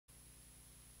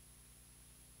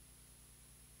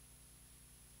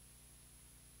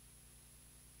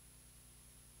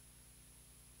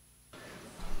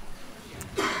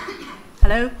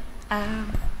Hello.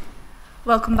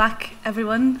 Welcome back,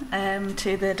 everyone,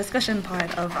 to the discussion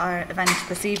part of our event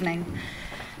this evening.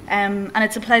 And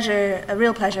it's a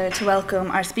real pleasure, to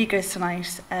welcome our speakers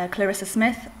tonight, Clarissa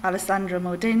Smith, Alessandra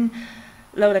Mondin,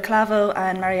 Lola Clavo,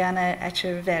 and Mariana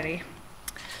Echeverri.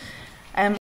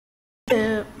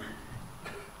 The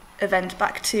event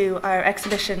back to our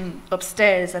exhibition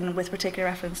upstairs, and with particular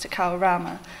reference to Cao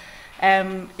Rama.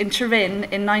 In Turin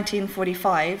in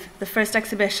 1945, the first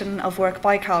exhibition of work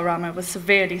by Cao Rama was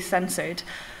severely censored,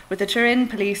 with the Turin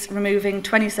police removing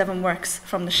 27 works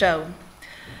from the show.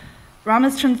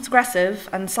 Rama's transgressive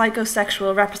and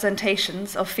psychosexual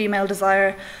representations of female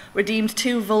desire were deemed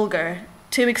too vulgar,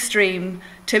 too extreme,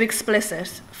 too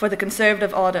explicit for the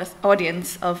conservative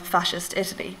audience of fascist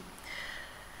Italy.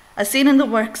 As seen in the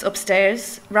works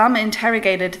upstairs, Rama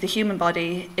interrogated the human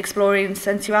body, exploring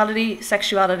sensuality,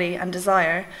 sexuality, and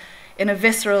desire in a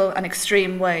visceral and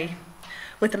extreme way,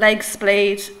 with legs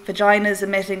splayed, vaginas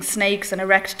emitting snakes, and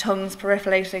erect tongues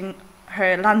proliferating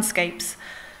her landscapes.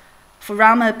 For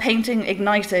Rama, painting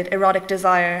ignited erotic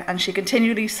desire, and she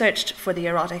continually searched for the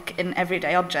erotic in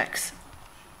everyday objects.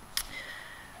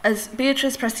 As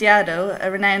Beatrice Preciado,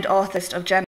 a renowned author of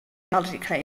gender sexuality,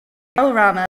 claims,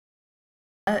 Rama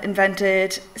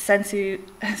invented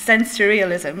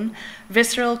sensualism,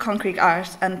 visceral concrete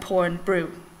art, and porn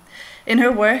brew. In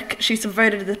her work, she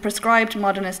subverted the prescribed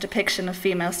modernist depiction of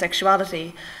female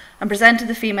sexuality and presented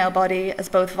the female body as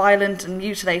both violent and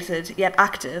mutilated, yet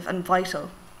active and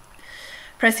vital.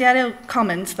 Preciado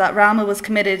comments that Rama was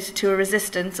committed to a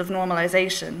resistance of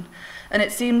normalization, and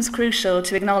it seems crucial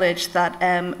to acknowledge that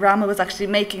Rama was actually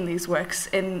making these works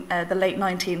in the late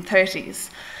 1930s,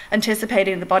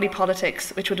 anticipating the body politics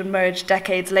which would emerge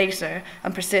decades later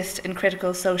and persist in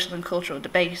critical social and cultural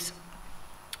debate.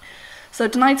 So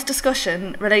tonight's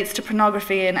discussion relates to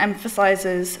pornography and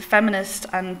emphasises feminist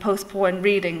and post-porn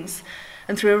readings,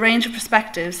 and through a range of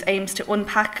perspectives aims to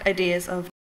unpack ideas of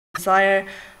desire,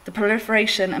 the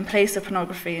proliferation and place of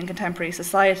pornography in contemporary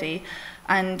society,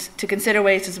 and to consider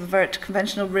ways to subvert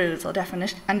conventional rules or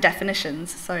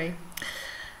definitions.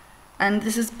 And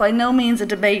this is by no means a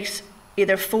debate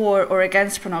either for or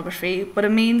against pornography, but a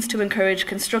means to encourage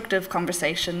constructive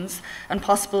conversations and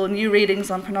possible new readings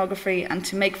on pornography, and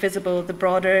to make visible the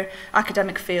broader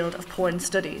academic field of porn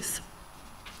studies.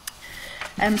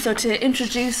 So to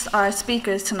introduce our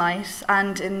speakers tonight,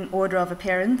 and in order of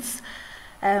appearance,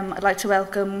 I'd like to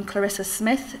welcome Clarissa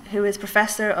Smith, who is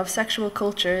Professor of Sexual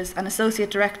Cultures and Associate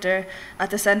Director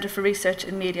at the Centre for Research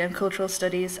in Media and Cultural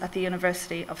Studies at the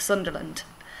University of Sunderland.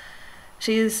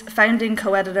 She is founding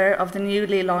co-editor of the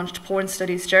newly launched Porn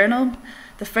Studies Journal,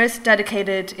 the first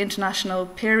dedicated international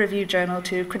peer-reviewed journal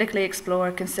to critically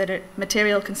explore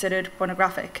material considered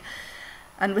pornographic.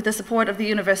 And with the support of the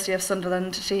University of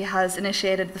Sunderland, she has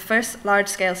initiated the first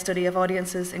large-scale study of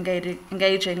audiences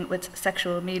engaging with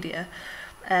sexual media,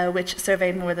 which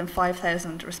surveyed more than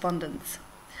 5,000 respondents.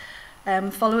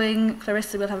 Following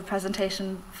Clarissa, we'll have a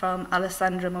presentation from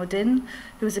Alessandra Mondin,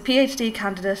 who is a PhD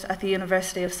candidate at the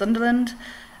University of Sunderland,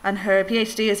 and her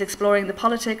PhD is exploring the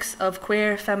politics of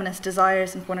queer feminist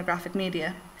desires in pornographic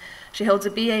media. She holds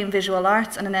a BA in Visual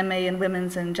Arts and an MA in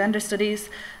Women's and Gender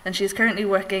Studies, and she is currently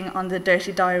working on The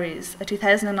Dirty Diaries, a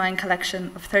 2009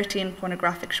 collection of 13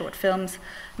 pornographic short films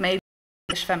made by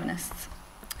English feminists.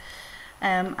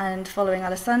 And following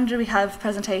Alessandra, we have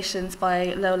presentations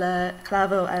by Lola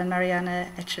Clavo and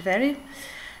Mariana Echeverri.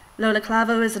 Lola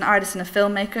Clavo is an artist and a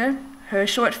filmmaker. Her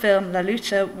short film, La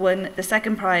Lucha, won the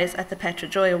second prize at the Petra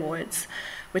Joy Awards,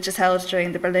 which is held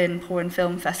during the Berlin Porn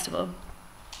Film Festival.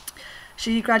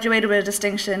 She graduated with a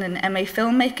distinction in MA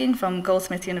Filmmaking from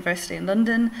Goldsmiths University in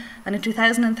London, and in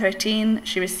 2013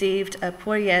 she received a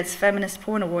Poirier's Feminist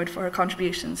Porn Award for her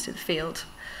contributions to the field.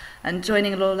 And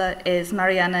joining Lola is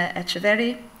Mariana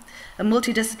Echeverri, a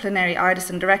multidisciplinary artist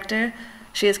and director.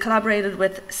 She has collaborated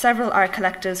with several art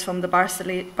collectives from the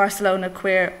Barcelona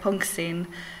queer punk scene,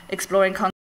 exploring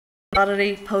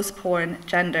sexuality, post-porn,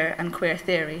 gender, and queer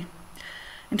theory.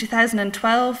 In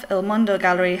 2012, Il Mondo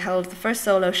Gallery held the first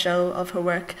solo show of her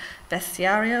work,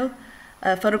 Bestiario,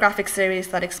 a photographic series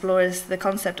that explores the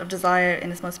concept of desire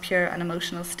in its most pure and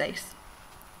emotional state.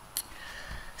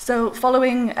 So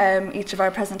following each of our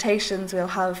presentations, we'll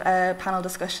have a panel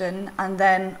discussion, and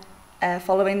then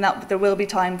following that, there will be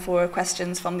time for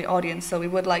questions from the audience, so we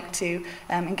would like to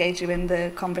engage you in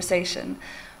the conversation.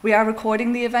 We are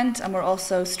recording the event, and we're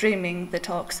also streaming the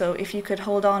talk, so if you could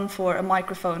hold on for a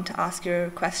microphone to ask your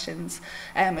questions,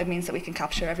 it means that we can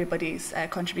capture everybody's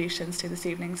contributions to this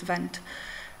evening's event.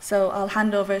 So I'll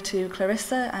hand over to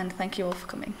Clarissa, and thank you all for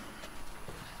coming.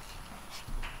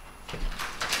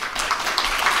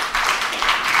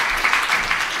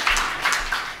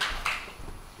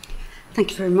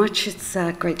 Thank you very much. It's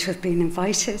great to have been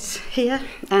invited here,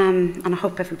 and I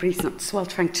hope everybody's not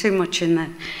sweltering too much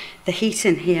in the heat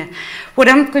in here. What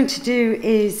I'm going to do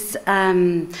is try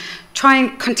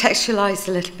and contextualise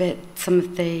a little bit some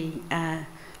of the,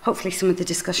 hopefully some of the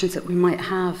discussions that we might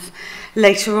have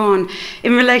later on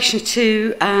in relation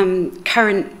to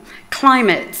current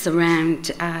climates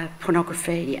around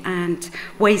pornography and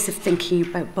ways of thinking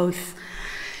about both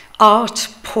art,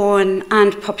 porn,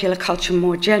 and popular culture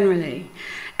more generally.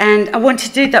 And I want to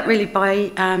do that really by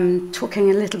talking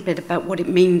a little bit about what it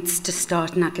means to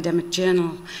start an academic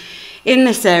journal in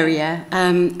this area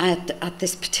at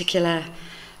this particular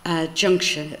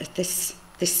juncture, at this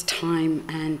time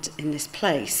and in this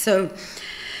place. So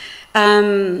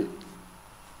I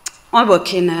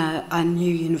work in a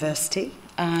new university.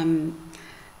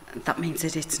 That means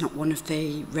that it's not one of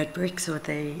the Red Bricks or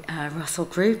the Russell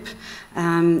Group.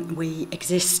 We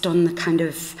exist on the kind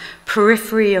of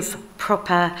periphery of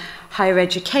proper higher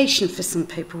education for some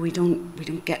people. We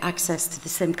don't get access to the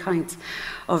same kinds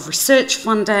of research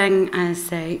funding as,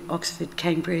 say, Oxford,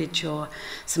 Cambridge, or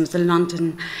some of the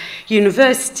London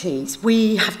universities.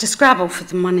 We have to scrabble for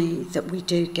the money that we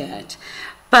do get.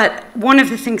 But one of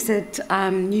the things that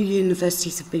new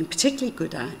universities have been particularly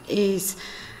good at is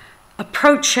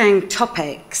approaching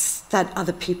topics that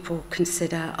other people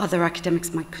consider, other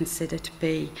academics might consider to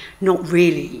be not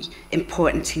really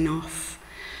important enough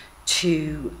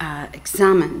to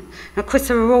examine. Now, of course,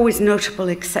 there are always notable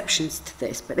exceptions to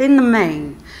this, but in the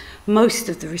main, most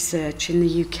of the research in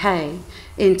the UK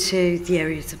into the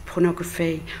areas of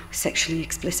pornography, sexually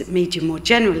explicit media more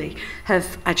generally,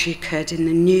 have actually occurred in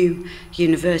the new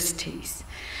universities.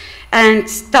 And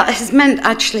that has meant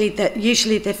actually that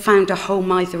usually they've found a home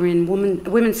either in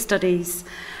women's studies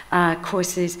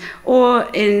courses or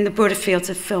in the broader fields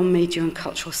of film, media and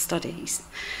cultural studies.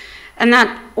 And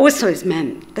that also has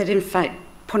meant that in fact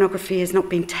pornography has not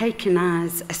been taken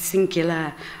as a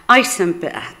singular item,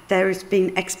 but there has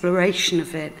been exploration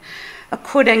of it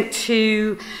according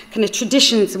to kind of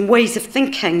traditions and ways of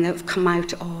thinking that have come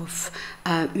out of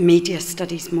media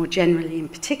studies more generally in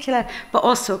particular, but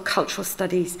also cultural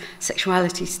studies,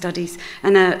 sexuality studies,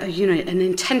 and an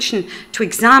intention to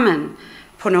examine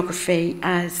pornography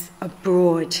as a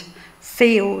broad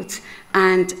field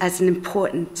and as an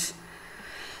important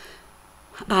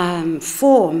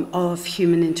form of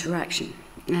human interaction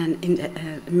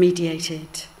and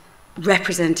mediated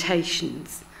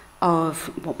representations of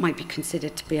what might be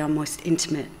considered to be our most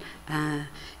intimate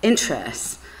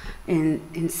interests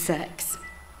in sex.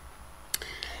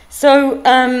 So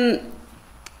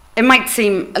it might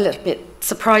seem a little bit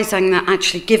surprising that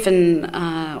actually given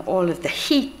all of the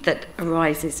heat that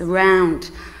arises around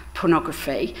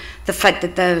pornography, the fact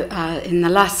that in the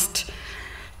last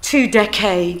 2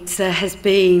 decades there has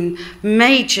been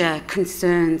major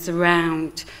concerns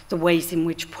around the ways in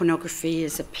which pornography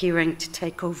is appearing to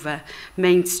take over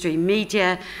mainstream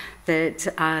media, that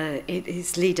it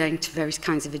is leading to various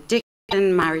kinds of addiction,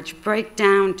 marriage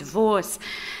breakdown, divorce,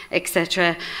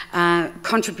 etc.,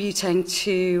 contributing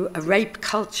to a rape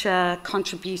culture,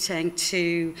 contributing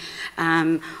to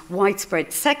widespread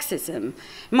sexism.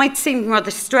 It might seem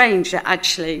rather strange that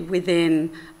actually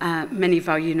within many of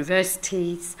our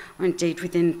universities, or indeed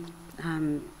within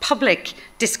public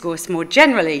discourse more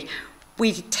generally,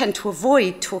 we tend to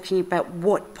avoid talking about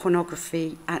what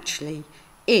pornography actually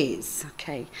is,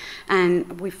 okay?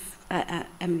 And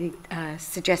Emily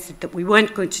suggested that we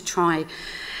weren't going to try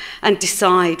and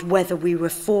decide whether we were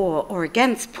for or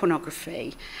against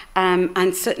pornography.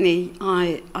 And certainly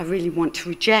I really want to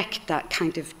reject that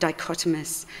kind of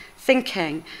dichotomous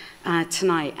thinking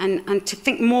tonight and to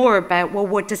think more about, well,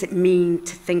 what does it mean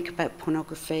to think about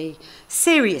pornography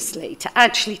seriously, to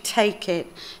actually take it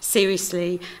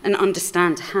seriously and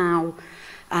understand how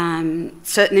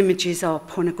certain images are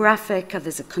pornographic,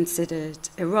 others are considered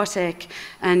erotic,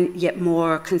 and yet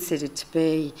more are considered to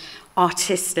be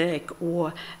artistic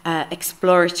or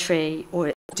exploratory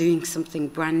or doing something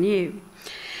brand new.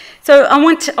 So I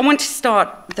want to start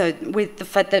though with the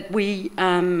fact that we,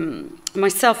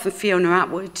 myself and Fiona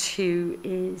Atwood, who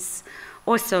is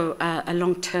also a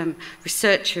long-term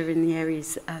researcher in the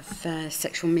areas of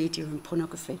sexual media and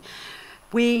pornography,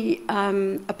 we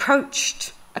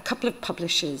approached a couple of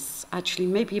publishers, actually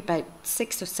maybe about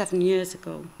 6 or 7 years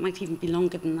ago, might even be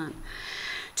longer than that,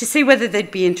 to see whether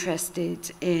they'd be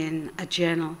interested in a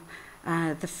journal.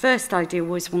 The first idea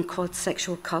was one called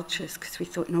Sexual Cultures, because we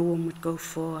thought no one would go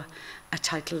for a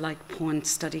title like Porn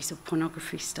Studies or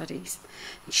Pornography Studies.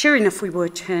 And sure enough, we were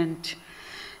turned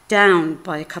down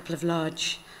by a couple of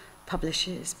large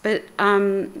publishers. But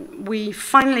we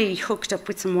finally hooked up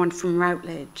with someone from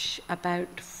Routledge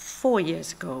about 4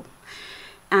 years ago.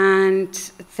 And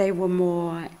they were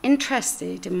more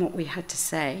interested in what we had to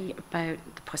say about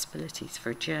the possibilities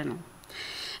for a journal.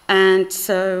 And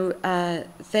so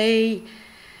they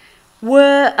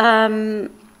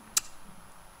weren't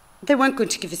going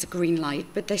to give us a green light,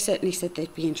 but they certainly said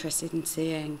they'd be interested in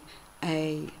seeing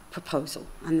a proposal,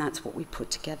 and that's what we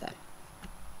put together.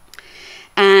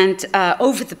 And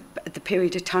over the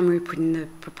period of time we were putting the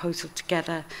proposal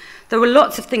together, there were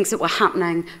lots of things that were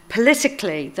happening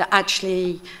politically that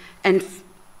actually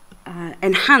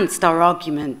enhanced our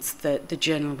arguments that the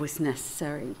journal was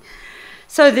necessary.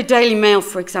 So the Daily Mail,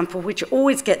 for example, which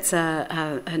always gets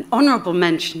an honourable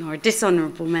mention or a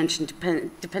dishonourable mention,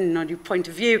 depending on your point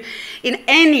of view, in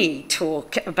any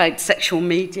talk about sexual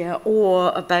media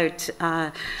or about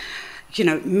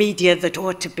media that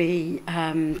ought to be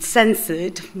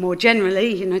censored more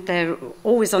generally. They're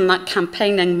always on that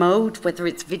campaigning mode, whether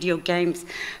it's video games,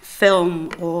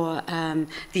 film, or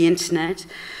the internet.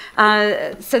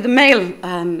 So the Mail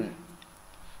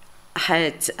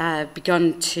had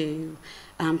begun to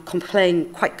complain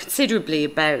quite considerably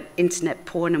about internet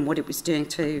porn and what it was doing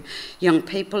to young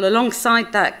people.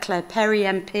 Alongside that, Claire Perry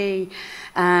MP,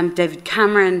 David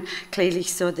Cameron clearly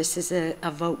saw this as a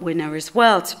vote winner as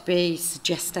well, to be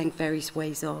suggesting various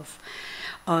ways of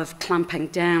clamping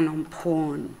down on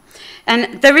porn.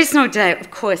 And there is no doubt, of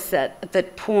course,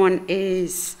 that porn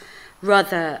is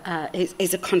rather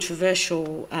is a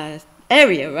controversial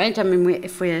area, right? I mean,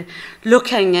 if we're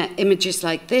looking at images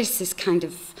like this kind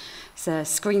of it's a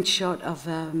screenshot of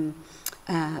an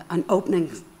opening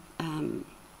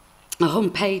a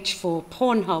homepage for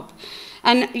Pornhub.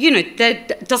 And, there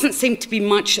doesn't seem to be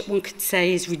much that one could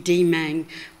say is redeeming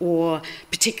or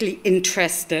particularly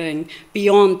interesting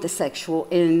beyond the sexual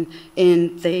in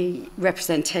the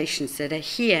representations that are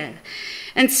here.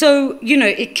 And so,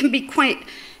 it can be quite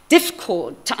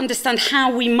difficult to understand how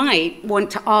we might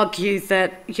want to argue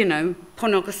that,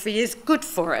 pornography is good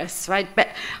for us, right? But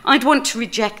I'd want to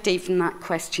reject even that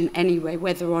question anyway,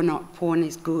 whether or not porn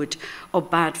is good or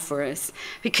bad for us,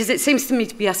 because it seems to me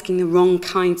to be asking the wrong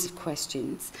kinds of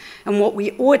questions. And what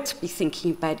we ought to be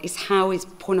thinking about is, how is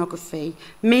pornography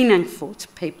meaningful to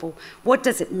people? What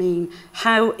does it mean?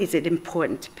 How is it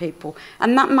important to people?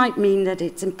 And that might mean that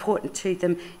it's important to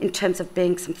them in terms of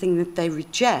being something that they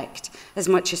reject as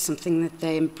much as something that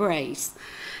they embrace.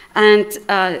 And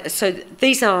so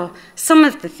these are some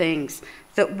of the things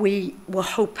that we were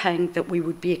hoping that we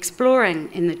would be exploring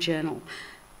in the journal.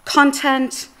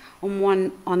 Content on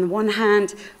the one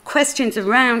hand, questions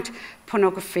around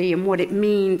pornography and what it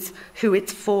means, who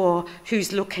it's for,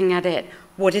 who's looking at it,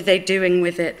 what are they doing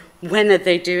with it, when are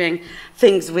they doing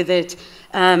things with it,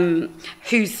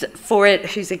 who's for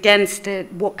it, who's against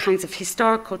it, what kinds of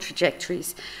historical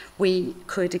trajectories we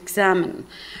could examine.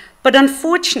 But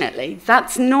unfortunately,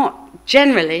 that's not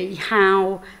generally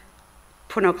how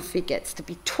pornography gets to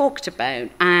be talked about,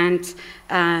 and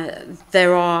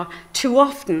there are too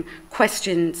often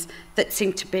questions that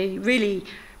seem to be really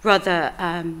rather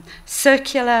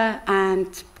circular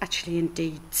and actually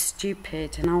indeed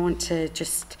stupid. And I want to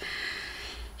just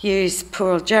use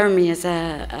poor old Jeremy as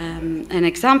an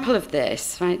example of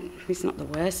this, right? He's not the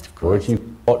worst, of course. Or if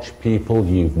you watch people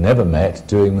you've never met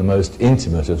doing the most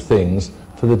intimate of things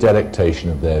for the delectation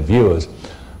of their viewers,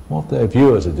 what their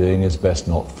viewers are doing is best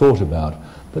not thought about.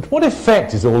 But what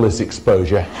effect is all this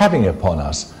exposure having upon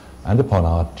us and upon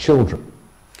our children?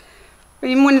 I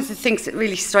mean, one of the things that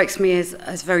really strikes me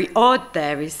as very odd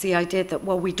there is the idea that,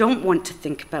 well, we don't want to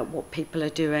think about what people are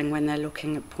doing when they're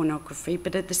looking at pornography,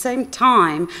 but at the same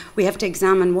time, we have to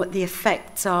examine what the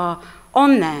effects are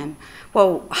on them.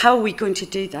 Well, how are we going to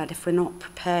do that if we're not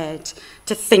prepared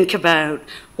to think about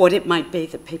what it might be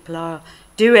that people are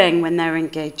doing when they're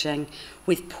engaging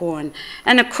with porn?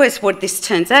 And of course, what this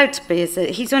turns out to be is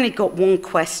that he's only got one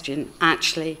question,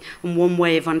 actually, and one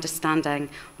way of understanding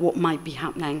what might be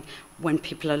happening when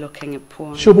people are looking at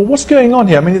porn. Sure, but what's going on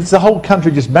here? I mean, is the whole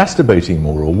country just masturbating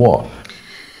more, or what?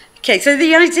 Okay, so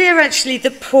the idea actually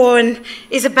that porn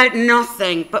is about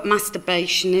nothing but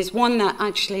masturbation is one that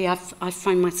actually I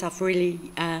find myself really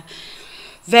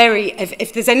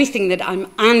if there's anything that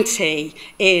I'm anti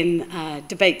in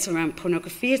debates around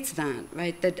pornography, it's that,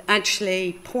 right? That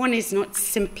actually porn is not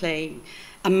simply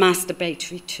a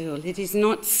masturbatory tool. It is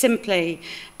not simply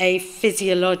a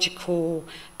physiological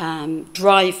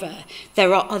driver.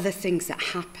 There are other things that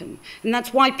happen. And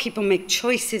that's why people make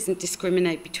choices and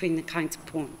discriminate between the kinds of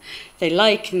porn they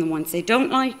like and the ones they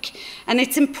don't like. And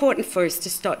it's important for us to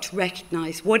start to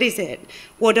recognize, what is it?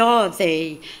 What are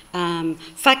the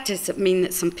factors that mean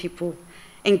that some people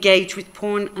engage with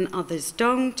porn and others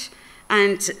don't?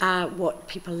 and what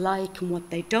people like and what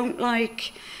they don't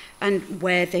like, and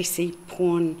where they see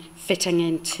porn fitting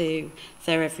into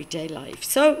their everyday life.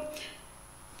 So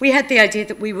we had the idea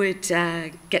that we would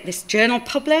get this journal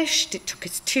published. It took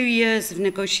us 2 years of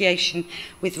negotiation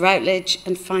with Routledge,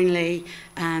 and finally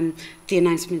the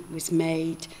announcement was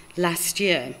made last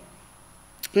year.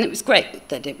 And it was great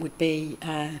that it would be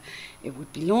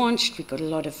launched. We got a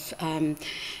lot of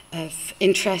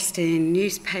interest in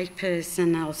newspapers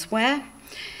and elsewhere,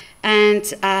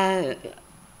 and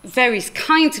various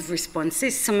kinds of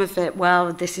responses. Some of it,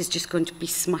 well, this is just going to be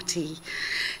smutty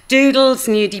doodles,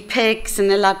 nudie pigs,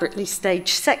 and elaborately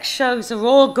staged sex shows are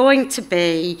all going to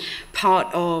be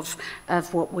part of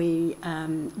what we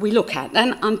look at.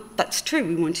 And that's true.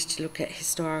 We wanted to look at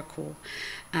historical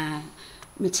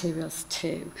materials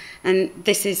too. And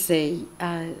this is the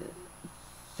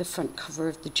front cover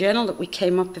of the journal that we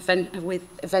came up with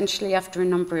eventually, after a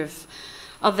number of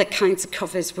other kinds of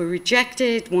covers were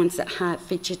rejected, ones that had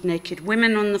featured naked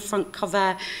women on the front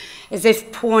cover, as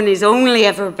if porn is only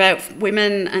ever about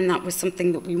women, and that was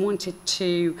something that we wanted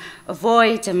to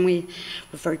avoid, and we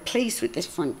were very pleased with this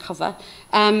front cover.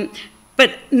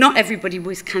 But not everybody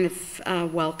was kind of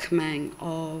welcoming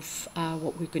of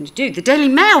what we were going to do. The Daily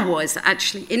Mail was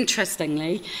actually,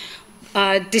 interestingly,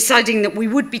 deciding that we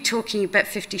would be talking about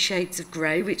 50 Shades of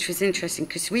Grey, which was interesting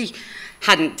because we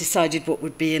hadn't decided what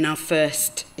would be in our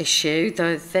first issue,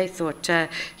 though they thought,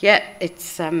 yeah,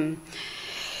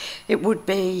 it would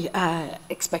be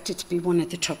expected to be one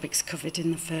of the topics covered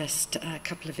in the first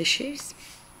couple of issues.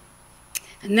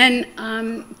 And then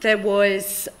there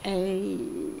was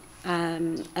a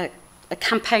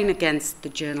campaign against the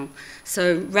journal.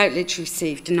 So Routledge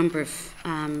received a number of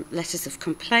letters of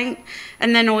complaint,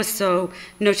 and then also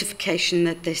notification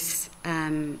that this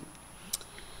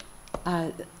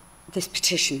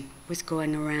petition was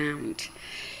going around.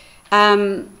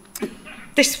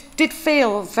 This did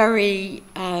feel very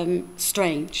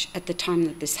strange at the time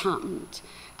that this happened.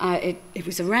 It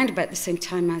was around about the same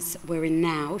time as we're in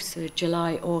now, so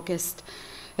July, August.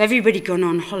 Everybody gone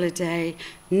on holiday,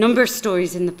 number of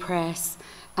stories in the press,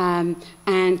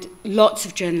 and lots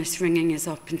of journalists ringing us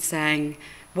up and saying,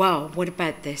 well, what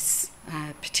about this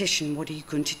petition? What are you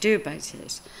going to do about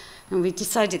it? And we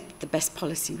decided that the best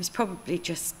policy was probably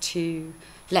just to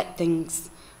let things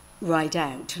ride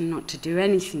out and not to do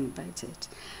anything about it.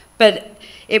 But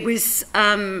it was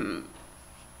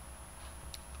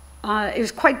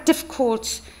quite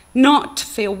difficult not to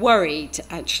feel worried,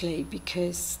 actually,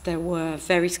 because there were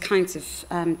various kinds of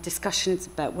discussions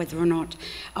about whether or not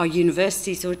our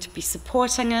universities ought to be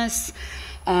supporting us,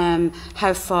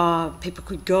 how far people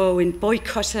could go in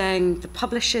boycotting the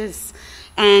publishers,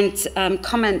 and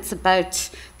comments about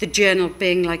the journal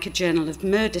being like a journal of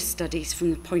murder studies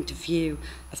from the point of view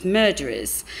of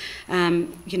murderers. Really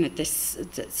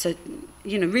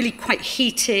quite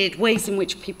heated ways in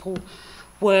which people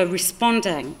were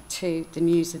responding to the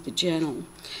news of the journal.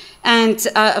 And,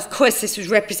 of course, this was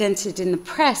represented in the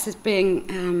press as being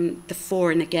the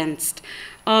for and against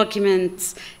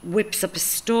arguments, whips up a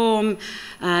storm,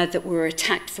 that we were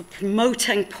attacked for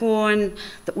promoting porn,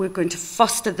 that we were going to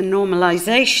foster the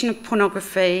normalization of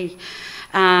pornography,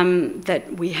 that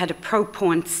we had a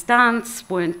pro-porn stance,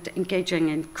 weren't engaging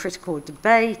in critical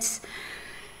debate.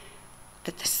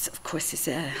 That this, of course, is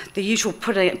the usual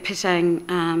pitting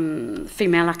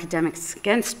female academics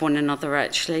against one another,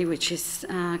 actually, which is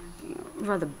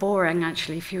rather boring,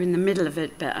 actually, if you're in the middle of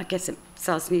it, but I guess it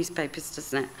sells newspapers,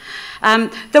 doesn't it?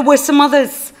 There were some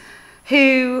others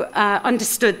who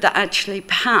understood that, actually,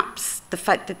 perhaps the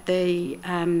fact that there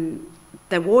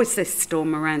was this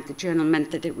storm around the journal meant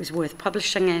that it was worth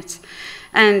publishing it,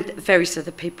 and various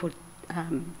other people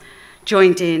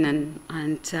joined in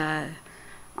and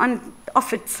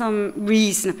offered some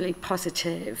reasonably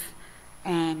positive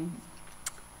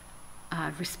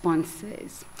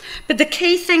responses. But the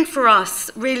key thing for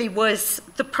us really was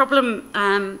the problem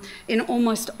in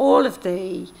almost all of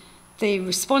the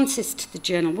responses to the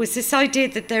journal was this idea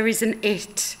that there is an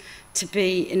it to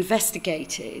be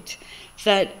investigated,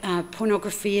 that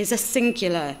pornography is a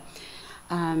singular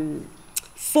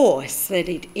force, that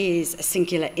it is a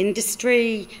singular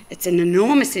industry, it's an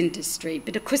enormous industry,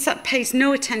 but of course that pays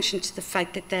no attention to the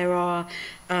fact that there are,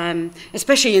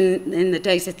 especially in the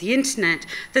days of the internet,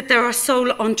 that there are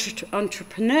sole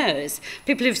entrepreneurs,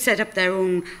 people who've set up their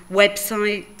own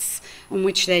websites on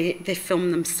which they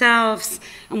film themselves,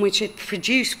 on which they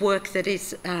produce work that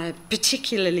is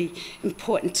particularly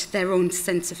important to their own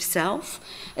sense of self,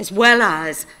 as well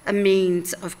as a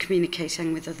means of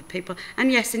communicating with other people,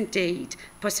 and yes, indeed,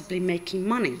 possibly making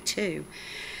money too.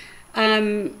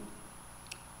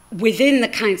 within the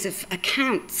kinds of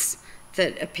accounts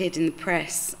that appeared in the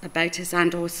press about us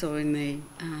and also in the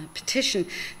petition,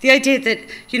 the idea that,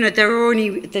 you know,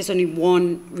 there's only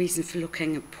one reason for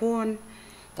looking at porn,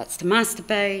 that's to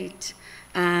masturbate,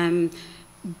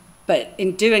 but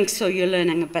in doing so you're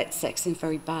learning about sex in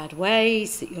very bad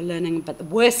ways, that you're learning about the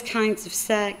worst kinds of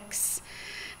sex,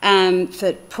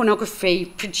 that pornography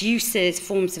produces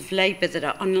forms of labour that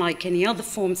are unlike any other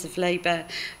forms of labour,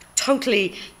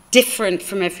 totally different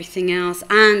from everything else,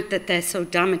 and that they're so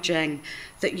damaging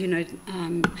that, you know,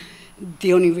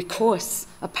 the only recourse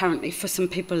apparently for some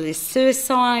people is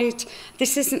suicide.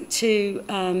 This isn't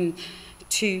to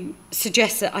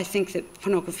suggest that I think that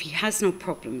pornography has no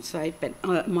problems, right?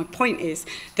 But my point is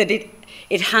that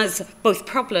it has both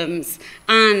problems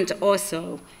and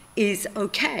also is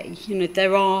okay. You know,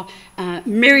 there are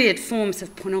myriad forms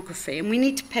of pornography, and we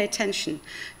need to pay attention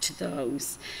to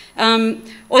those.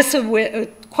 Also,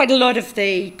 quite a lot of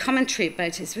the commentary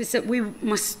about this was that we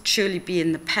must surely be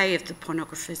in the pay of the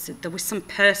pornographers, that there was some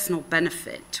personal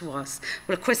benefit to us.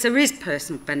 Well, of course, there is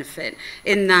personal benefit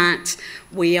in that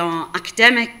we are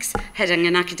academics heading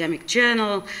an academic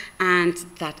journal, and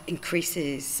that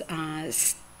increases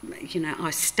you know,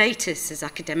 our status as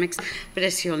academics. But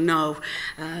as you'll know,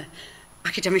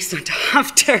 academics don't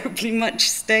have terribly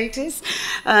much status.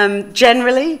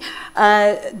 Generally,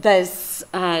 there's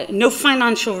no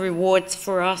financial rewards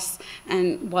for us,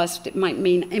 and whilst it might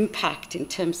mean impact in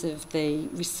terms of the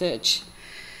research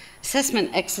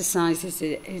assessment exercises,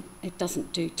 it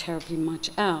doesn't do terribly much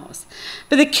else.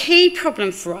 But the key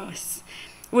problem for us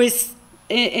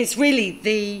is really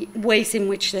the ways in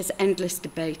which there's endless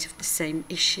debate of the same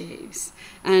issues,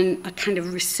 and a kind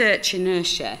of research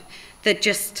inertia that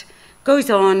just goes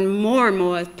on more and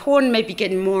more. Porn may be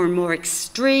getting more and more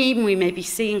extreme. We may be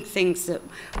seeing things that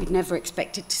we'd never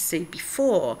expected to see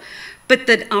before, but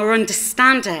that our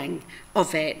understanding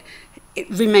of it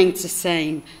remains the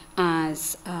same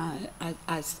as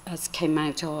came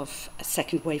out of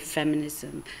second wave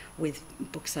feminism, with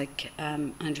books like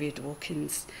Andrea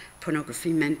Dworkin's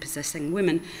Pornography, Men Possessing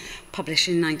Women, published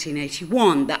in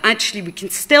 1981, that actually we can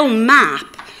still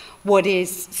map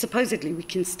supposedly we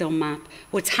can still map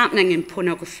what's happening in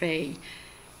pornography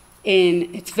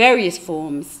in its various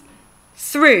forms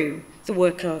through the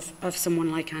work of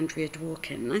someone like Andrea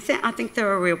Dworkin. I think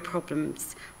there are real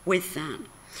problems with that.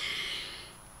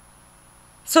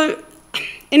 So,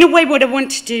 in a way, what I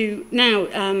want to do now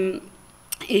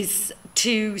is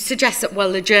to suggest that,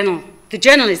 well, the journal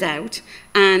is out,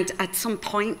 and at some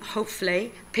point,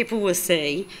 hopefully, people will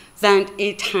see that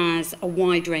it has a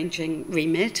wide-ranging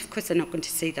remit. Of course, they're not going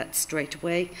to see that straight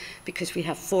away because we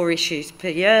have 4 issues per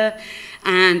year,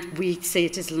 and we see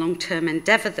it as a long-term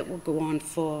endeavour that will go on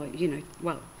for, you know,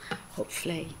 well,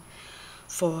 hopefully,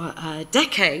 for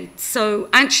decades. So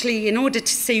actually, in order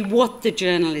to see what the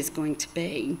journal is going to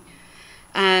be,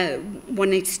 one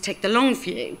needs to take the long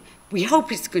view. We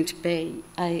hope it's going to be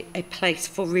a place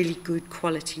for really good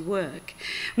quality work.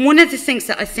 And one of the things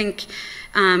that I think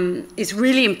is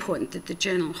really important that the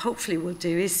journal hopefully will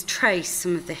do is trace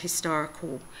some of the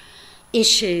historical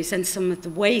issues and some of the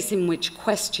ways in which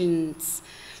questions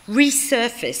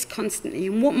resurface constantly,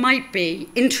 and what might be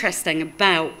interesting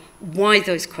about why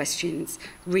those questions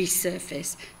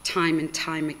resurface time and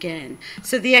time again.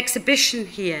 So the exhibition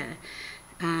here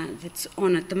that's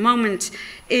on at the moment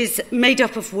is made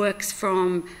up of works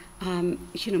from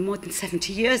you know, more than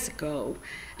 70 years ago,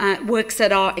 works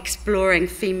that are exploring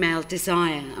female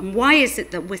desire. And why is it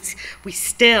that we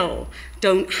still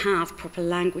don't have proper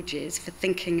languages for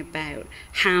thinking about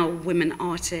how women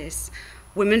artists,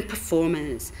 women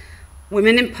performers,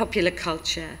 women in popular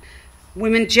culture,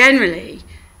 women generally,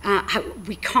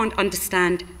 we can't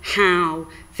understand how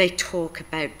they talk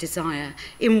about desire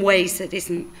in ways that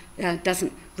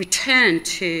doesn't return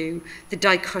to the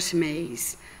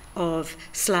dichotomies of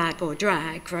slag or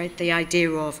drag, right? The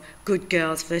idea of good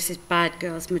girls versus bad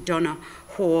girls, Madonna,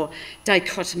 whore,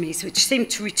 dichotomies, which seem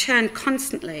to return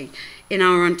constantly in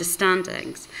our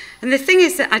understandings. And the thing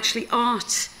is that actually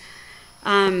art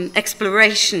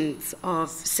explorations of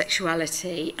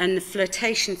sexuality and the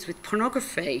flirtations with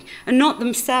pornography are not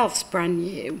themselves brand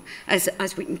new, as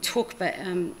we can talk about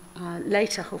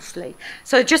later, hopefully.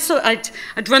 So I just thought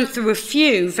I'd run through a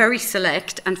few, very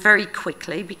select and very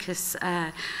quickly, because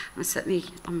I'm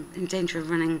in danger of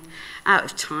running out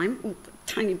of time. Ooh,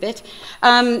 tiny bit.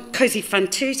 Cosi fan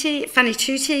tutti in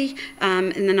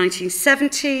the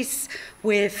 1970s,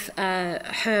 with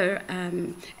her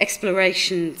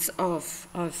explorations of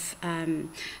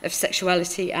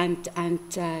sexuality and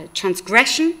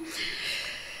transgression.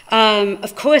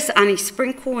 Of course, Annie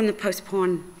Sprinkle in the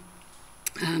post-porn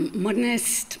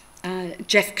modernist,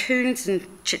 Jeff Koons and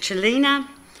Cicciolina.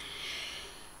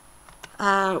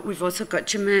 We've also got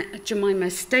Jemima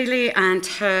Staley and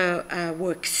her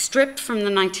work Stripped from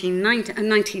the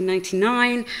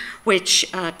 1999,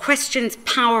 which questions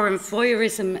power and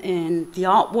voyeurism in the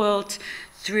art world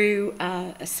through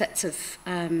a set of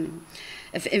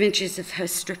images of her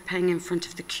stripping in front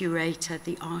of the curator,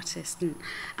 the artist,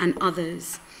 and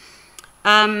others.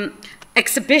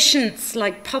 Exhibitions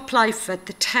like Pop Life at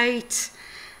the Tate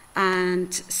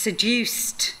and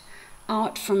Seduced,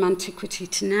 Art from Antiquity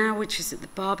to Now, which is at the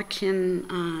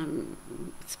Barbican,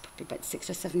 it's probably about 6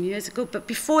 or 7 years ago. But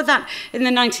before that, in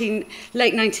the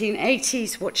late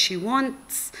 1980s, What She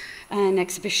Wants, an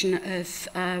exhibition of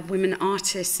women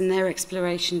artists and their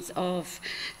explorations of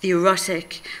the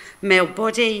erotic male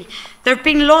body. There have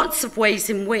been lots of ways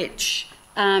in which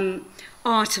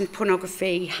art and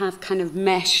pornography have kind of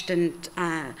meshed and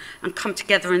come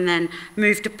together and then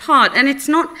moved apart. And it's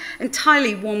not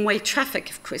entirely one-way traffic,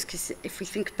 of course, because if we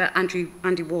think about Andy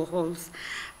Warhol's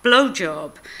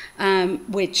blowjob,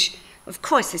 which, of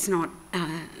course, is not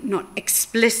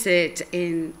explicit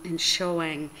in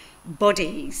showing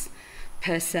bodies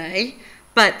per se,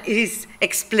 but it is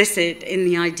explicit in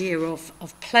the idea of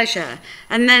pleasure.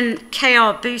 And then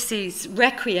K.R. Boosie's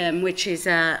Requiem, which is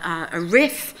a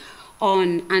riff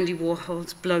on Andy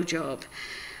Warhol's blowjob,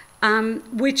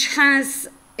 which has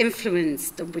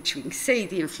influenced, which we can see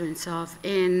the influence of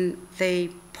in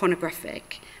the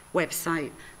pornographic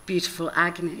website Beautiful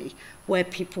Agony, where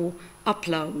people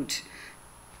upload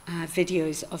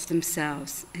videos of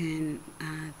themselves in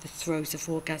the throes of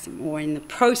orgasm or in the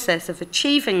process of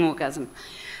achieving orgasm,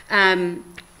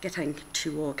 getting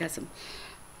to orgasm.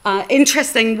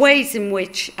 Interesting ways in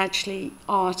which actually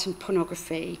art and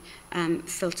pornography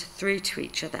filter through to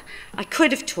each other. I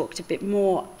could have talked a bit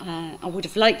more, I would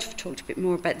have liked to have talked a bit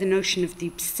more about the notion of the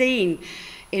obscene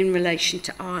in relation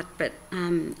to art, but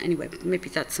anyway, maybe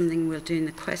that's something we'll do in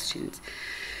the questions.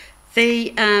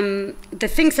 The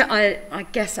things that I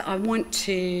guess I want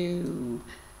to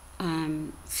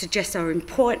suggest are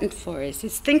important for us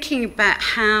is thinking about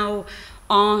how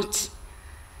art,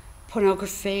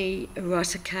 pornography,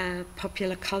 erotica,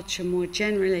 popular culture more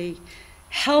generally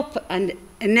help and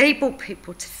enable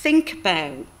people to think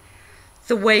about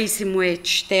the ways in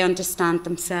which they understand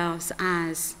themselves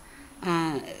as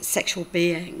sexual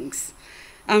beings,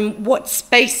 and what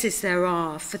spaces there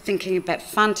are for thinking about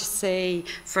fantasy,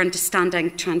 for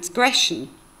understanding transgression,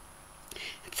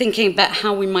 thinking about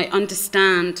how we might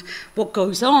understand what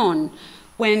goes on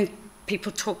when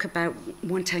people talk about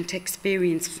wanting to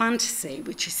experience fantasy,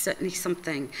 which is certainly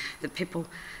something that people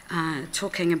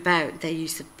talking about their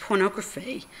use of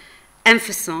pornography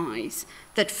emphasize,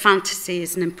 that fantasy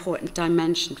is an important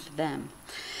dimension for them.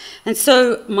 And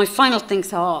so my final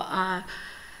things are,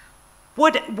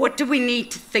 what do we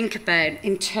need to think about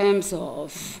in terms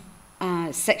of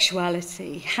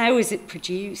sexuality? How is it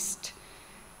produced?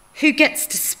 Who gets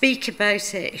to speak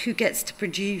about it? Who gets to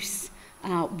produce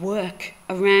work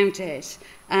around it?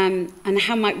 And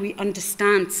how might we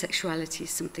understand sexuality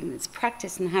as something that's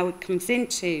practiced and how it comes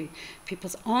into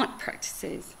people's art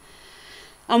practices?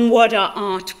 And what are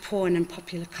art, porn, and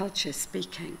popular culture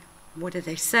speaking? What are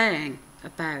they saying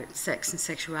about sex and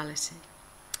sexuality?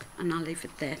 And I'll leave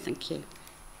it there. Thank you.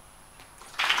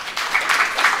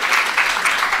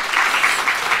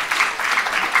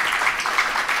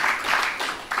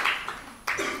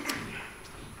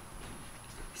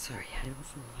 Sorry, I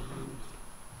overran.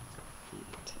 Let me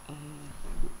go down.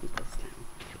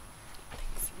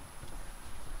 Thanks.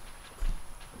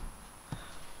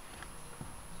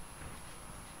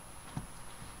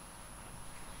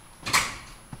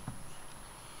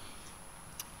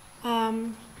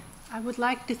 I would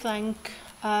like to thank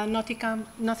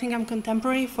Nottingham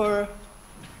Contemporary for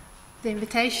the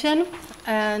invitation,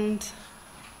 and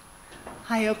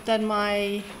I hope that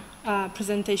my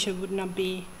presentation would not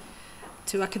be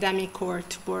too academic or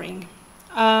too boring.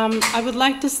 I would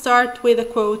like to start with a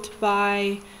quote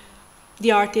by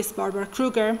the artist Barbara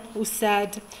Kruger, who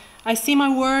said, "I see my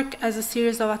work as a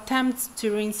series of attempts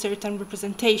to reinsert certain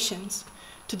representations,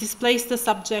 to displace the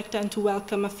subject and to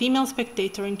welcome a female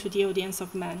spectator into the audience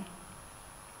of men."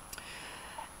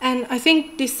 And I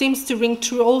think this seems to ring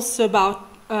true also about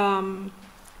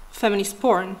feminist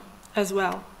porn as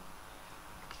well.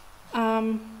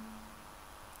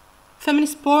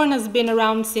 Feminist porn has been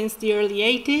around since the early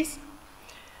 80s,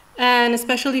 and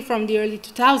especially from the early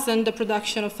 2000s, the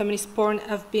production of feminist porn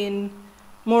have been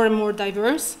more and more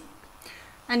diverse,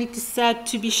 and it is said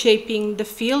to be shaping the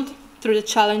field through the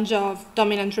challenge of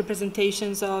dominant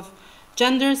representations of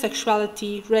gender,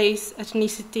 sexuality, race,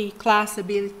 ethnicity, class,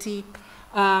 ability,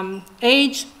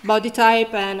 age, body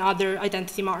type, and other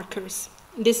identity markers.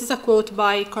 This is a quote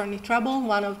by Courtney Treble,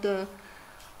 one of the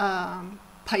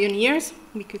pioneers,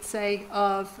 we could say,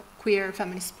 of queer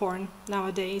feminist porn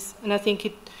nowadays. And I think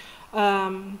it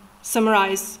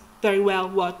summarizes very well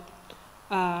what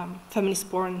feminist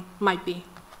porn might be.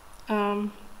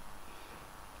 And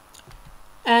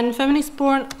feminist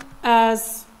porn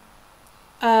as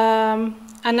an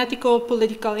ethical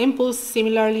political impulse,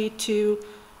 similarly to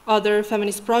other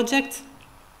feminist projects.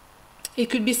 It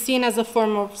could be seen as a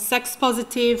form of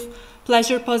sex-positive,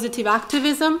 pleasure-positive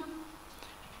activism,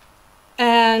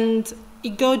 and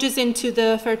it gauges into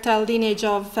the fertile lineage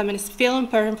of feminist film,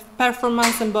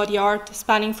 performance, and body art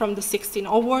spanning from the 16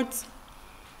 onwards.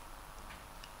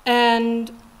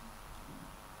 And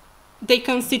they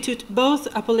constitute both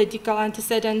a political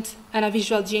antecedent and a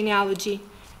visual genealogy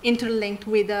interlinked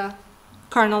with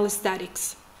carnal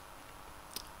aesthetics.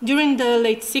 During the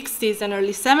late 60s and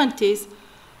early 70s,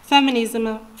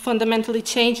 feminism fundamentally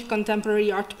changed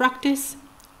contemporary art practice,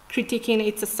 critiquing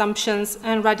its assumptions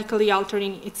and radically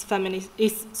altering its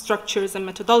structures and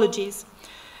methodologies.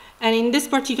 And in this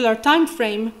particular time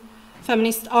frame,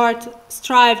 feminist art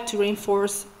strived to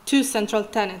reinforce two central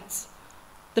tenets.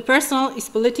 The personal is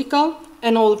political,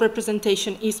 and all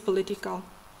representation is political.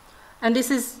 And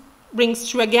this rings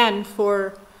true again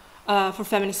for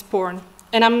feminist porn.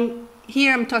 And I'm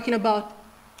talking about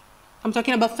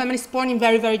feminist porn in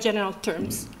very, very general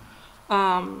terms.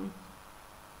 And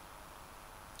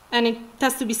it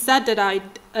has to be said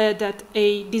that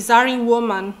a desiring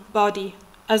woman body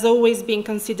has always been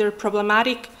considered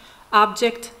problematic,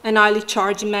 abject, and highly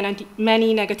charged in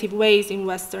many negative ways in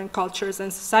Western cultures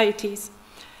and societies.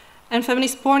 And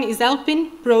feminist porn is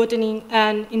helping, broadening,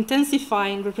 and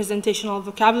intensifying representational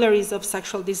vocabularies of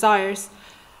sexual desires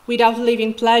without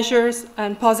leaving pleasures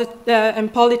and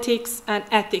politics and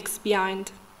ethics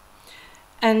behind.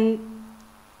 And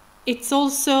it's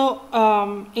also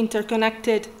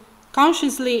interconnected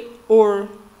consciously or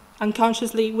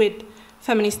unconsciously with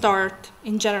feminist art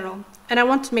in general. And I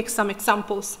want to make some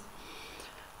examples.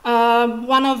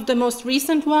 One of the most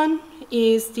recent one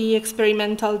is the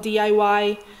experimental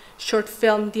DIY short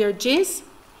film Dear Jizz,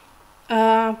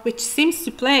 which seems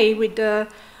to play with the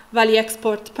Valley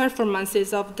Export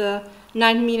performances of the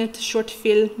 9-minute short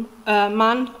film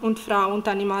Mann und Frau und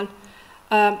Animal,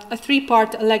 a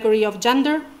 3-part allegory of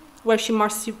gender where she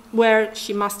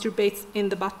masturbates in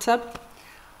the bathtub.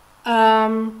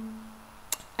 And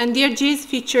Dear Jizz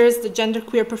features the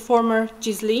genderqueer performer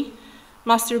Jiz Lee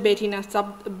masturbating in a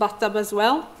bathtub as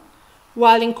well,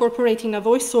 while incorporating a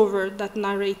voiceover that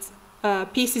narrates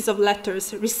pieces of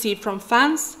letters received from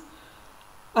fans,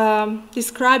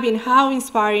 describing how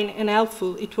inspiring and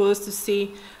helpful it was to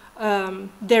see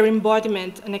their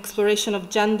embodiment and exploration of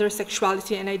gender,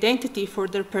 sexuality, and identity for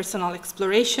their personal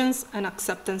explorations and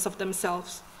acceptance of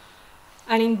themselves.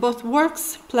 And in both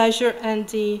works, pleasure and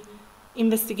the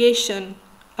investigation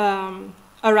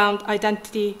around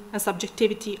identity and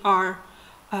subjectivity are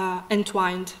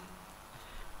entwined.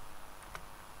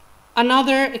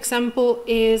 Another example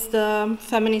is the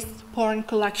feminist porn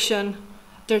collection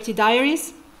Dirty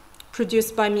Diaries,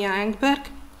 produced by Mia Engberg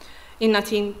in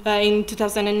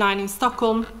 2009 in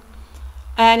Stockholm,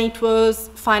 and it was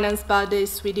financed by the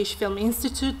Swedish Film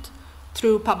Institute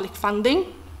through public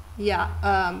funding,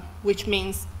 which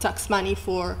means tax money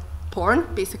for porn,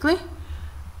 basically.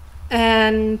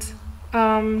 And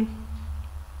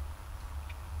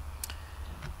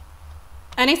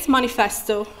its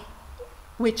manifesto,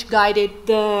 which guided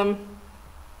the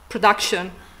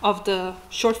production of the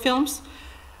short films,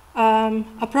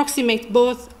 approximate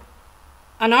both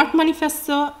an art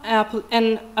manifesto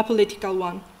and a political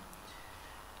one.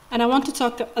 And I want to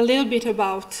talk a little bit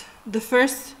about the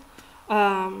first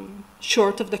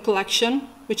short of the collection,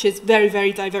 which is very,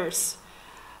 very diverse.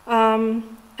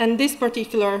 And this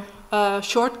particular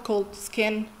short, called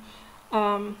Skin,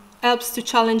 helps to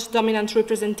challenge dominant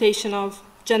representation of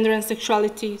gender and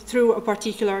sexuality through a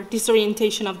particular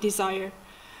disorientation of desire,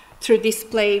 through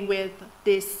display with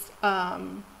this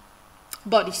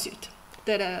bodysuit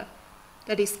that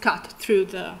is cut through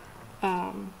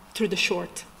the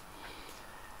short.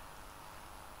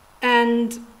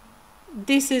 And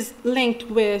this is linked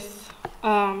with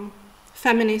a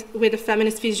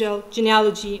feminist visual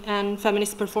genealogy and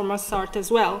feminist performance art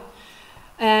as well.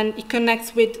 And it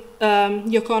connects with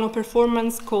Yoko Ono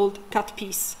performance called Cut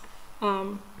Piece.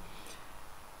 And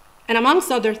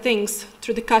amongst other things,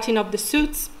 through the cutting of the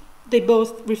suits, they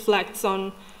both reflect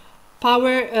on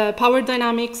power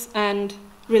dynamics and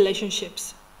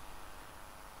relationships.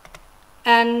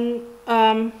 And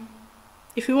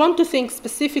if we want to think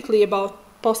specifically about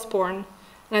post-porn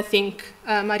And I think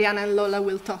Mariana and Lola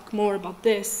will talk more about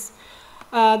this.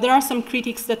 There are some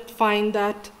critics that find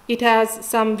that it has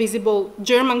some visible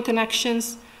German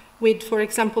connections with, for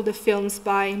example, the films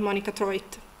by Monika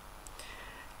Treut.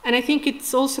 And I think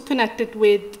it's also connected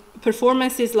with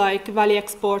performances like Valley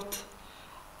Export,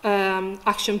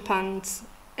 Action Pants,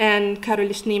 and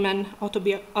Caroline Schneemann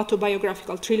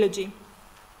autobiographical trilogy.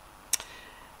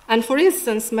 And for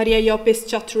instance, Maria Joppe's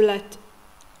Chat Roulette,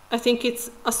 I think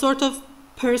it's a sort of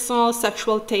personal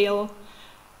sexual tale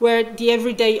where the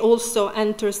everyday also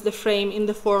enters the frame in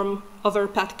the form of her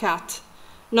pet cat,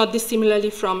 not dissimilarly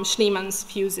from Schneemann's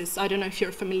Fuses. I don't know if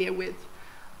you're familiar with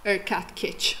her cat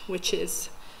Kitsch, which is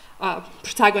a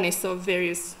protagonist of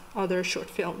various other short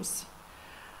films.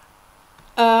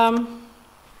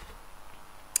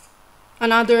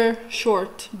 Another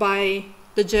short by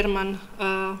the German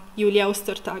Julia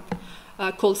Ostertag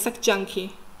called Sex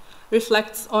Junkie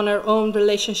reflects on her own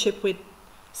relationship with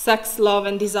sex, love,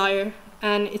 and desire,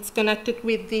 and it's connected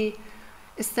with the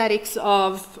aesthetics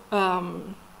of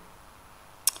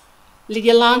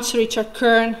Lydia Lunch, Richard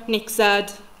Kern, Nick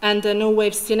Zed, and the New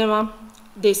Wave Cinema,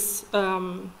 this,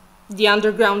 the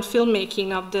underground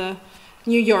filmmaking of the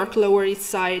New York Lower East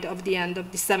Side of the end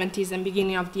of the 70s and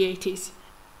beginning of the 80s.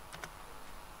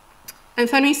 And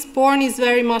feminist porn is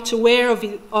very much aware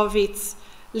of its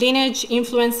lineage,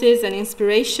 influences, and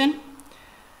inspiration.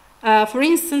 For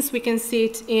instance, we can see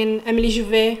it in Emily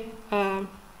Jouvet,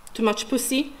 Too Much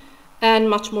Pussy, and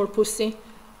Much More Pussy,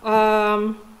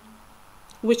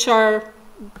 which are,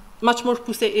 Much More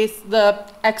Pussy is the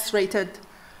X-rated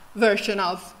version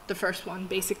of the first one,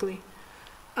 basically.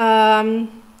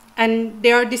 And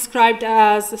they are described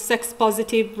as a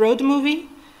sex-positive road movie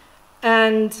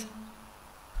and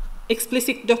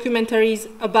explicit documentaries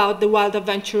about the wild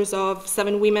adventures of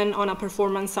 7 women on a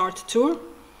performance art tour.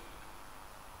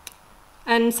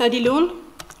 And Sadie Loon,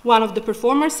 one of the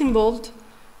performers involved,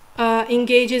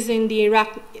 engages in the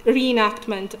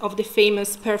reenactment of the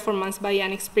famous performance by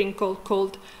Yannick Sprinkle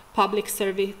called Public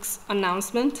Service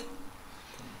Announcement.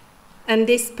 And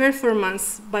this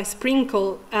performance by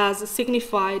Sprinkle has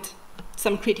signified,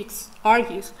 some critics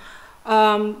argues,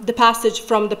 the passage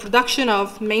from the production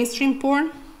of mainstream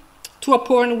porn to a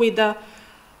porn with a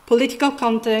political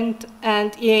content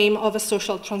and aim of a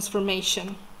social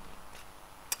transformation.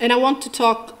 And I want to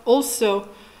talk also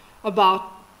about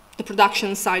the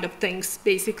production side of things,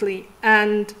 basically.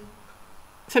 And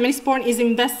feminist porn is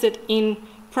invested in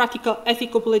practical,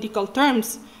 ethico-political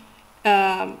terms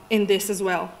in this as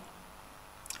well.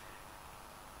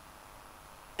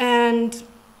 And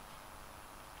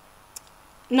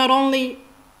not only,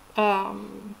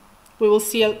 we will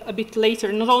see a bit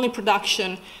later, not only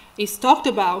production is talked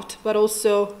about, but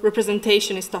also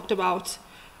representation is talked about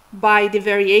by the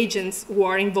very agents who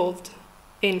are involved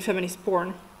in feminist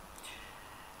porn.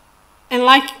 And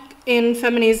like in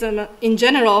feminism in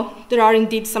general, there are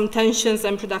indeed some tensions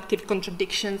and productive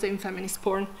contradictions in feminist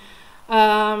porn.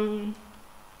 And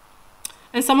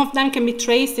some of them can be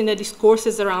traced in the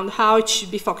discourses around how it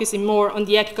should be focusing more on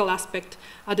the ethical aspect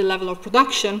at the level of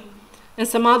production, and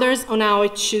some others on how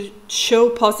it should show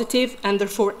positive and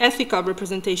therefore ethical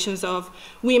representations of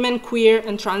women, queer,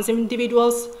 and trans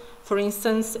individuals, for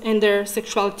instance, in their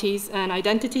sexualities and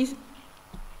identities.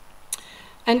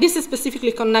 And this is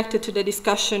specifically connected to the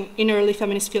discussion in early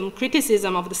feminist film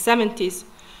criticism of the 70s,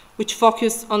 which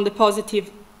focused on the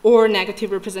positive or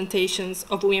negative representations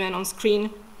of women on screen,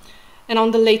 and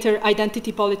on the later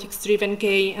identity politics-driven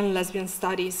gay and lesbian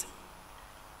studies.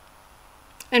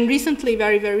 And recently,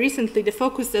 very, very recently, the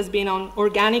focus has been on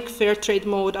organic fair trade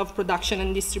mode of production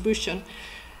and distribution.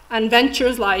 And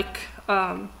ventures like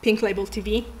Pink Label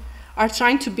TV are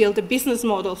trying to build a business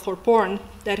model for porn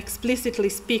that explicitly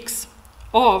speaks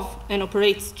of and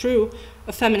operates through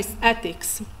a feminist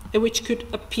ethics, which could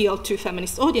appeal to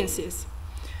feminist audiences.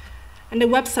 And the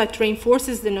website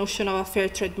reinforces the notion of a fair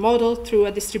trade model through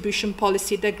a distribution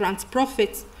policy that grants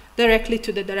profits directly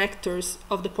to the directors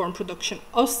of the porn production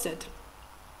hosted.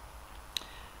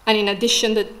 And in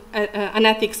addition, an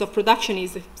ethics of production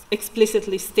is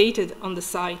explicitly stated on the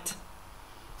site.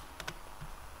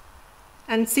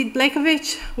 And Sid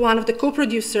Blakovich, one of the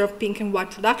co-producers of Pink and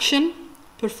White Production,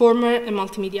 performer and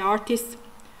multimedia artist,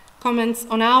 comments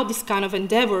on how this kind of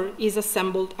endeavor is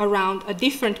assembled around a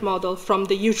different model from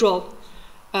the usual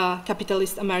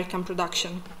capitalist American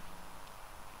production.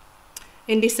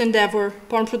 In this endeavor,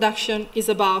 porn production is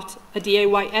about a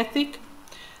DIY ethic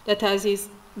that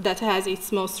has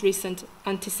its most recent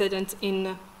antecedent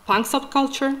in punk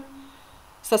subculture,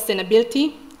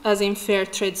 sustainability, as in fair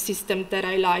trade systems that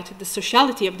highlight the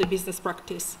sociality of the business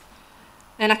practice,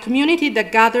 and a community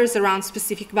that gathers around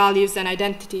specific values and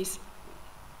identities.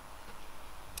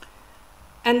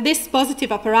 And this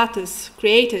positive apparatus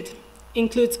created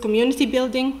includes community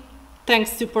building,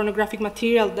 thanks to pornographic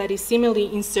material that is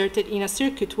seemingly inserted in a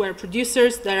circuit where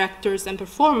producers, directors, and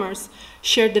performers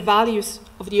share the values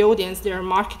of the audience they are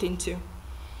marketing to.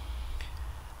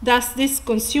 Thus, these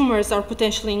consumers are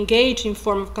potentially engaged in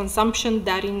form of consumption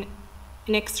that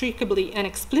inextricably and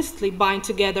explicitly bind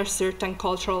together certain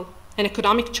cultural and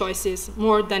economic choices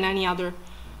more than any other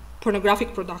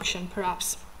pornographic production,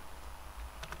 perhaps.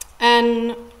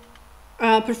 And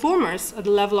performers at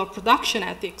the level of production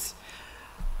ethics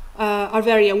are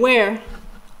very aware,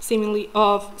 seemingly,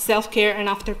 of self-care and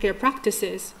aftercare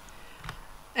practices,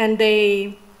 and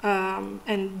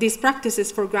these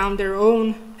practices foreground their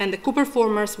own and the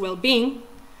co-performers' well-being,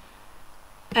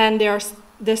 and they're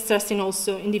stressing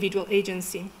also individual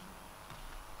agency.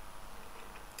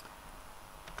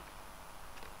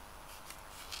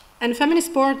 And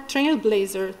feminist porn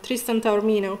trailblazer Tristan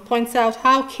Taormino points out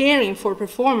how caring for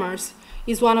performers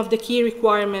is one of the key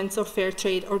requirements of fair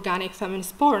trade organic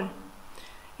feminist porn.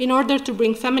 In order to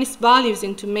bring feminist values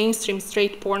into mainstream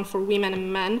straight porn for women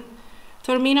and men,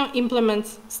 Taormino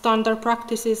implements standard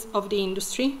practices of the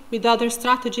industry with other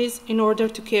strategies in order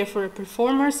to care for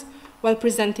performers while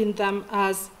presenting them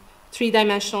as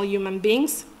three-dimensional human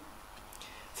beings.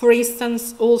 For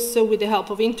instance, also with the help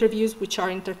of interviews which are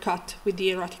intercut with the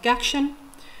erotic action,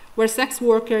 where sex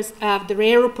workers have the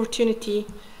rare opportunity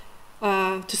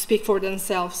to speak for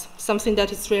themselves, something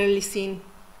that is rarely seen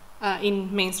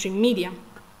in mainstream media.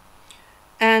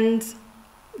 And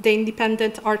the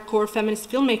independent hardcore feminist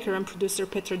filmmaker and producer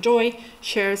Petra Joy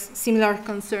shares similar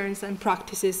concerns and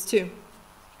practices too.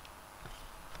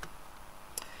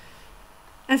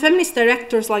 And feminist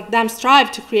directors like them strive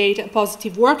to create a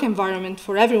positive work environment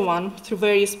for everyone through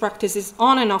various practices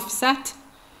on and off set.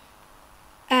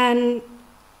 And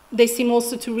they seem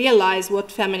also to realize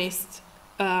what feminist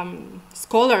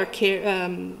scholar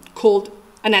called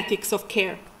an ethics of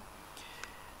care.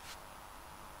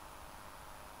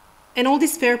 And all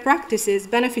these fair practices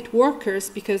benefit workers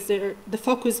because the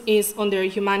focus is on their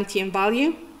humanity and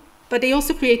value, but they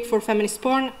also create for feminist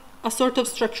porn a sort of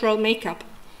structural makeup,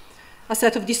 a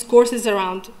set of discourses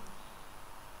around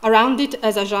it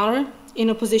as a genre in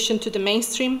opposition to the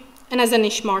mainstream and as a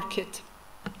niche market.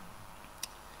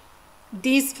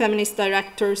 These feminist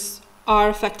directors are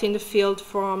affecting the field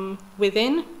from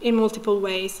within in multiple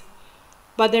ways,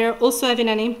 but they're also having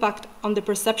an impact on the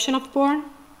perception of porn,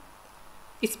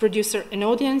 its producer and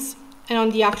audience, and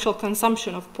on the actual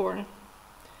consumption of porn.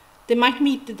 They might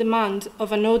meet the demand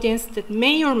of an audience that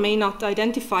may or may not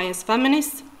identify as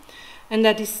feminist, and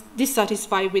that is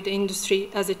dissatisfied with the industry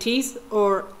as it is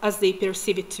or as they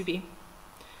perceive it to be.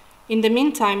 In the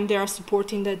meantime, they are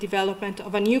supporting the development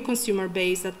of a new consumer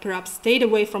base that perhaps stayed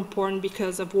away from porn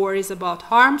because of worries about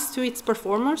harms to its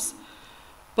performers,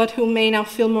 but who may now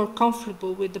feel more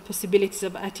comfortable with the possibilities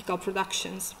of ethical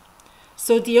productions.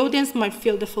 So the audience might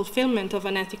feel the fulfillment of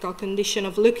an ethical condition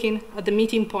of looking at the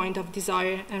meeting point of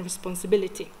desire and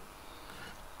responsibility.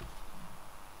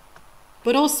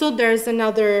 But also there's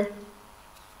another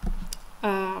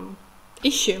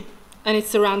issue, and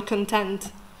it's around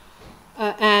content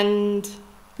and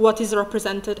what is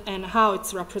represented and how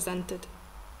it's represented.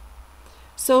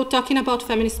 So talking about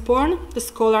feminist porn, the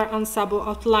scholar Ansabo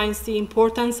outlines the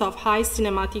importance of high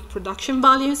cinematic production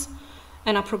values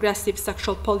and a progressive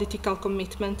sexual political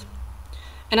commitment,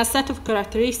 and a set of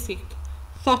characteristics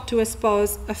thought to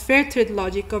espouse a fair trade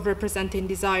logic of representing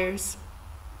desires.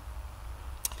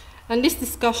 And this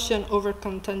discussion over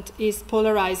content is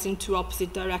polarized into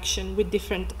opposite direction with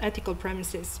different ethical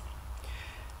premises.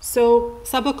 So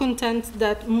Sabo contends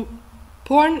that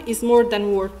porn is more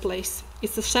than workplace.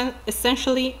 It's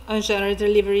essentially a genre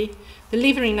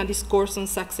delivering a discourse on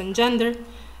sex and gender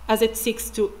as it seeks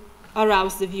to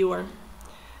arouse the viewer.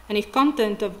 And if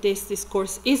content of this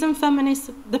discourse isn't feminist,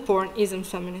 the porn isn't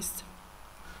feminist.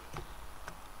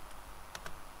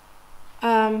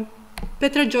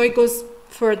 Petra Joy goes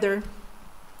further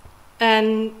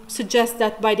and suggests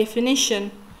that by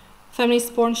definition,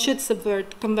 feminist porn should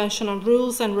subvert conventional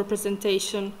rules and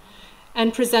representation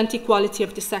and present equality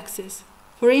of the sexes.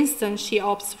 For instance, she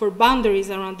opts for boundaries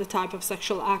around the type of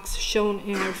sexual acts shown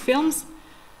in her films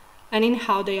and in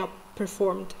how they are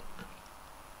performed.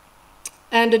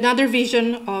 And another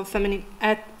vision of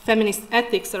feminist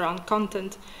ethics around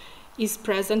content is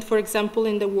present, for example,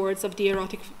 in the words of the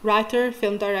erotic writer,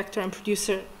 film director, and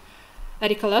producer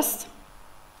Erika Lust,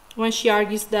 when she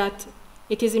argues that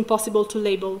it is impossible to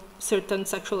label certain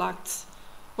sexual acts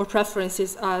or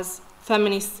preferences as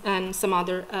feminist and some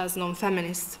other as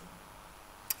non-feminist.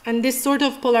 And this sort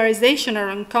of polarization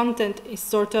around content is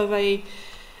sort of a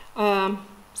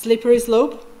slippery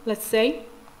slope, let's say.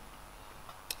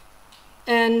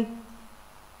 And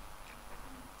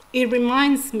it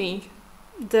reminds me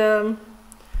the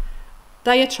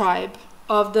diatribe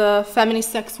of the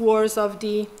feminist sex wars of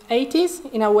the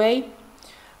 80s, in a way,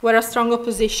 where a strong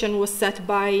opposition was set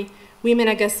by women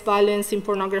against violence in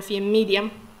pornography and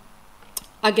media,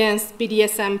 against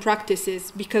BDSM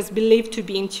practices because believed to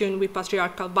be in tune with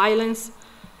patriarchal violence,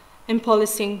 and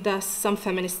policing thus some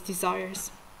feminist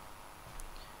desires.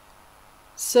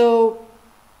 So,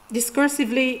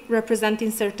 discursively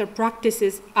representing certain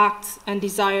practices, acts, and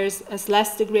desires as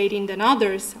less degrading than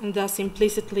others, and thus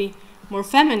implicitly more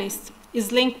feminist,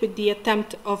 is linked with the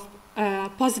attempt of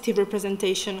positive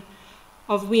representation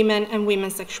of women and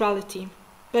women's sexuality.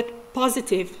 But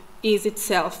positive is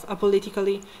itself a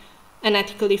politically and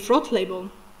ethically fraught label,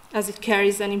 as it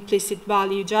carries an implicit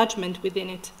value judgment within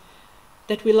it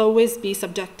that will always be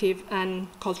subjective and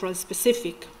culturally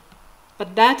specific.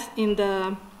 But that, in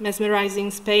the mesmerizing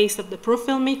space of the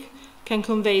pro-filmic, can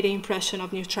convey the impression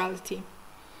of neutrality.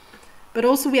 But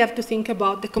also we have to think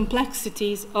about the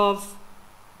complexities of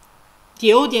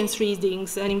the audience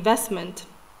readings and investment,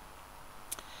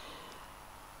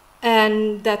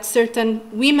 and that certain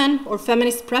women or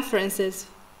feminist preferences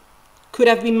could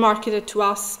have been marketed to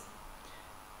us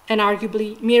and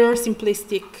arguably mirror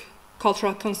simplistic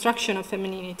cultural construction of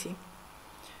femininity.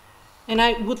 And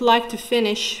I would like to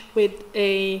finish with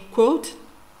a quote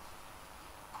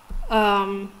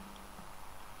by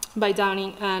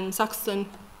Downing and Saxton,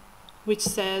 which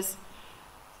says,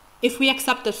 if we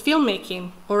accept that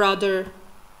filmmaking or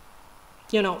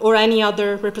or any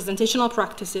other representational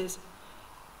practices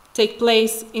take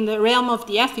place in the realm of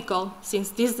the ethical, since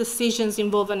these decisions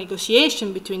involve a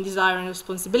negotiation between desire and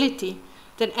responsibility,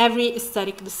 then every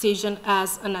aesthetic decision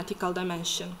has an ethical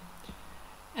dimension.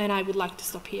 And I would like to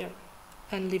stop here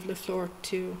and leave the floor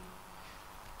to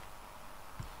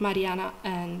Mariana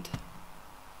and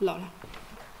Lola.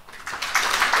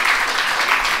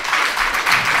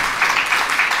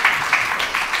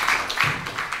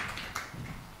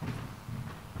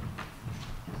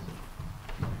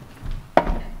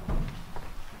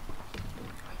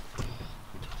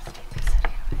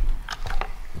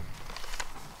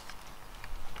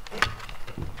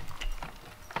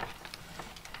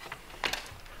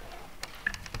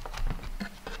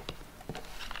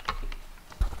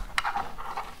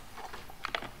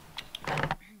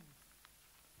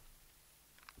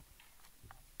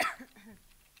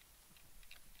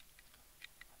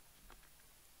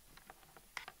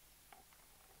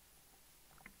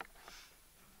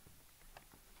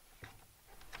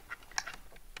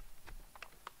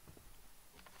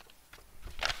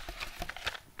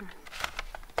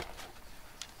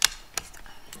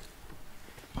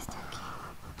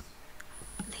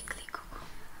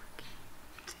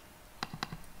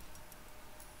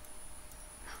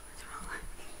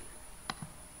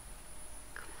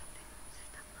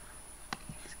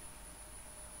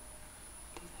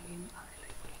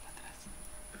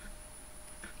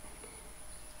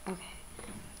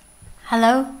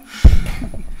 Hello?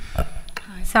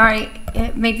 Sorry,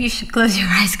 maybe you should close your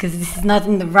eyes because this is not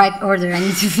in the right order. I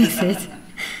need to fix it.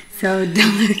 So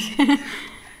don't look.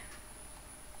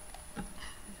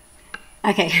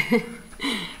 Okay.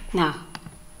 Now.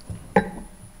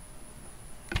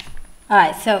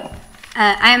 Alright, so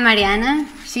I'm Mariana.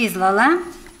 She's Lola.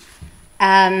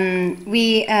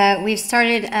 We've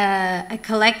started a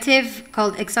collective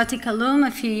called Exotica Loom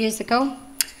a few years ago.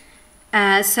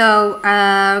 So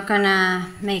we're gonna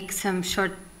make some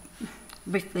short,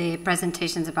 briefly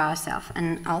presentations about ourselves,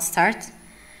 and I'll start.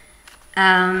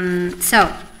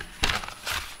 So,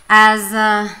 as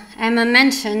Emma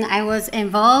mentioned, I was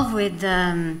involved with,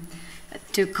 to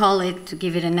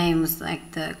give it a name, was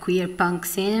like the queer punk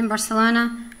scene in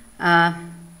Barcelona a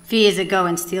few years ago,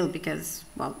 and still because,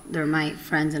 well, they're my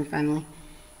friends and family.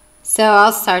 So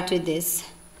I'll start with this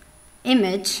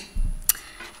image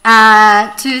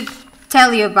to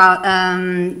tell you about,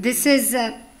 this is,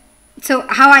 so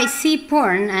how I see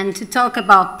porn, and to talk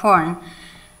about porn.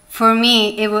 For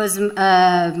me, it was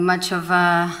much of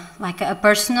like a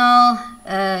personal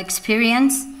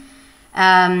experience.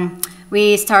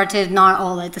 We started not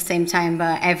all at the same time,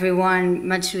 but everyone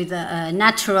much with a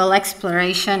natural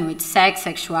exploration with sex,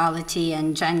 sexuality,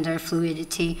 and gender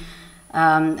fluidity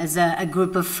as a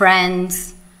group of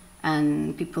friends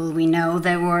and people we know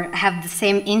that have the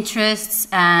same interests,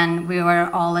 and we were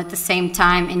all at the same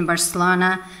time in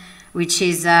Barcelona, which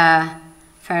is a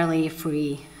fairly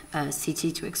free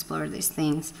city to explore these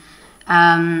things.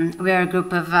 We are a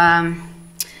group of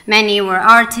many were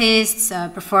artists,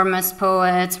 performers,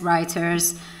 poets,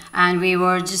 writers, and we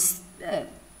were just,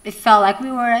 it felt like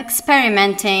we were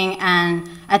experimenting and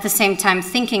at the same time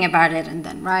thinking about it and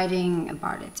then writing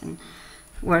about it and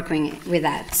working with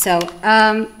that. So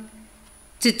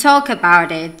to talk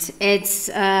about it, it's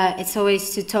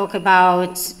always to talk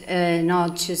about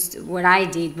not just what I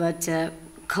did, but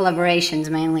collaborations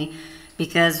mainly,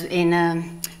 because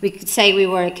we could say we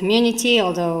were a community,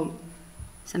 although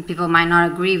some people might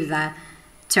not agree with that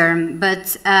term,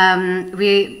 but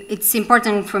it's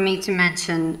important for me to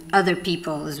mention other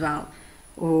people as well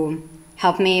who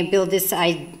helped me build this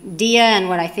idea and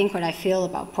what I think, what I feel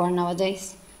about porn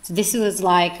nowadays. So this was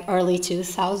like early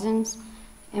 2000s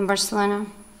in Barcelona.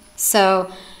 So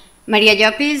Maria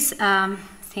Llopis, I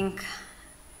think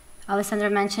Alessandra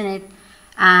mentioned it,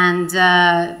 and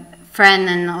friend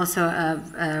and also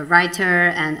a writer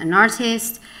and an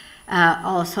artist.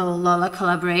 Also Lola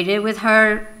collaborated with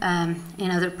her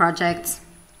in other projects,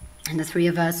 and the three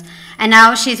of us. And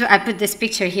now I put this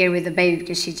picture here with the baby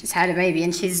because she just had a baby,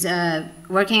 and she's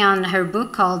working on her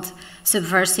book called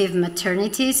Subversive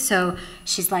Maternity. So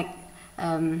she's like,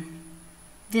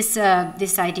 this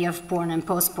idea of porn and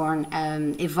post-porn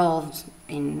evolved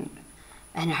in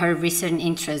her recent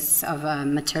interests of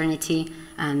maternity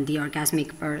and the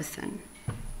orgasmic birth and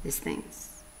these things.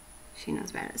 She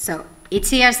knows better. So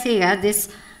Itziar Siga, this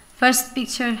first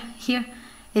picture here,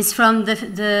 is from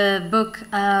the book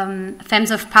Femmes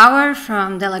of Power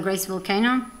from Della Grace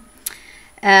Volcano.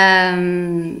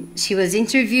 She was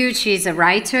interviewed. She's a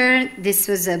writer. This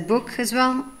was a book as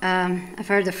well. I've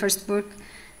heard the first book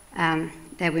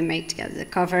that we made together, the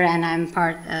cover, and I'm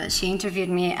part. She interviewed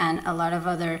me and a lot of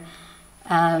other.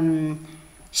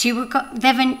 She would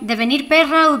devenir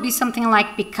perra would be something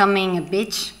like becoming a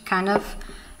bitch, kind of.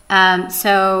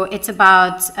 So it's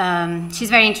about, she's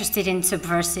very interested in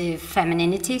subversive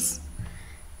femininities.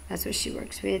 That's what she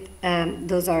works with.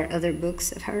 Those are other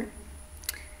books of her.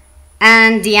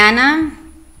 And Diana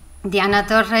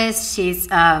Torres, she's,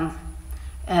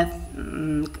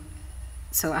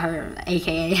 so her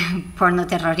AKA Porno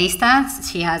Terrorista.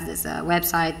 She has this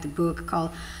website, the book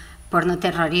called Porno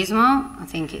Terrorismo. I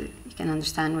think you can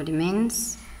understand what it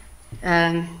means.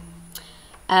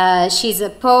 She's a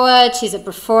poet, she's a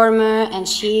performer, and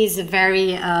she's a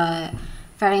very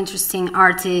interesting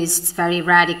artist, very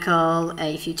radical.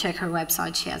 If you check her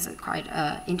website, she has a quite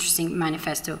interesting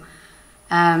manifesto.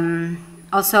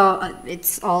 Also,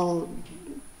 it's all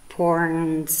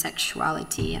porn,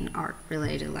 sexuality, and art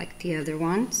related like the other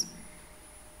ones.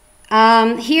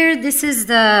 Here, this is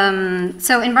the...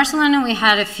 so in Barcelona, we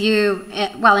had a few,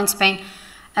 well, in Spain,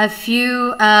 a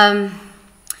few...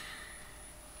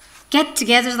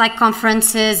 get-togethers like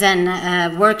conferences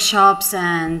and workshops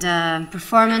and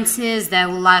performances that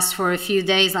will last for a few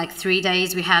days, like 3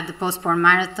 days. We had the Post-Porn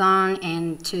Marathon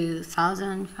in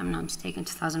 2000, if I'm not mistaken,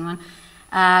 2001,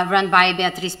 run by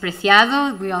Beatriz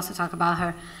Preciado. We also talk about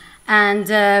her. And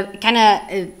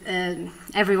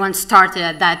everyone started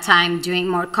at that time doing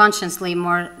more consciously,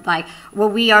 more like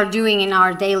what we are doing in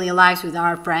our daily lives with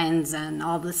our friends and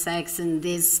all the sex and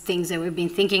these things that we've been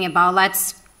thinking about.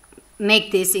 Let's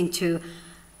make this into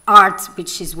art,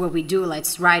 which is what we do.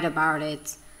 Let's write about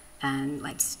it, and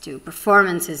let's do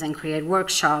performances and create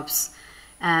workshops.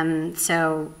 And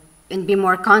be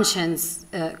more conscious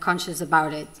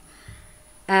about it.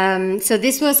 So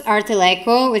this was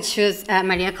Arteleco, which was,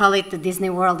 Maria called it the Disney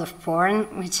World of Porn,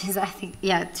 which is, I think,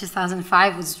 yeah,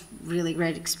 2005 was really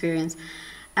great experience.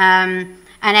 And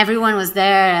everyone was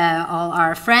there, all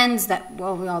our friends that,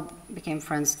 well, we all became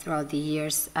friends throughout the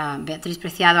years. Beatriz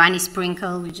Preciado, Annie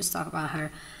Sprinkle, we just talked about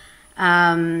her.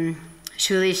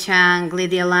 Shuli Shang,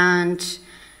 Lydia Lunch,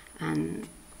 and,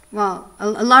 well,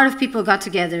 a lot of people got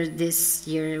together this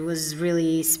year. It was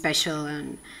really special,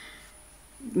 and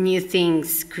new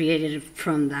things created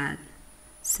from that.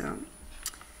 So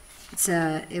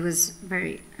it was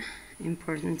very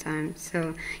important time.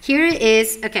 So here it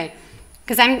is, okay,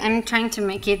 because I'm trying to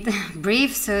make it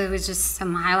brief, so it was just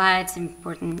some highlights,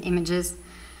 important images.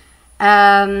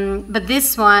 But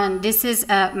this is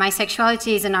My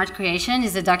Sexuality is an Art Creation,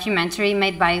 is a documentary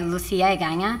made by Lucia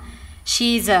Egaña.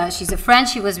 She's a friend,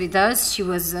 she was with us, she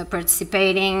was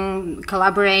participating,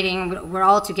 collaborating, we're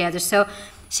all together. So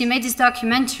she made this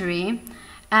documentary,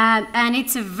 and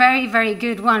it's a very, very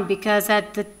good one, because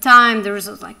at the time there was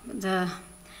like the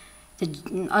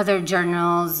other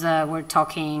journals were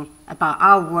talking about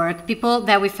our work. People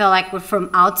that we felt like were from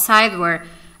outside were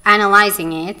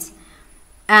analyzing it.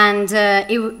 And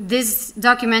this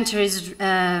documentary is,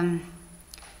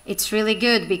 it's really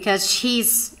good because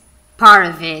she's part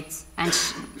of it. And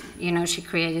she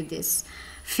created this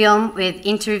film with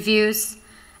interviews,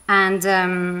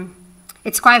 and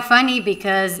it's quite funny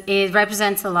because it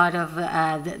represents a lot of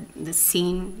the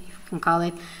scene, if you can call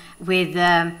it, with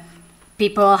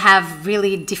people have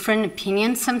really different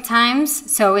opinions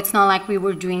sometimes. So it's not like we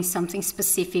were doing something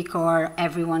specific or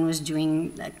everyone was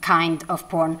doing a kind of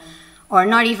porn, or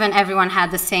not even everyone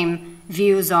had the same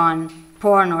views on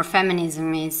porn or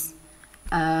feminism is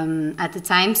at the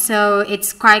time. So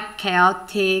it's quite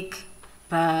chaotic,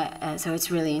 but so it's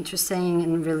really interesting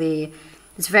and really,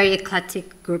 it's a very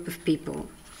eclectic group of people.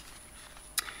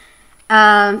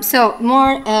 So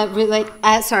more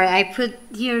sorry, I put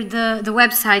here the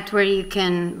website where you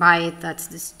can buy it. That's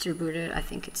distributed. I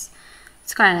think it's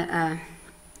kind of a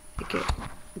good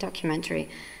documentary.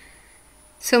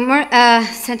 So more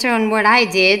centered on what I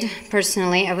did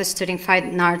personally. I was studying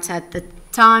fine arts at the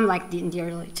time, like in the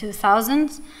early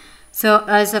 2000s. So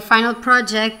as a final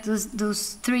project,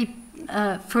 those three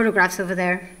photographs over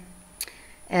there,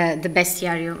 the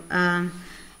bestiario,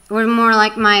 were more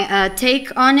like my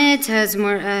take on it. As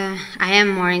more, I am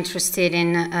more interested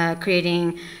in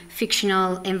creating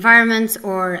fictional environments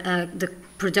or the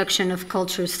production of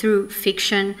culture through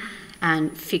fiction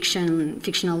and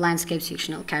fictional landscapes,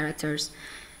 fictional characters.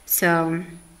 So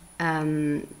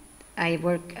I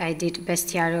did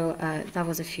Bestiario, that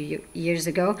was a few years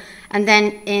ago. And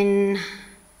then in,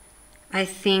 I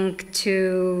think,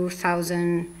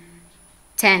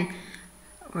 2010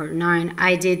 or 9,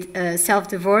 I did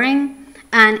Self-Devouring.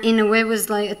 And in a way it was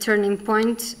like a turning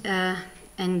point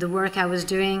in the work I was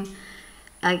doing.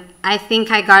 I think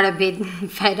I got a bit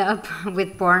fed up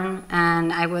with porn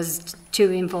and I was too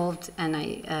involved, and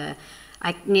I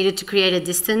needed to create a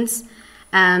distance.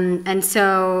 And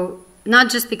so, not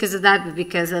just because of that, but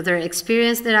because of the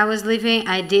experience that I was living,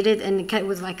 I did it, and it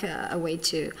was like a way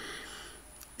to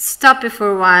stop it for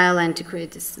a while and to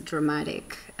create this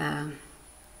dramatic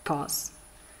pause.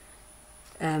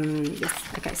 Yes,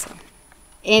 okay, so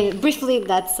briefly,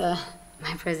 that's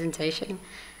my presentation.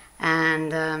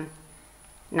 And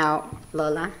now,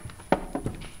 Lola.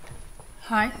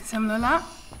 Hi, so I'm Lola.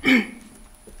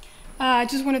 I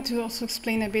just wanted to also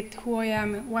explain a bit who I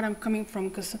am and what I'm coming from,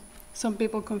 because some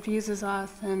people confuses us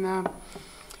and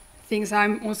thinks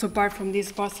I'm also part from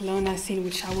this Barcelona scene,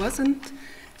 which I wasn't.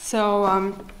 So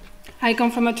I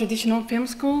come from a traditional film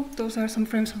school. Those are some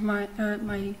frames of my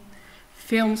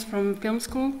films from film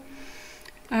school.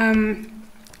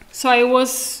 So I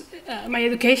was, my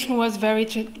education was very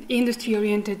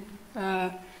industry-oriented,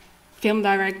 film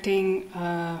directing,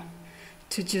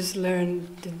 to just learn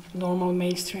the normal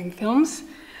mainstream films.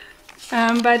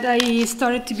 But I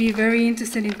started to be very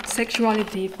interested in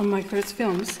sexuality from my first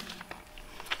films.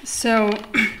 So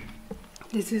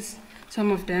this is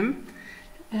some of them.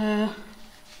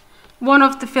 One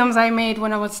of the films I made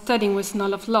when I was studying was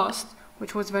Null of Lost,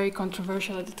 which was very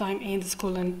controversial at the time in the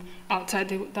school and outside.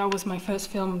 That was my first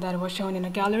film that was shown in a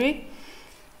gallery.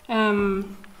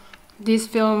 This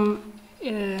film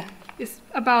is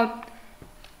about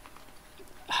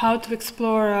how to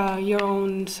explore your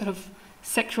own sort of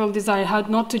sexual desire, how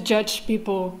not to judge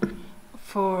people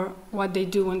for what they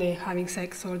do when they're having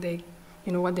sex, or they,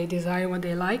 you know, what they desire, what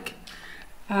they like.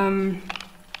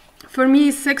 For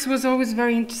me, sex was always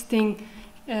very interesting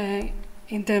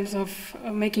in terms of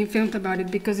making films about it,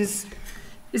 because it's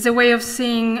a way of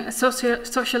seeing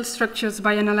social structures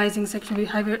by analyzing sexual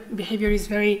behavior is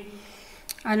very,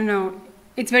 I don't know,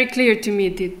 it's very clear to me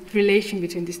the relation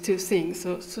between these two things.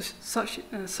 So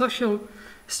social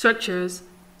structures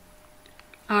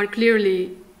are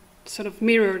clearly sort of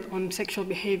mirrored on sexual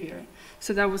behavior.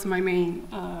 So that was my main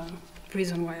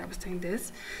reason why I was doing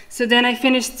this. So then I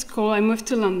finished school, I moved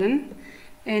to London,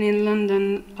 and in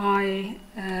London I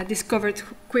discovered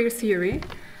queer theory.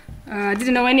 I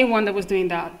didn't know anyone that was doing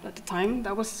that at the time.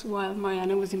 That was while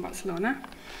Mariana was in Barcelona.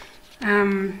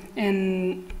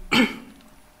 And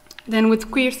then with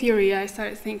queer theory, I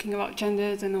started thinking about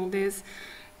genders and all this.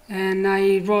 And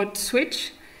I wrote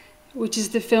Switch, which is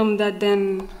the film that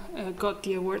then got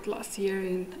the award last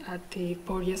year at the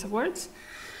Portier's Awards.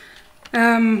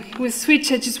 With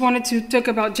Switch, I just wanted to talk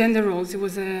about gender roles.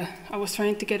 I was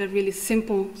trying to get a really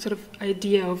simple sort of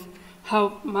idea of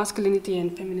how masculinity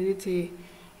and femininity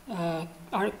are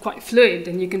quite fluid,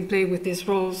 and you can play with these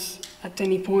roles at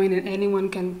any point, and anyone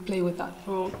can play with that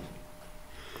role.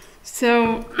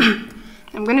 So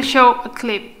I'm going to show a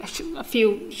clip, a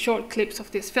few short clips of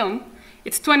this film.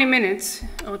 It's 20 minutes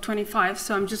or 25,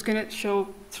 so I'm just going to show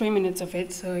 3 minutes of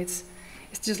it. So it's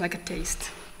just like a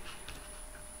taste.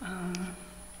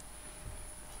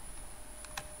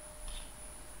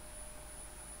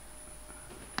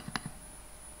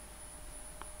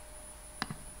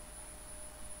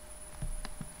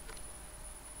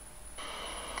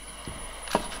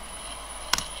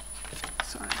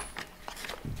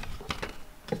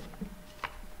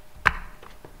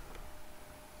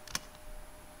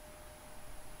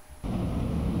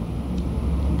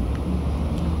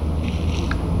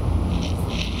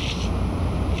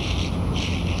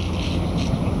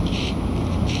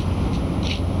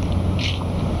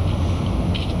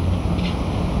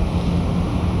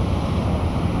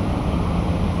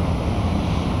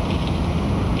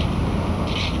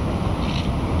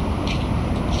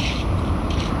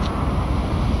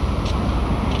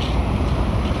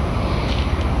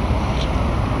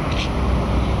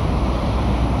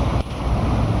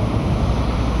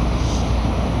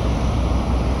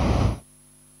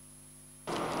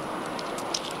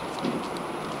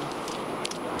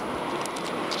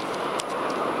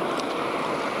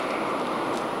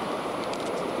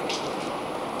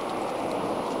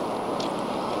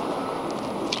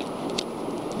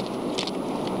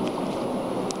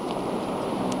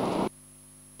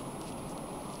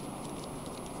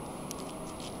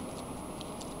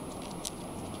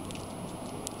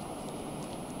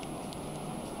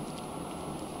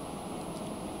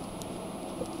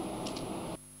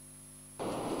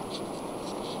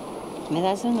 ¿Me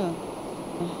das uno?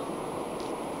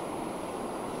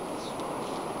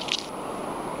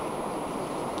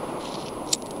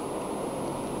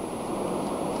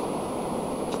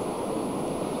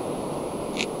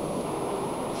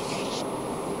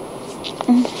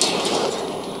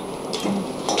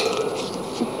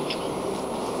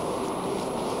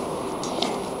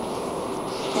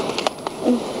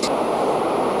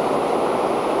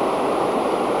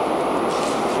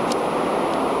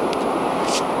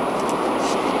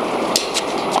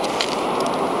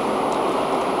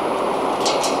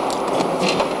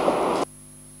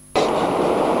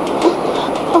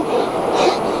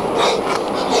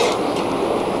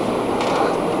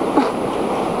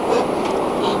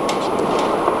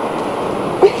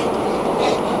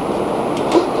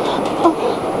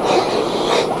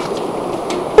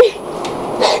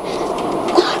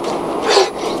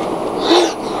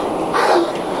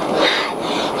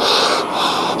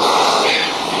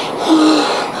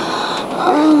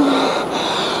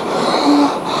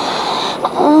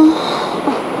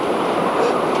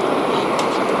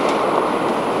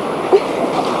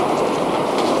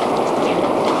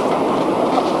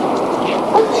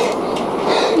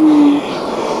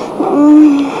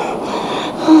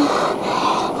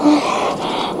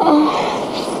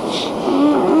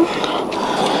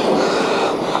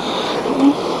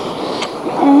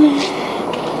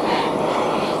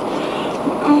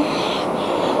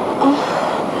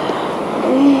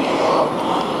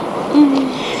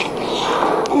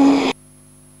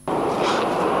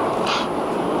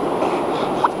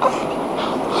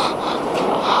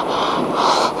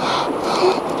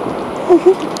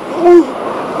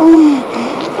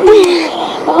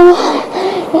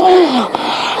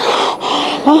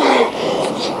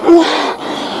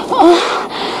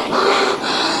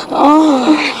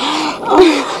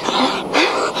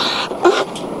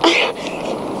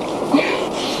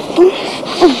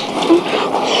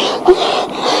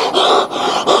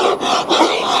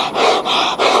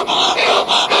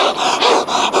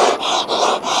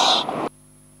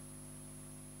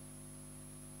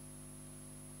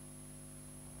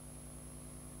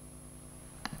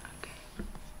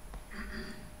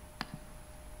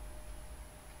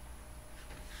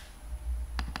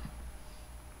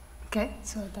 Okay,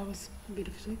 so that was a bit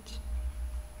of a switch.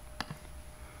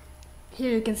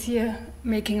 Here you can see a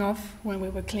making of when we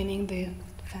were cleaning the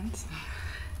fence.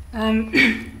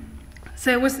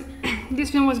 So this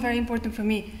film was very important for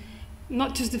me,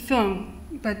 not just the film,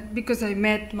 but because I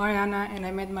met Mariana and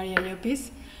I met Maria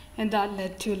Llopis, and that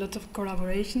led to a lot of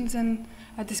collaborations and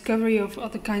a discovery of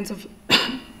other kinds of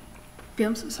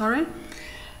films.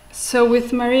 So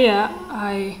with Maria,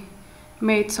 I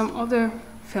made some other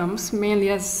films, mainly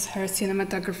as her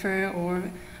cinematographer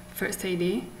or first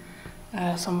AD.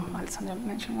 Some Alessandra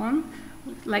mentioned one,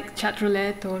 like Chat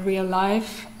Roulette or Real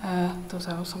Life. Those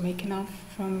are also making of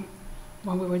from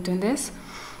when we were doing this.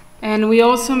 And we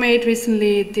also made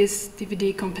recently this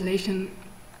DVD compilation,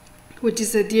 which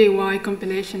is a DIY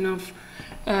compilation of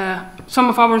some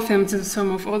of our films and some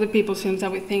of other people's films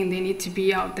that we think they need to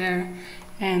be out there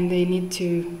and they need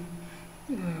to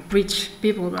reach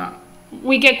people.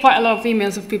 We get quite a lot of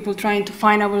emails of people trying to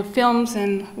find our films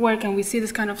and where can we see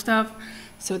this kind of stuff.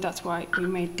 So that's why we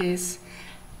made this.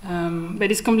 But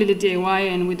it's completely DIY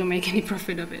and we don't make any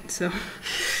profit of it. So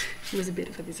it was a bit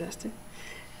of a disaster.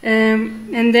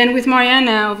 And then with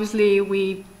Mariana, obviously,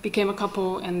 we became a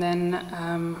couple and then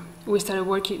we started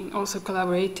working, also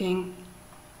collaborating.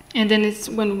 And then it's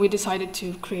when we decided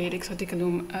to create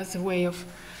Exoticalum as a way of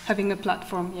having a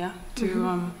platform,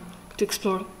 to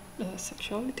explore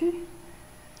sexuality.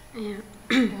 Yeah.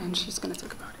 And she's going to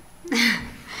talk about it.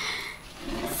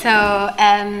 So,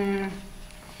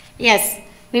 yes,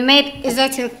 we made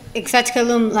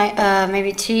Exoticalum like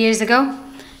maybe 2 years ago.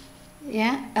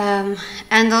 Yeah,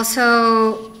 and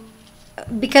also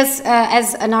because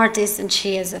as an artist and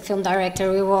she as a film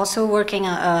director, we were also working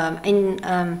in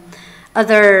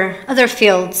other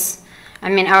fields. I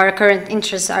mean, our current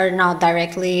interests are not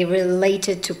directly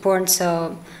related to porn,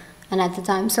 so. And at the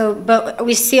time, but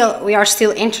we are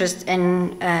still interested,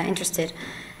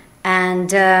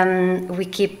 and we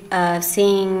keep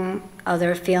seeing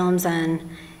other films, and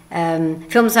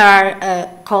films that are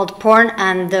called porn,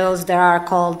 and those that are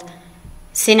called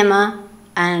cinema,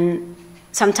 and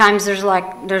sometimes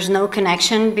there's no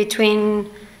connection between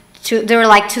two. They're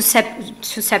like too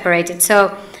separated.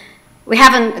 So we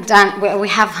haven't done. We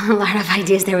have a lot of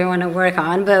ideas that we want to work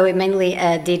on, but we mainly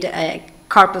did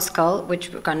Corpuscle, which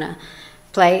we're gonna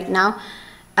play now,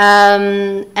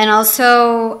 and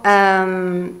also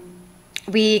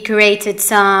we created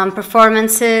some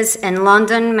performances in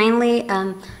London mainly.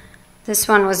 This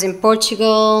one was in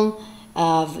Portugal,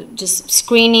 of just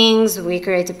screenings. We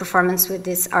created a performance with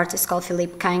this artist called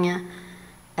Philippe Canha,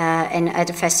 and at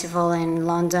a festival in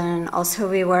London. Also,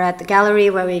 we were at the gallery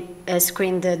where we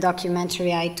screened the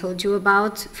documentary I told you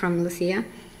about from Lucia.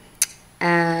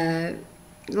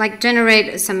 Like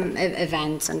generate some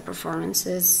events and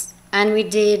performances. And we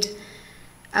did,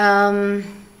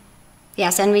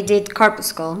 yes, and we did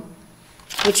Corpuscle,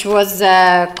 which was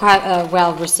quite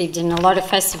well received in a lot of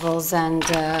festivals, and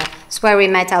it's where we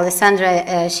met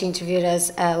Alessandra. She interviewed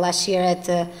us last year at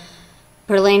the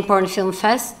Berlin Porn Film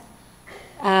Fest,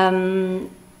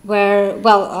 where,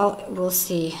 well, we'll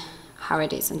see how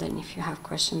it is, and then if you have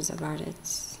questions about it,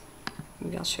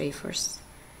 maybe I'll show you first.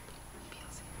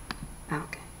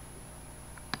 Okay.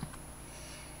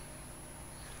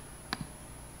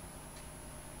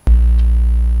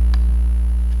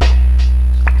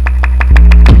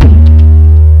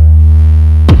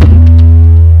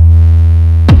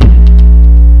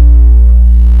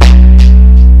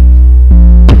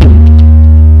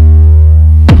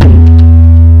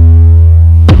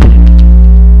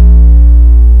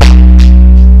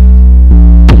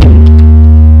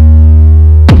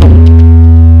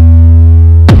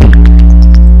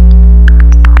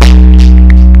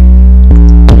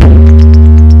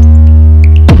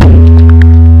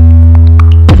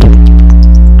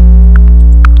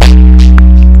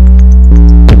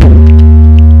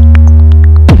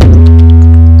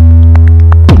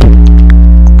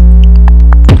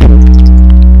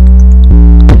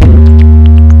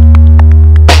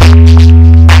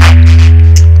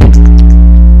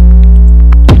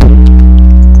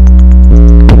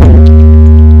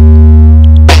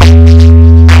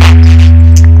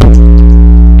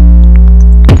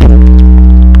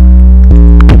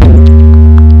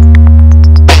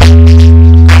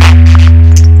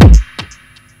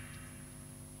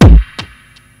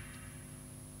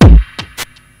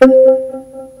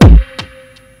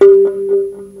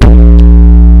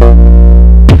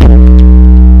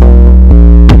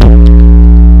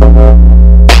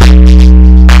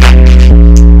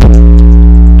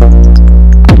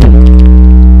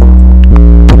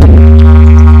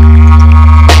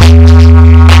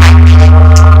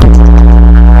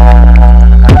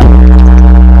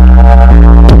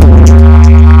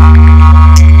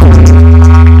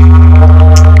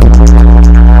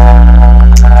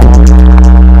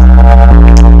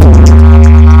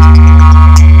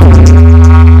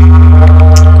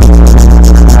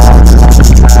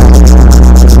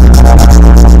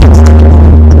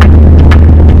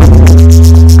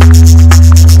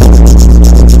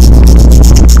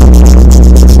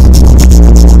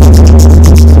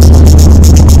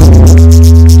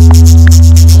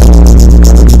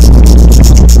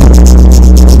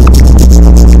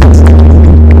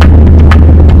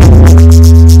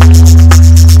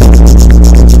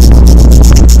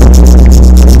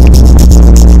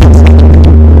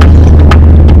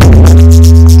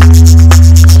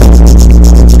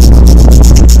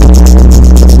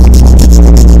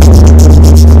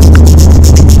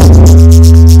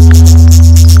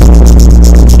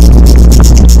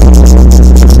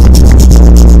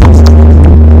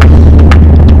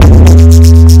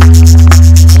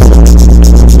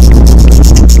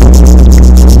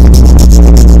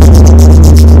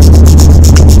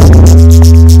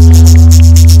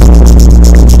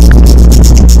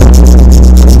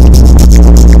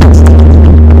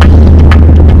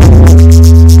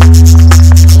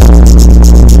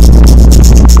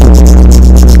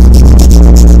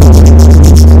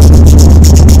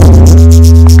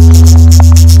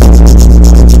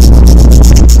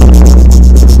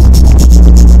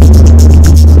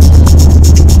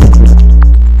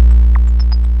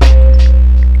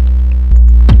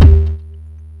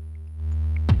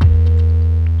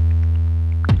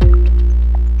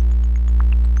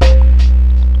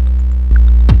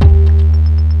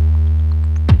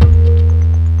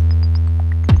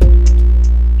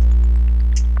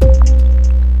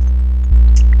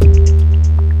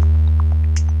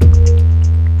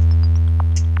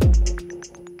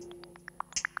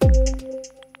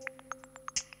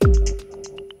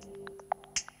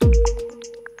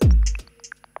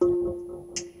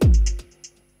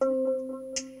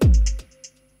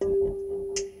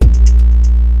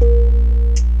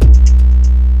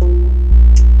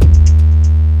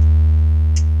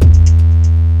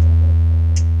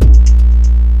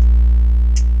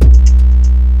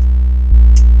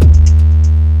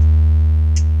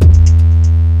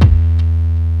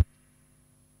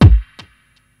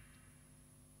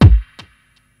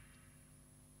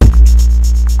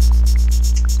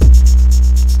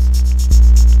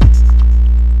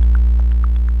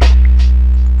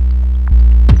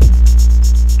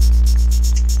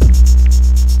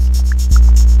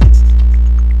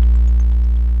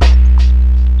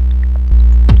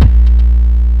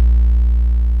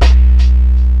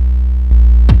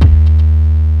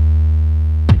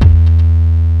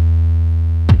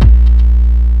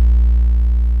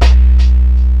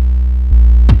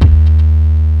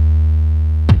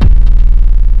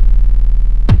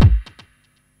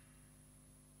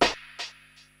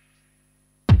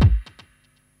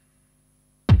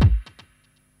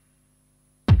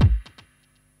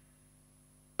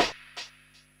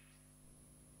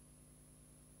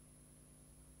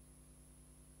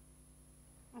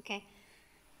 Okay.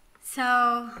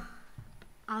 So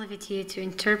I'll leave it to you to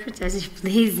interpret as you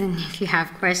please, and if you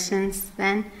have questions,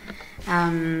 then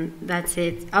that's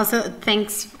it. Also,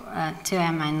 thanks to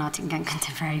Emma and Nottingham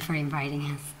Contemporary for inviting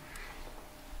us.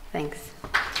 Thanks.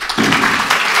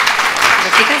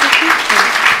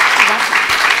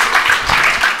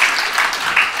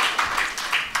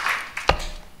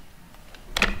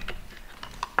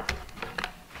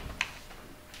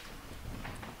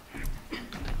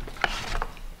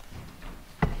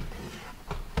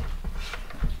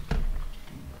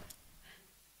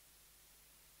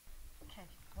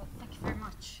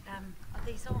 Are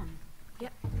these on?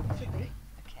 Yep. Should be.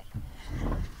 Okay.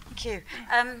 Thank you.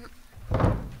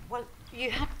 Well,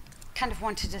 you had kind of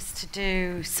wanted us to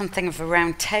do something of a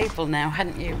round table now,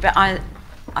 hadn't you? But I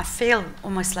feel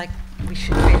almost like we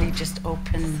should really just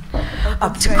open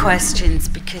up to questions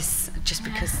because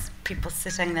people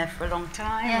sitting there for a long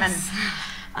time, yes.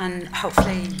 and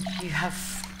hopefully you have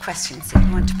questions that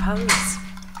you want to pose.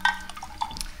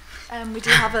 We do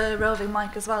have a roving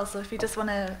mic as well, so if you just want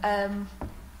to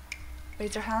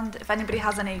raise your hand, if anybody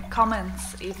has any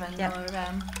comments even, yep. or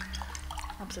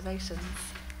observations.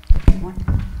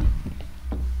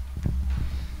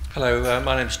 Hello,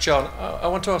 my name's John. I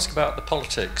want to ask about the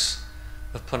politics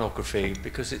of pornography,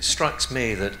 because it strikes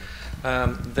me that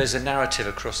there's a narrative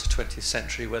across the 20th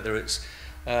century, whether it's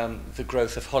the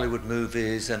growth of Hollywood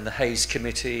movies and the Hays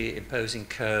Committee imposing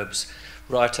curbs,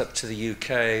 right up to the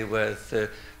UK with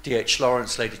the D.H.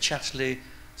 Lawrence, Lady Chatterley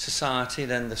Society,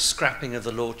 then the scrapping of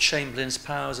the Lord Chamberlain's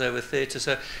powers over theatre.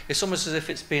 So it's almost as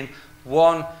if it's been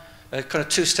one, kind of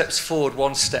 2 steps forward,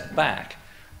 1 step back.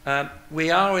 We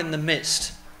are in the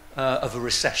midst of a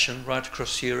recession right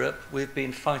across Europe. We've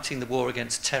been fighting the war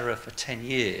against terror for 10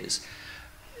 years.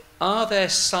 Are there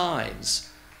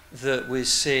signs that we're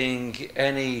seeing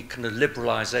any kind of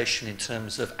liberalisation in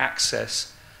terms of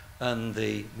access and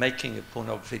the making of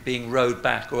pornography being rowed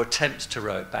back, or attempts to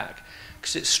row it back?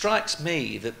 Because it strikes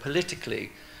me that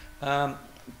politically,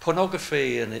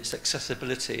 pornography and its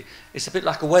accessibility is a bit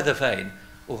like a weather vane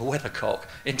or a weathercock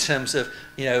in terms of,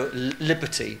 you know,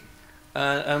 liberty.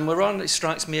 And we're on, it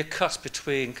strikes me, a cusp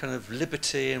between kind of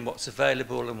liberty and what's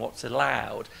available and what's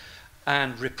allowed,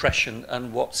 and repression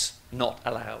and what's not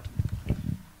allowed.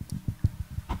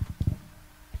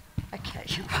 Okay,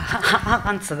 I'll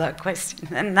answer that question.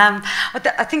 And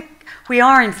I think we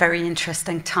are in very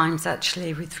interesting times,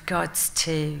 actually, with regards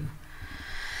to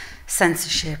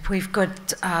censorship. We've got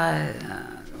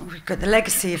the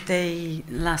legacy of the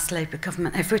last Labour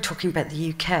government. If we're talking about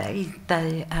the UK,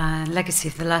 the legacy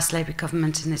of the last Labour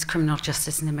government in its Criminal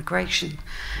Justice and Immigration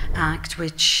Act,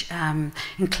 which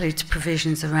includes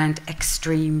provisions around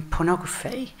extreme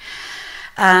pornography,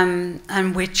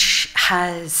 and which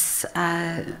has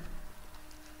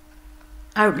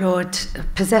outlawed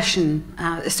possession.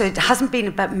 So it hasn't been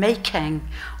about making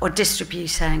or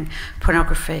distributing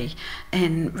pornography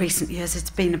in recent years. It's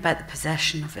been about the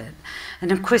possession of it.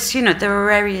 And of course, you know, there are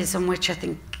areas on which I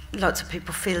think lots of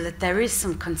people feel that there is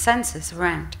some consensus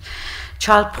around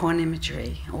child porn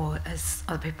imagery, or as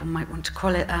other people might want to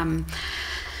call it,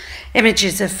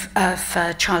 images of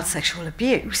child sexual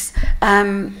abuse.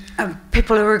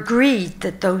 People are agreed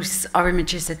that those are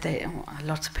images that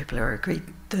lots of people are agreed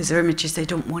those are images they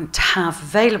don't want to have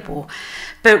available.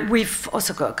 But we've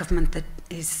also got a government that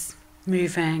is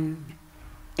moving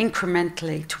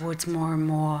incrementally towards more and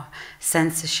more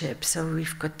censorship. So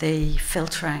we've got the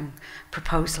filtering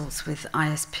proposals with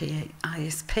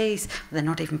ISPs. They're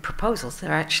not even proposals,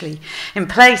 they're actually in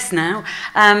place now.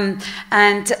 And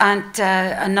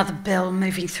another bill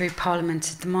moving through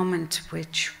Parliament at the moment,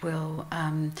 which will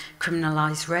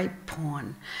criminalise rape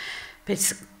porn. But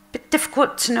it's a bit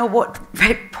difficult to know what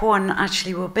rape porn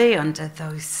actually will be under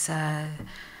those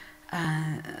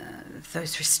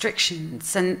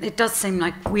restrictions. And it does seem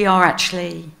like we are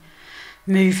actually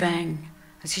moving,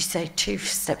 as you say, 2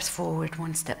 steps forward,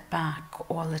 1 step back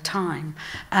all the time.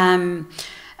 And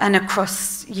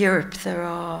across Europe there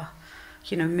are,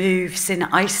 you know, moves in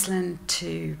Iceland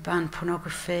to ban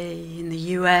pornography. In the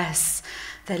US,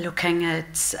 they're looking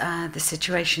at the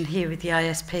situation here with the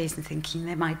ISPs and thinking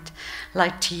they might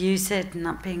like to use it, and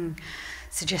that being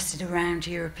suggested around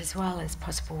Europe as well as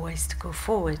possible ways to go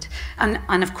forward.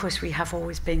 And of course we have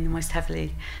always been the most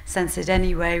heavily censored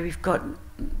anyway. We've got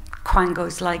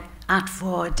quangos like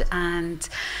ATVOD and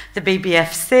the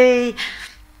BBFC.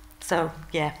 So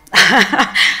yeah,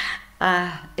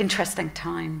 interesting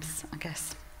times, I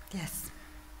guess. Yes.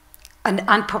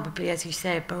 And probably, as you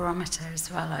say, a barometer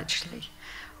as well, actually,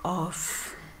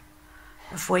 of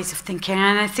ways of thinking.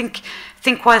 And I think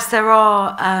whilst there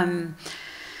are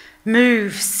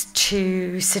moves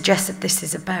to suggest that this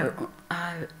is about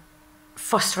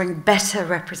fostering better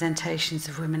representations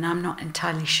of women. I'm not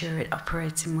entirely sure it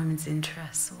operates in women's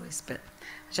interests always, but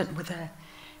I don't know whether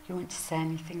you want to say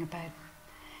anything about.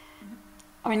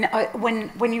 I mean,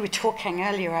 when you were talking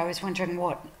earlier, I was wondering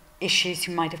what issues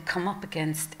you might have come up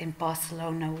against in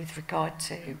Barcelona with regard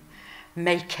to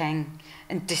making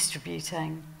and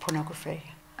distributing pornography.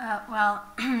 Well,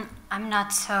 I'm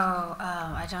not so,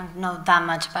 I don't know that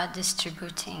much about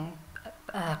distributing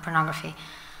pornography.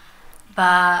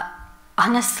 But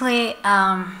honestly,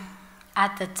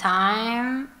 at the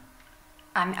time,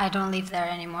 I don't live there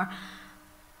anymore,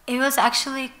 it was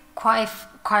actually quite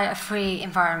a free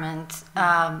environment.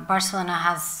 Barcelona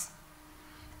has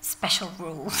special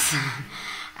rules.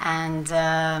 And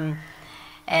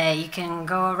you can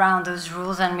go around those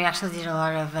rules, and we actually did a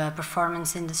lot of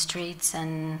performance in the streets,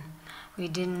 and we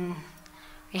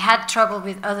had trouble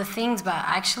with other things, but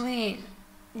actually,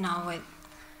 no,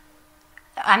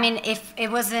 I mean, if it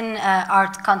was in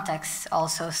art context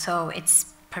also, so it's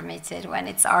permitted when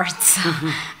it's art. So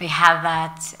we have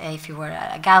that if you were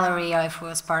at a gallery, or if it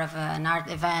was part of an art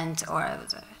event, or it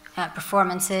was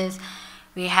performances.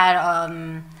 We had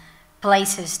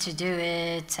places to do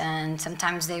it, and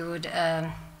sometimes they would,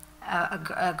 a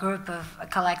group of a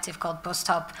collective called Post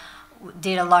Stop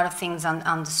did a lot of things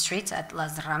on the streets at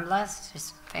Las Ramblas, which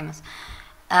is famous.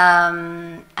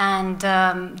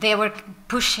 They were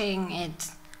pushing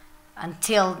it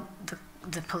until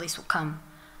the police would come.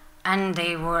 And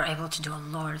they were able to do a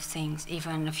lot of things,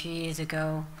 even a few years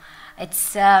ago.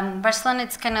 It's, Barcelona,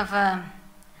 it's kind of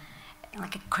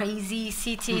like a crazy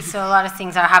city, so a lot of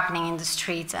things are happening in the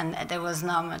streets, and there was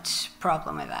not much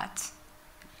problem with that.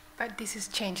 But this has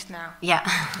changed now. Yeah.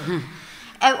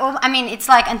 I mean, it's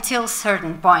like until a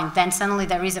certain point, then suddenly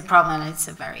there is a problem, and it's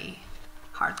a very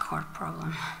hardcore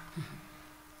problem.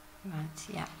 But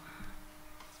yeah,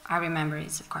 I remember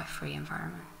it's a quite free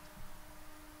environment.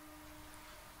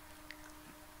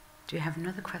 Do you have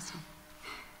another question?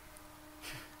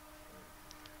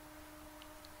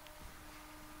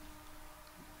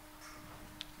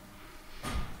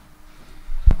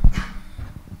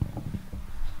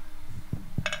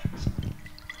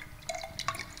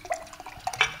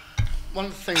 One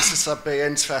of the things that I'd be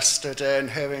interested in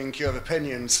hearing your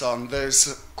opinions on,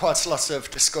 there's quite a lot of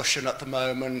discussion at the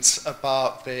moment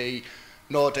about the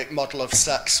Nordic model of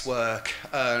sex work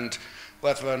and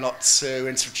whether or not to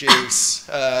introduce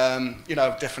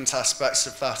different aspects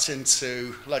of that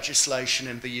into legislation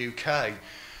in the UK.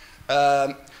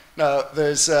 Now,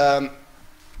 there's,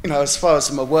 as far as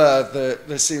I'm aware,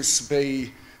 there seems to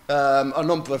be a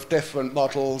number of different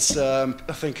models. I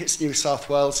think it's New South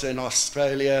Wales in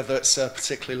Australia that's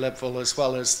particularly liberal, as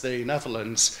well as the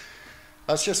Netherlands.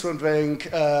 I was just wondering,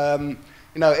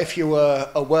 if you were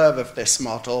aware of this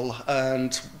model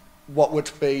and what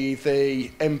would be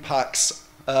the impacts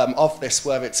of this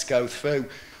were it to go through.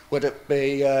 Would it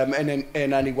be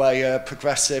in any way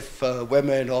progressive for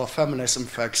women or feminism,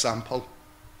 for example?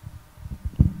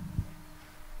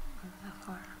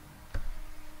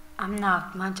 I'm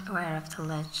not much aware of the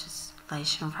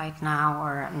legislation right now,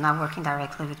 or I'm not working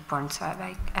directly with porn, so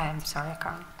I'm sorry, I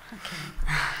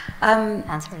can't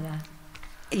answer that.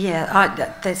 Yeah,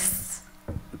 there's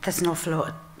an awful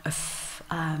lot of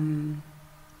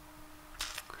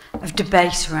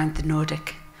debate around the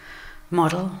Nordic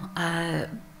model.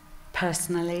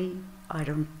 Personally, I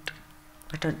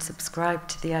don't subscribe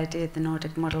to the idea the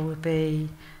Nordic model would be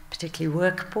particularly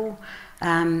workable.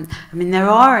 I mean, there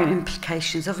are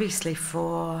implications, obviously,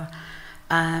 for,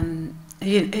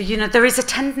 there is a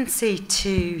tendency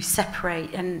to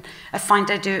separate, and I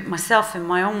find I do it myself in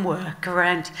my own work,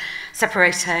 around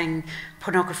separating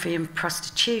pornography and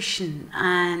prostitution.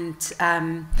 And,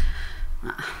 I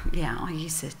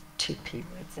use the two P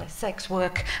words, sex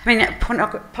work. I mean,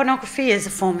 pornography is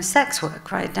a form of sex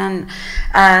work, right? And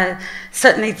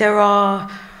certainly there are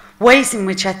ways in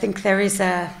which I think there is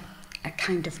a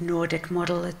kind of Nordic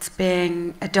model that's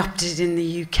being adopted in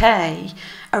the UK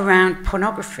around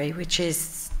pornography, which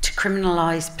is to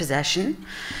criminalise possession,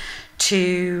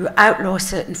 to outlaw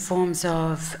certain forms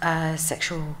of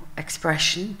sexual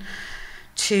expression,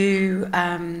 to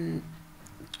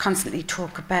constantly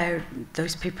talk about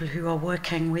those people who are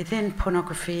working within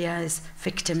pornography as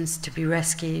victims to be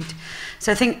rescued.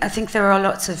 So I think there are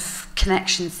lots of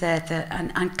connections there that,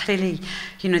 and clearly,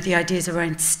 the ideas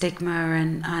around stigma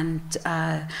and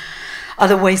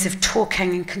other ways of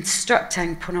talking and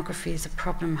constructing pornography as a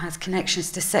problem has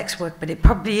connections to sex work, but it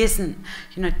probably isn't,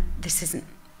 this isn't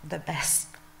the best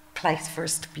place for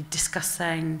us to be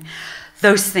discussing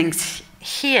those things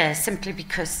here, simply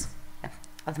because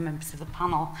other members of the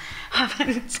panel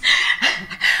haven't.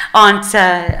 And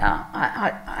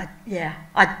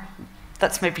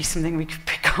that's maybe something we could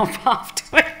pick up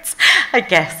afterwards, I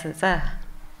guess, as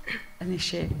an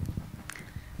issue.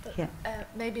 Yeah.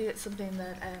 Maybe it's something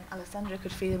that Alessandra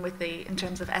could feed in with in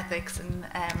terms of ethics and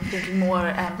thinking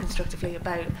more constructively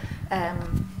about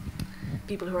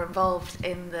people who are involved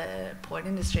in the porn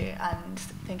industry and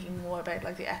thinking more about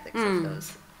like the ethics of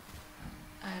those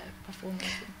performers.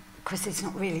 Because it's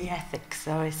not really ethics,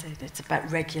 though, is it? It's about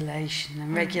regulation,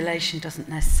 and regulation doesn't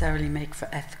necessarily make for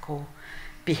ethical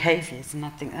behaviours, and I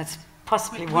think that's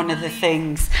possibly one of the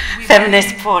things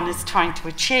feminist porn is trying to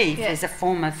achieve, is a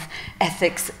form of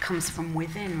ethics that comes from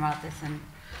within rather than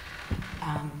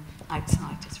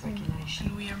outside as regulation.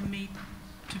 And we are made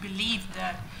to believe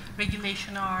that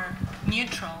regulation are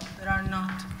neutral, that are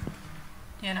not,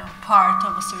 part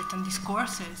of a certain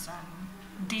discourses, and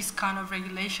this kind of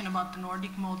regulation about the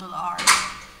Nordic model are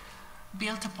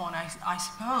built upon, I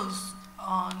suppose,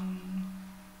 on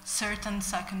certain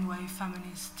second wave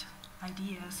feminist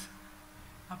ideas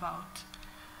about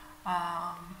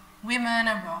women,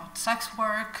 about sex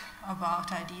work,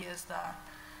 about ideas that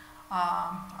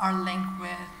are linked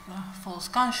with false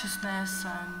consciousness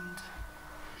and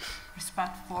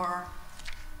respect for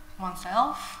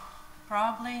oneself,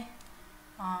 probably.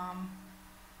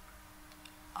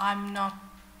 I'm not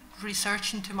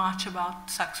researching too much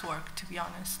about sex work, to be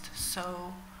honest,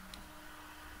 so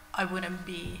I wouldn't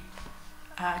be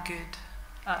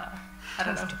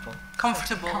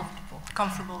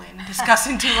comfortable in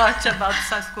discussing too much about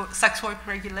sex work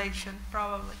regulation,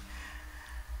 probably.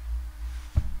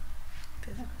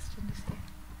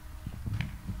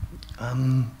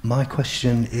 My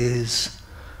question is,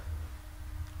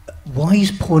 why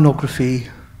is pornography,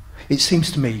 it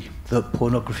seems to me that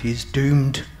pornography is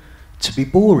doomed to be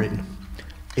boring,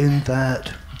 in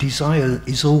that desire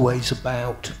is always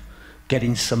about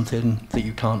getting something that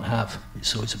you can't have.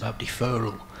 It's always about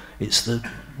deferral. It's the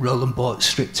Roland Barthes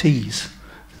striptease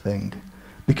thing.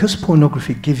 Because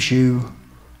pornography gives you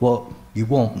what you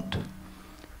want,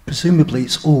 presumably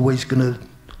it's always going to,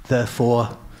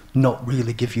 therefore, not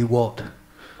really give you what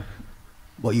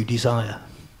you desire.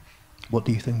 What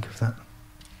do you think of that?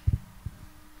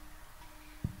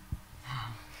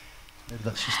 Maybe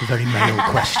that's just a very male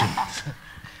question.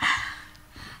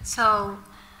 So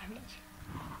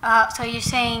you're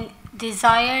saying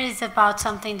desire is about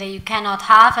something that you cannot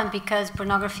have, and because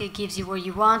pornography gives you what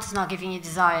you want, it's not giving you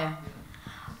desire.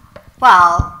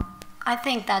 Well, I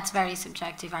think that's very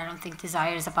subjective. I don't think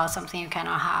desire is about something you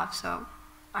cannot have, so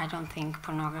I don't think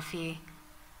pornography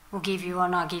will give you or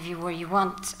not give you what you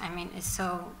want. I mean, it's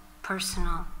so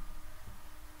personal.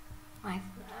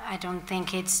 I don't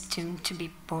think it's to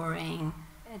be boring.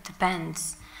 It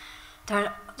depends.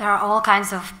 There are all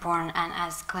kinds of porn, and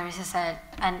as Clarissa said,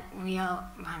 and we all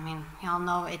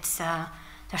know it's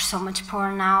there's so much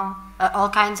porn now, all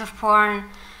kinds of porn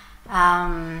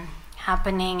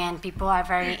happening, and people are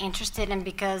very interested, and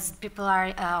because people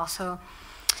are also,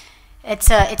 it's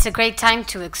a great time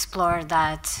to explore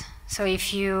that. So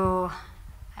if you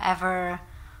ever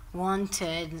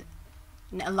wanted,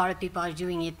 a lot of people are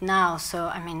doing it now. So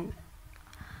I mean,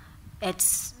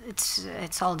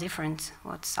 it's all different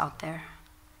what's out there.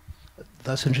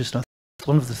 That's interesting.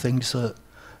 One of the things that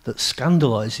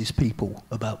scandalises people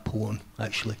about porn,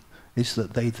 actually, is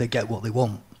that they get what they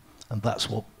want, and that's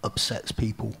what upsets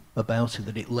people about it,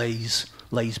 that it lays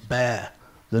bare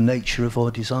the nature of our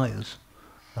desires,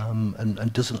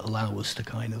 and doesn't allow us to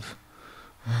kind of...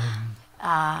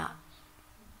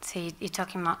 So you're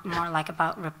talking more like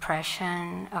about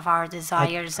repression of our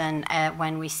desires, and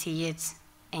when we see it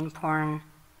in porn,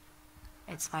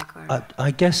 it's like we're...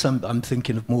 I guess I'm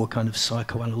thinking of more kind of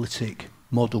psychoanalytic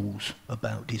models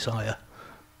about desire.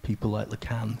 People like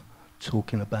Lacan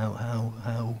talking about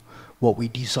how what we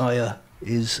desire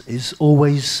is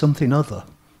always something other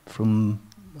from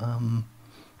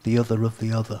the other of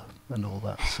the other, and all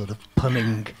that sort of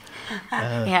punning,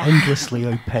 endlessly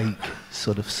opaque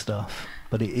sort of stuff.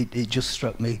 But it just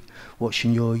struck me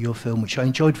watching your film, which I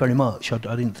enjoyed very much. I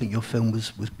didn't think your film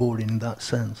was boring in that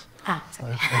sense. You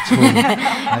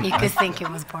could think it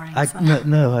was boring.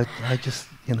 I just,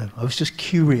 I was just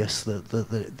curious that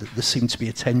there seemed to be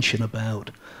a tension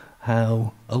about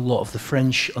how a lot of the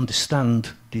French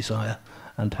understand desire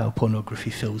and how pornography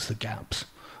fills the gaps.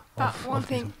 But one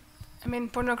thing, I mean,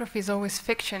 pornography is always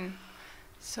fiction,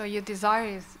 so your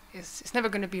desire is never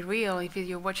going to be real if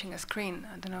you're watching a screen.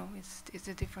 I don't know, it's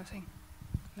a different thing.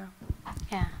 No.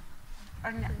 Yeah.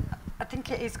 I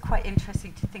think it is quite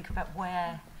interesting to think about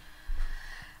where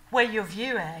where you're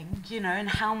viewing, you know, and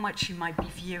how much you might be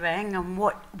viewing and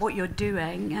what you're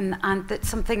doing, and that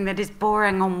something that is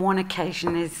boring on one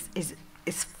occasion is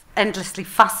endlessly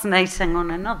fascinating on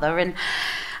another.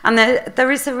 And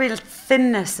there is a real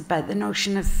thinness about the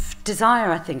notion of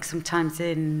desire, I think, sometimes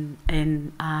in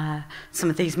some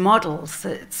of these models.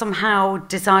 That somehow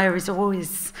desire is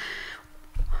always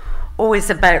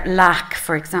about lack,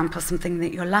 for example, something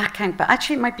that you're lacking, but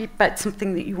actually it might be about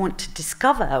something that you want to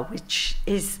discover, which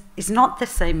is not the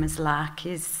same as lack,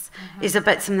 is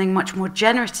about something much more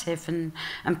generative and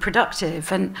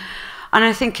productive. And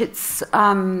I think it's,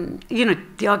 you know,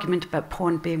 the argument about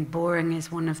porn being boring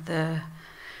is one of the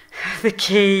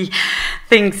key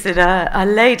things that are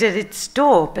laid at its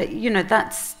door. But, you know,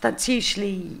 that's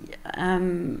usually...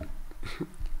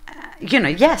 you know,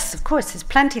 yes, of course, there's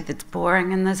plenty that's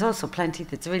boring, and there's also plenty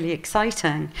that's really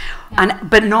exciting,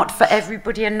 but not for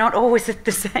everybody, and not always at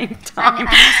the same time. And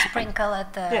a sprinkle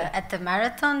at the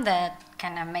marathon that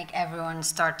kind of make everyone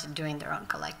start doing their own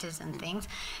collectives and things.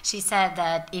 She said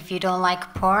that if you don't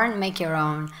like porn, make your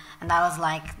own, and that was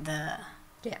like the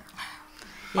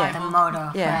motto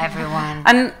for everyone.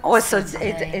 And also,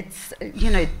 it's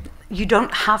you know, you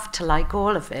don't have to like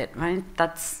all of it, right?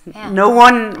 That's no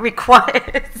one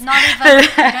requires. Not even,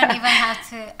 you don't even have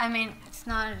to. I mean, it's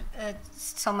not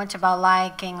so much about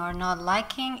liking or not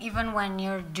liking. Even when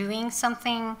you're doing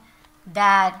something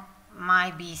that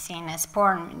might be seen as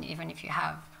porn, even if you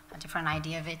have a different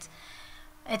idea of it,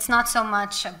 it's not so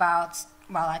much about.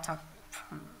 Well, I talk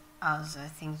from us. I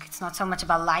think it's not so much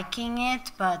about liking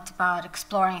it, but about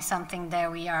exploring something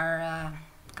that we are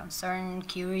concerned,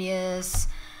 curious.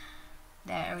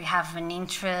 There we have an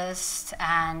interest,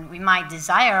 and we might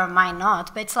desire or might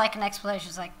not, but it's like an exploration.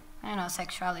 It's like, you know,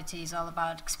 sexuality is all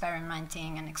about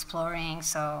experimenting and exploring.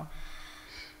 So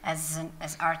as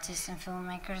artists and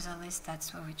filmmakers, at least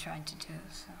that's what we try to do.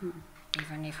 So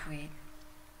even if we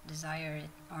desire it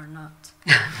or not.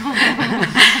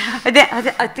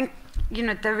 I think, you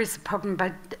know, there is a problem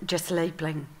about just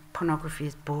labeling pornography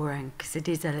as boring, because it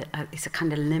is it's a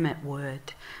kind of limit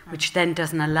word, which then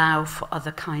doesn't allow for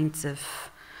other kinds of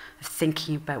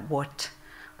thinking about what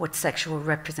sexual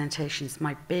representations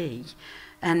might be.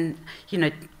 And, you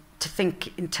know, to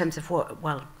think in terms of what,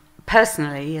 well,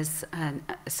 personally, as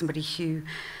somebody who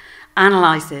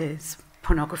analyses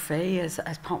pornography as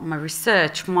part of my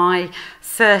research, my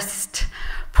first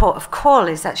port of call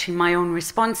is actually my own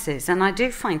responses, and I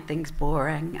do find things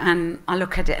boring, and I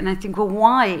look at it and I think, well,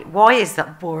 why is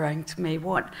that boring to me?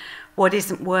 What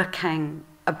isn't working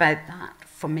about that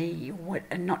for me?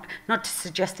 And not to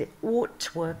suggest it ought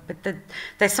to work, but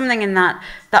there's something in that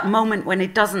moment when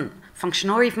it doesn't function,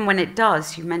 or even when it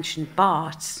does. You mentioned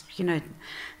Bart, you know,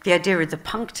 the idea of the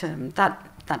punctum,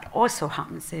 that also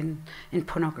happens in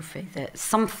pornography, that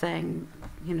something,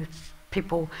 you know,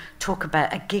 people talk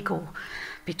about a giggle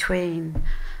between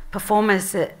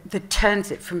performers that turns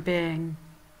it from being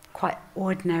quite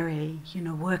ordinary, you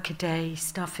know, workaday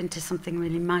stuff into something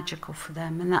really magical for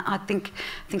them. And that, I think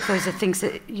those are things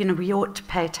that, you know, we ought to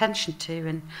pay attention to,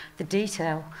 and the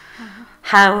detail,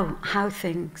 how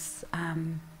things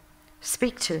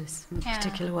speak to us in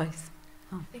particular ways.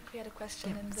 I think we had a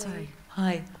question in the... Sorry.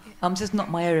 Hi. This is not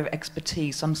my area of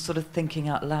expertise. I'm sort of thinking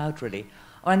out loud, really.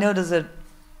 I know there's an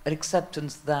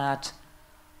acceptance that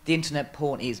the internet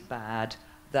porn is bad,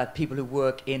 that people who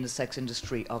work in the sex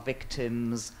industry are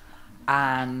victims,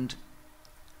 and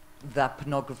that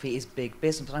pornography is big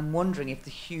business. But I'm wondering if the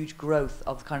huge growth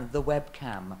of kind of the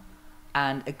webcam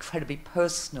and incredibly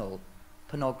personal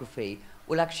pornography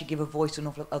will actually give a voice to an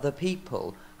awful lot of other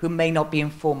people who may not be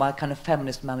informed by a kind of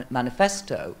feminist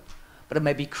manifesto, but are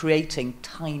maybe creating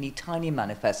tiny, tiny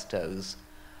manifestos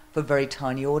for very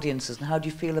tiny audiences. And how do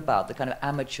you feel about the kind of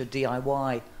amateur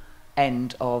DIY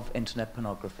end of internet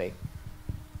pornography?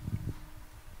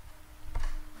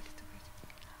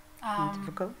 I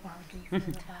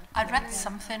read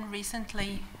something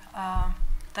recently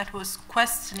that was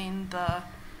questioning the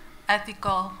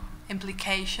ethical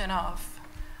implication of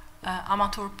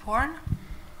amateur porn,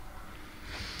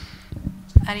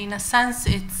 and in a sense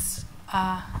it's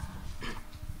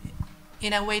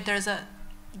in a way there's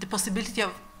the possibility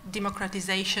of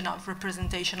democratization of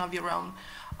representation of your own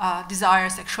desire,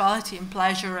 sexuality and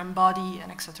pleasure and body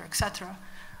and etc., etc.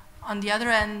 On the other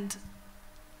end,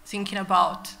 thinking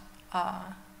about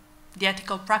the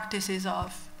ethical practices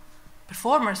of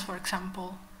performers, for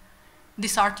example,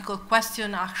 this article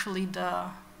questioned actually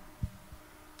the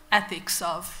ethics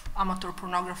of amateur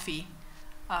pornography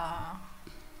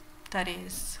that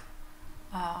is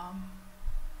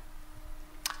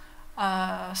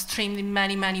streamed in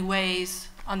many, many ways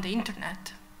on the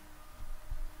internet.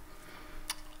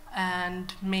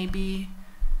 and maybe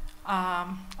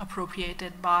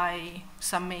appropriated by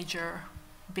some major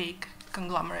big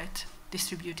conglomerate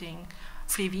distributing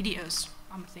free videos.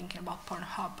 I'm thinking about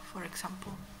Pornhub, for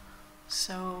example.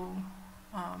 So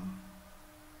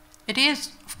it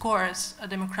is, of course, a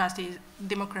democratizing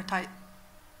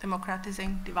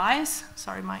device.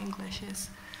 Sorry, my English is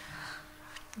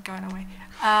going away.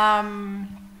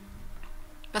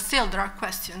 But still, there are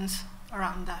questions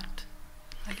around that,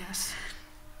 I guess.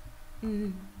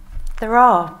 There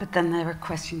are, but then there are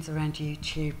questions around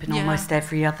YouTube and almost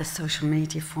every other social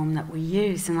media form that we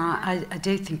use. And I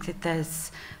do think that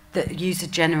that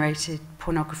user-generated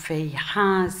pornography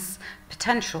has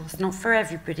potential. It's not for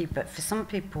everybody, but for some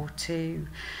people to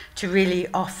really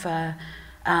offer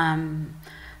a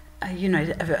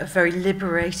very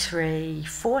liberatory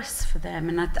force for them.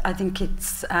 And I think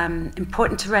it's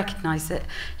important to recognise that,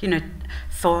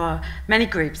 for many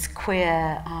groups,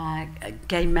 queer,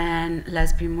 gay men,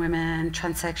 lesbian women,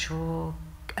 transsexual,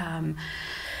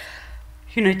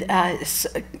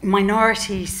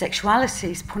 minority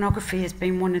sexualities, pornography has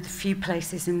been one of the few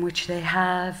places in which they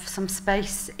have some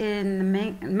space in the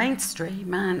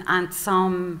mainstream and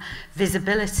some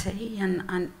visibility,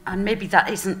 and maybe that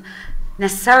isn't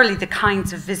necessarily the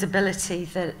kinds of visibility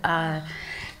that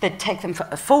take them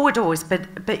forward always,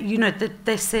 but that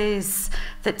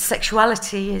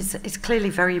sexuality is clearly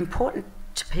very important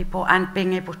to people, and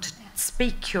being able to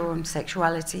speak your own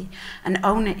sexuality and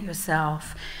own it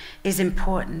yourself is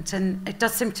important. And it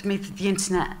does seem to me that the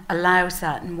internet allows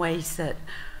that in ways that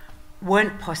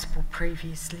weren't possible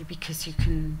previously, because you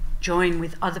can join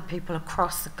with other people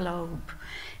across the globe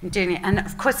in doing it. And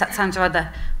of course that sounds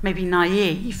rather maybe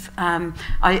naive.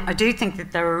 I do think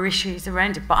that there are issues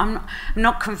around it, but I'm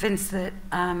not convinced that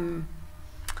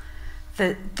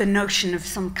the notion of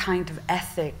some kind of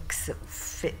ethics that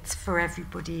fits for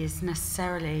everybody is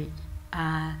necessarily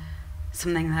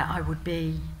something that I would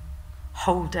be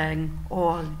holding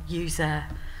or user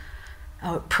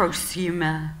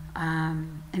prosumer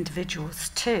individuals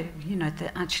to,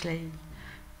 that actually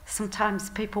sometimes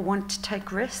people want to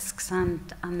take risks,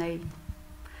 and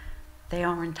they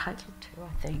are entitled to,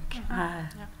 I think.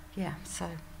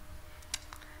 So.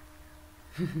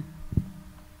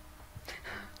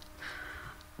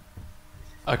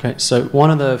 Okay, so one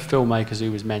of the filmmakers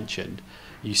who was mentioned,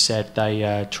 you said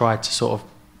they tried to sort of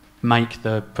make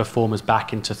the performers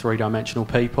back into three-dimensional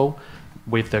people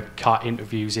with the cut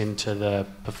interviews into the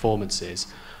performances.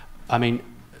 I mean,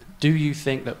 do you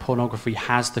think that pornography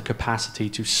has the capacity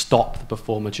to stop the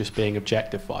performer just being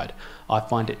objectified? I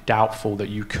find it doubtful that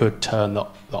you could turn the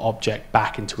object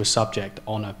back into a subject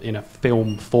in a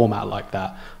film format like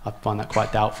that. I find that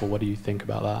quite doubtful. What do you think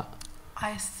about that?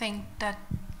 I think that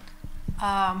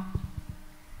I'm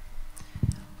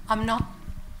not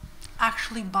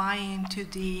actually buying into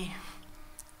the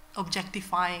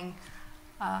objectifying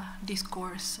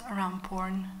discourse around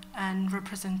porn and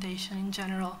representation in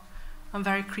general. I'm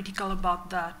very critical about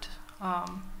that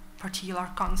particular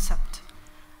concept.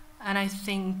 And I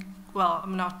think, well,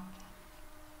 I'm not,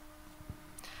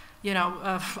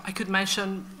 I could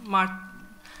mention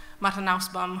Martha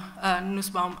Nussbaum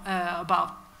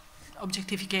about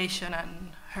objectification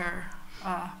and her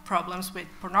problems with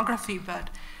pornography, but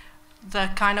the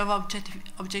kind of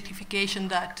objectification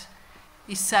that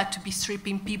is said to be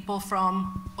stripping people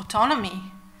from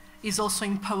autonomy is also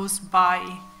imposed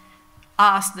by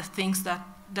us, the things that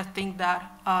think that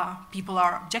people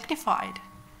are objectified.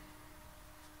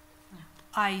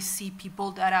 I see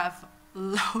people that have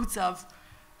loads of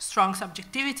strong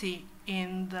subjectivity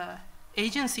in the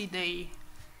agency they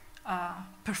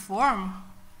perform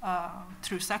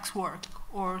through sex work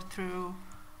or through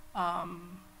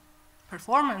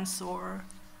performance, or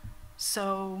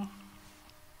so.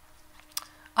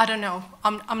 I don't know.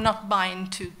 I'm not buying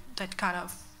to that kind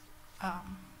of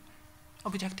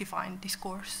objectifying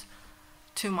discourse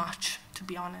too much, to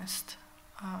be honest.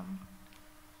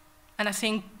 And I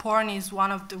think porn is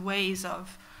one of the ways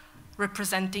of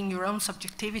representing your own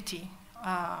subjectivity,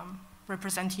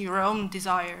 representing your own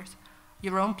desires,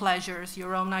 your own pleasures,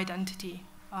 your own identity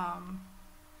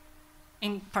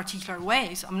in particular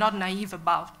ways. I'm not naive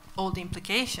about all the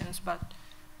implications, but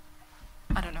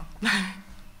I don't know.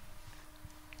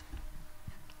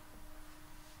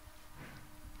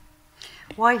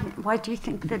 Why do you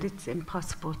think that it's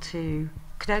impossible to?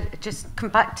 Could I just come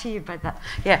back to you about that?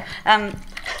 Yeah.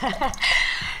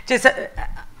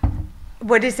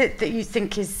 What is it that you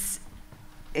think is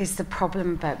the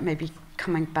problem about maybe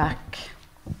coming back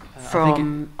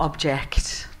from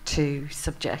object to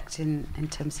subject in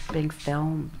terms of being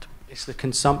filmed? It's the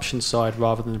consumption side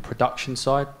rather than the production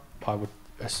side. I would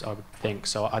think.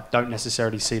 So I don't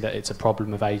necessarily see that it's a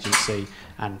problem of agency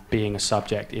and being a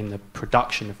subject in the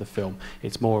production of the film.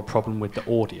 It's more a problem with the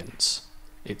audience.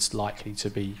 It's likely to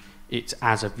be, it's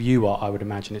as a viewer, I would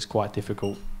imagine it's quite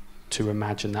difficult to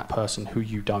imagine that person who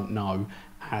you don't know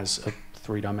as a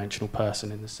three-dimensional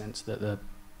person in the sense that the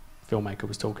filmmaker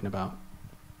was talking about.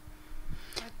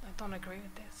 I don't agree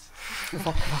with this.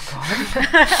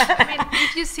 I mean,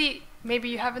 if you see, maybe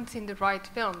you haven't seen the right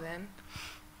film then,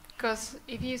 because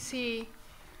if you see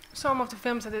some of the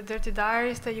films of the Dirty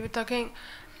Diaries that you were talking,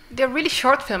 they're really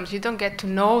short films. You don't get to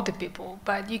know the people,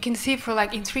 but you can see for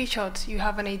like in 3 shots you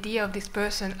have an idea of this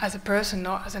person,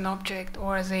 not as an object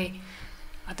or as a,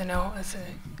 I don't know, as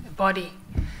a body.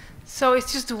 So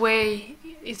it's just the way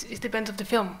it depends on the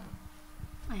film.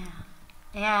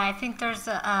 Yeah, I think there's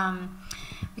a,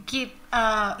 we keep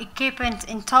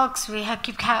in talks. We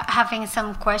keep having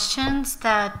some questions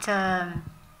that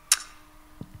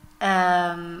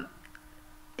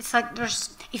it's like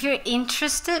if you're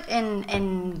interested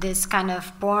in this kind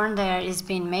of porn that is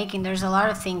being making, there's a lot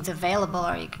of things available,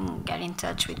 or you can get in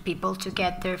touch with people to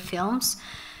get their films.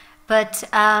 But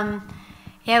yeah,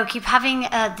 we keep having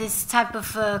this type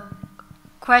of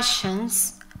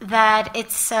questions that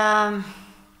it's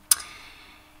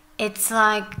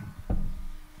like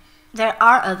there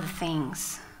are other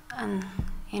things, and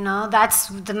you know that's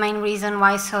the main reason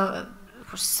why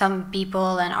some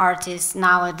people and artists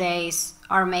nowadays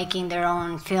are making their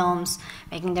own films,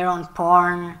 making their own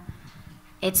porn.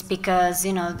 It's because,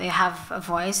 you know, they have a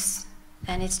voice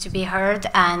that needs to be heard,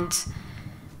 and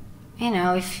you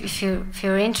know, if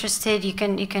you're interested, you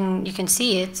can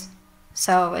see it.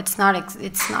 So it's not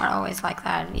always like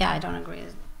that. Yeah, I don't agree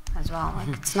as well. Like,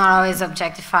 it's not always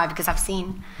objectified, because I've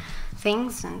seen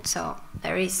things, and so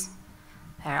there.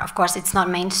 Of course, it's not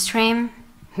mainstream,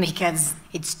 because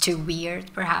it's too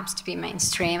weird, perhaps, to be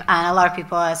mainstream. And a lot of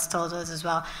people has told us as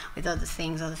well, with other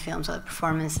things, other films, other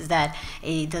performances, that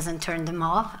it doesn't turn them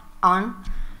on.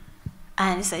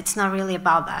 And so it's not really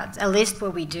about that, at least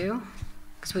what we do,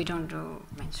 because we don't do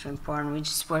mainstream porn. We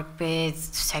just work with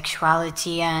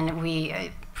sexuality, and we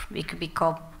could be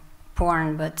called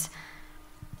porn, but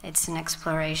it's an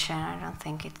exploration. I don't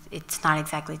think it's not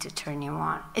exactly to turn you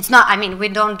on. It's not, I mean, we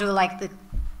don't do like the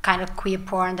kind of queer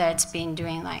porn that it's been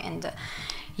doing like in the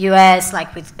US,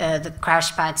 like with the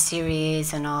Crash Pad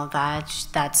series and all that.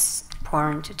 That's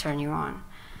porn to turn you on.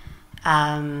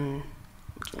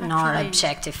 Not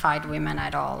objectified women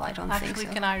at all, I don't think so. Actually,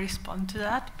 can I respond to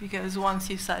that? Because once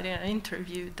you said in an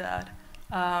interview that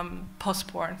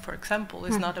post-porn, for example,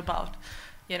 is not about,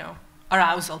 you know,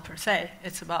 arousal per se,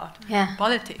 it's about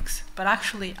politics. But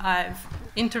actually, I've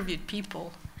interviewed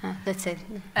people, that's it,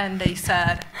 and they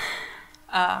said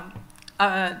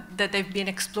that they've been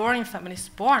exploring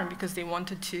feminist porn because they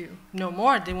wanted to know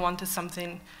more. They wanted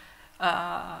something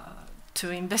to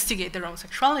investigate their own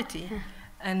sexuality,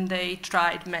 and they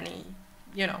tried many.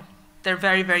 You know, they're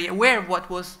very, very aware of what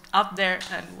was out there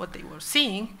and what they were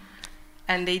seeing,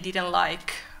 and they didn't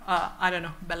like, I don't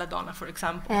know, Belladonna, for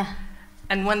example. Yeah.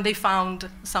 And when they found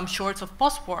some shorts of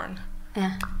post-porn,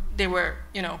 they were,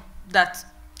 you know, that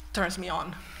turns me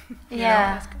on.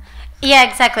 Yeah. Yeah,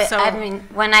 exactly. So, I mean,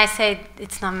 when I say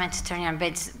it's not meant to turn you on,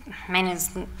 but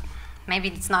maybe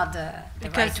it's not the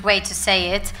right way to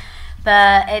say it,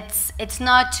 but it's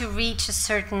not to reach a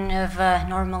certain of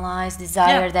normalized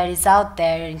desire that is out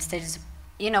there. Instead,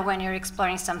 you know, when you're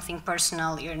exploring something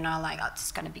personal, you're not like, oh, this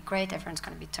is going to be great, everyone's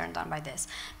going to be turned on by this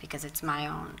because it's my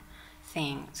own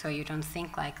thing. So you don't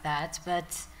think like that,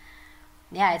 but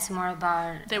yeah, it's more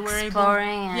about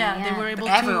exploring. They were able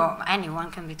to.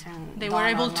 Anyone can be turned. They were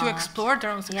able to explore their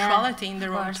own sexuality in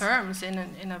their own terms, in a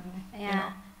you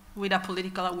know, with a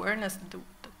political awareness that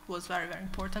was very, very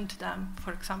important to them.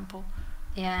 For example.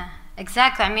 Yeah,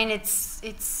 exactly. I mean, it's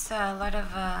a lot of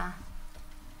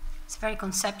it's a very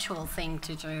conceptual thing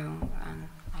to do,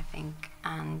 I think,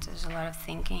 and there's a lot of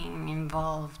thinking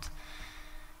involved,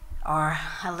 or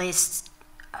at least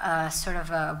sort of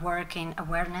a work in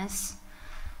awareness.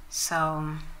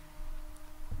 So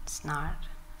it's not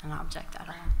an object at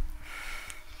all.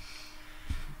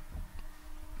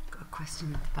 Got a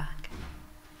question at the back.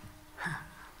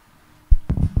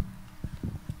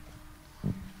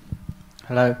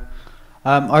 Hello.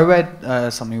 I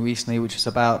read something recently which is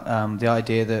about the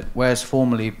idea that whereas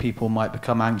formerly people might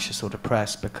become anxious or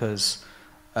depressed because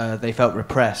they felt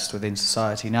repressed within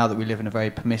society, now that we live in a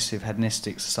very permissive,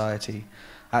 hedonistic society,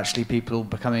 actually people are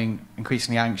becoming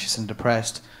increasingly anxious and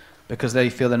depressed because they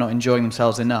feel they're not enjoying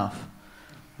themselves enough.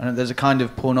 And there's a kind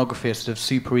of pornography, a sort of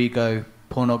superego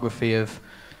pornography of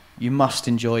you must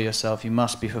enjoy yourself, you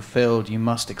must be fulfilled, you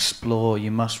must explore,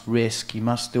 you must risk, you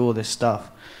must do all this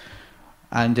stuff.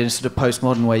 And in a sort of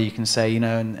postmodern way, you can say, you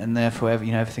know, and therefore,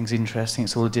 you know, everything's interesting,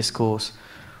 it's all a discourse.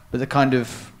 But the kind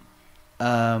of,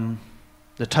 the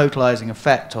totalizing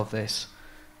effect of this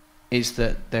is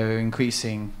that they're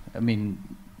increasing, I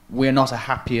mean, we're not a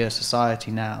happier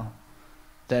society now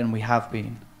than we have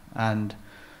been. And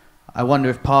I wonder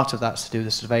if part of that's to do with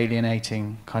the sort of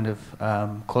alienating kind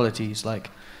of qualities,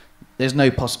 like there's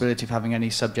no possibility of having any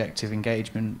subjective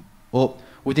engagement, or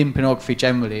within pornography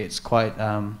generally, it's quite,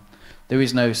 there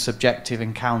is no subjective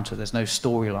encounter, there's no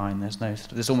storyline,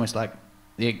 there's almost like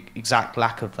the exact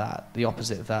lack of that, the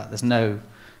opposite of that. There's no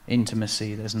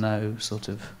intimacy, there's no sort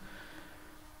of,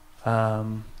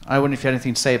 I wonder if you had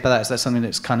anything to say about that. Is that something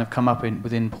that's kind of come up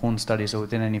within porn studies or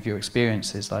within any of your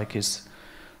experiences? Like, is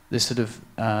this sort of,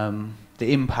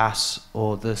 the impasse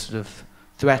or the sort of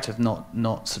threat of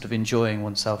not sort of enjoying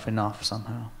oneself enough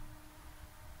somehow?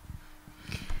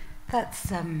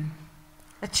 That's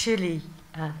surely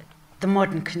the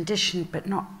modern condition, but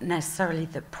not necessarily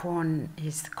that porn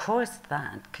is the cause of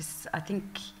that, because I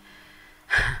think...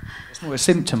 It's more a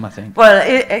symptom, I think. Well,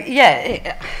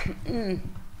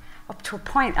 up to a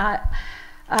point.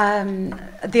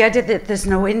 The idea that there's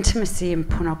no intimacy in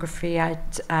pornography, there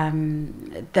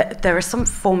are some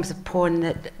forms of porn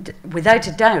that, without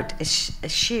a doubt,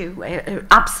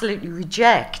 absolutely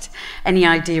reject any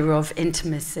idea of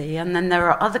intimacy, and then there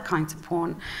are other kinds of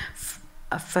porn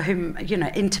for whom, you know,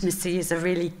 intimacy is a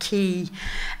really key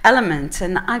element.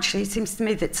 And actually, it seems to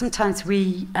me that sometimes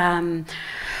we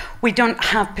don't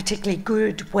have particularly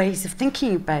good ways of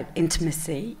thinking about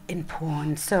intimacy in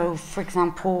porn. So, for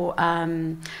example, I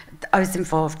was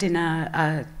involved in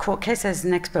a court case as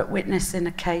an expert witness in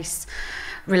a case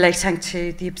relating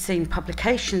to the Obscene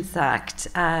Publications Act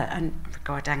and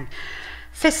regarding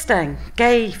fisting,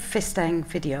 gay fisting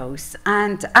videos.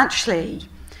 And actually,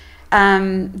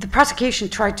 the prosecution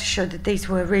tried to show that these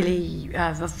were really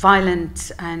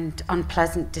violent and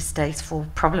unpleasant, distasteful,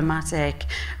 problematic,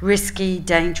 risky,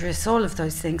 dangerous, all of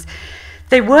those things.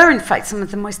 They were, in fact, some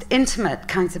of the most intimate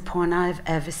kinds of porn I've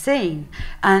ever seen.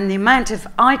 And the amount of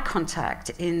eye contact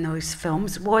in those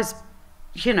films was,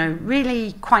 you know,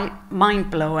 really quite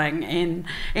mind-blowing in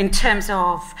terms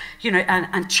of, you know,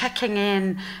 and checking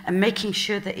in and making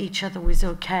sure that each other was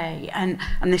okay. And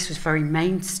this was very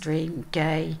mainstream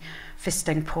gay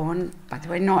fisting porn, by the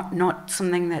way, not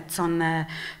something that's on the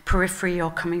periphery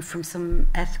or coming from some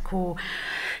ethical,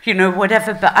 you know,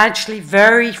 whatever, but actually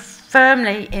very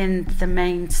firmly in the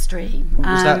mainstream.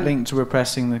 Was that linked to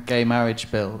repressing the gay marriage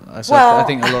bill? I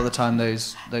think a lot of the time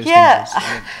those yeah,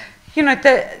 things. You know,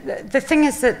 the thing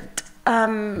is that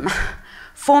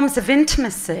forms of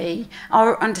intimacy,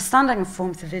 our understanding of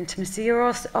forms of intimacy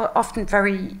are often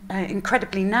very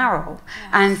incredibly narrow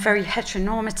and very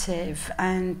heteronormative,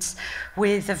 and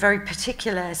with a very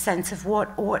particular sense of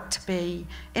what ought to be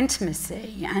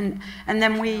intimacy. And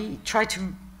then we try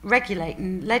to regulate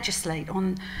and legislate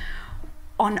on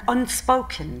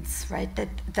unspokens, right?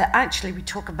 That actually we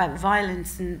talk about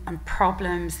violence and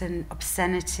problems and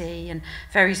obscenity and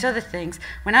various other things,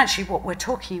 when actually what we're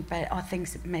talking about are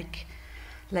things that make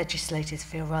legislators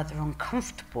feel rather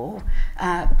uncomfortable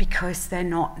because they're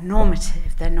not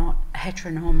normative, they're not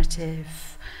heteronormative,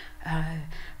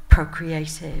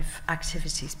 procreative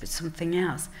activities, but something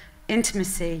else.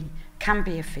 Intimacy can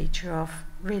be a feature of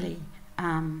really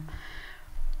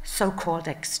so-called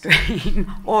extreme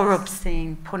or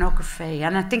obscene pornography.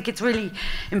 And I think it's really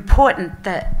important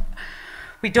that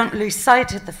we don't lose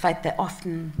sight of the fact that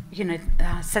often, you know,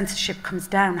 censorship comes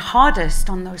down hardest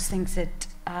on those things that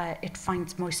it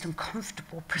finds most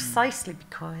uncomfortable, precisely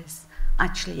because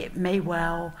actually it may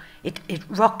well, it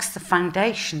rocks the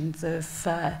foundations of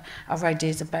our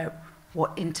ideas about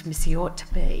what intimacy ought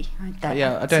to be. Right?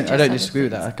 Yeah, I don't disagree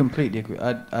with that. I completely agree.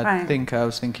 I think I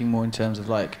was thinking more in terms of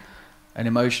like an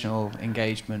emotional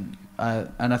engagement,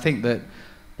 and I think that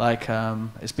like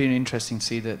it's been interesting to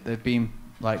see that there've been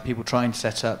like people trying to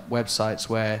set up websites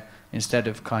where instead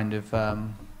of kind of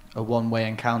a one-way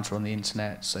encounter on the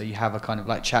internet, so you have a kind of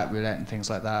like chat roulette and things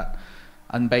like that,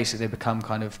 and basically they become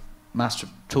kind of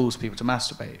tools for people to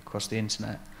masturbate across the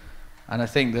internet. And I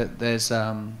think that there's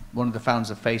one of the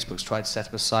founders of Facebook's tried to set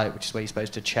up a site which is where you're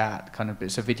supposed to chat, kind of,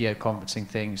 it's a video conferencing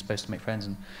thing, you're supposed to make friends,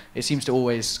 and it seems to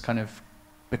always kind of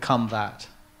become that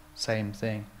same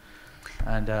thing.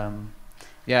 And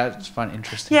yeah, I just find it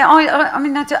interesting. Yeah, I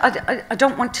mean, I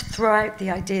don't want to throw out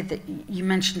the idea that you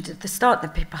mentioned at the start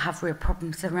that people have real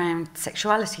problems around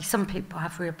sexuality. Some people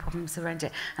have real problems around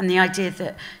it. And the idea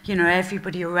that, you know,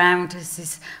 everybody around us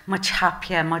is much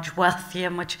happier, much wealthier,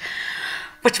 much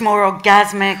much more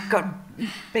orgasmic, got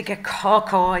bigger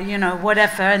cock or, you know,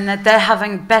 whatever, and that they're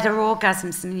having better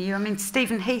orgasms than you. I mean,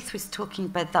 Stephen Heath was talking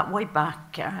about that way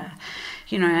back,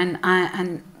 you know,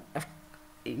 and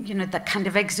you know, that kind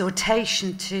of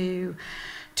exhortation to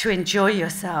enjoy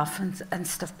yourself and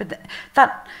stuff. But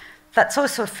that's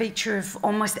also a feature of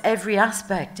almost every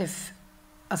aspect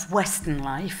of Western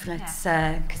life. Let's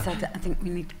because I think we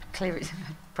need to be clear. It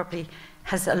probably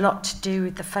has a lot to do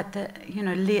with the fact that, you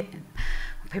know,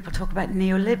 people talk about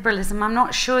neoliberalism. I'm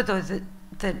not sure though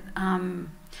that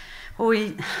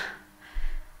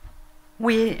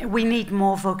we need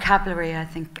more vocabulary, I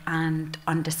think, and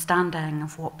understanding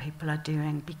of what people are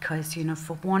doing, because, you know,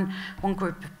 for one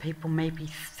group of people maybe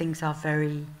things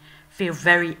feel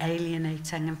very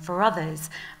alienating, and for others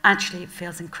actually it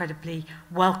feels incredibly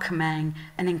welcoming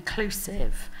and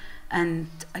inclusive, and,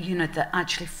 you know, that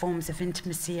actually forms of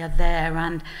intimacy are there,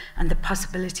 and the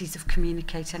possibilities of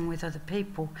communicating with other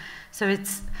people. So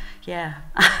it's,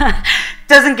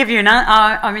 doesn't give you an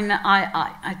I mean,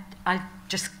 I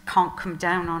just can't come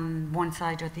down on one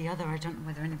side or the other. I don't know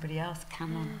whether anybody else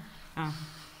can. I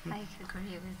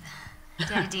agree with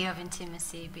the idea of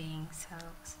intimacy being so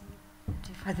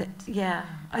different. We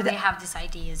have these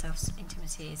ideas of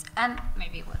intimacies and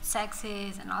maybe what sex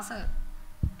is, and also,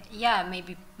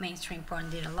 maybe mainstream porn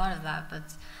did a lot of that, but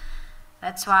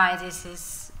that's why this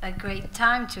is a great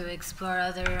time to explore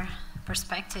other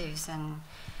perspectives, and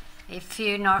if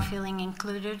you're not feeling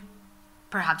included,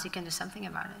 perhaps you can do something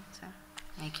about it. So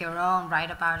make your own, write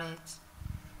about it.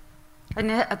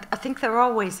 And I think there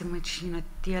are ways in which, you know,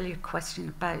 the earlier question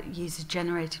about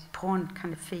user-generated porn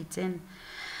kind of feeds in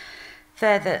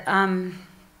there, that,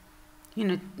 you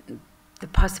know, the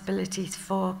possibilities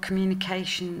for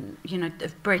communication, you know,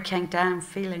 of breaking down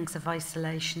feelings of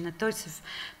isolation, that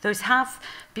those have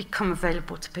become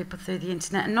available to people through the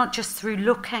internet, and not just through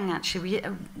looking. Actually,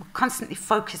 we're constantly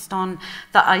focused on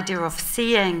the idea of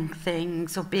seeing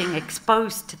things or being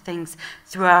exposed to things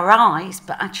through our eyes,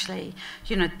 but actually,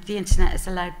 you know, the internet has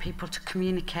allowed people to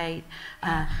communicate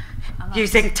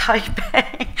using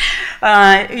typing,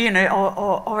 you know,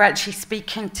 or actually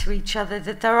speaking to each other.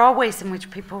 That there are ways in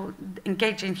which people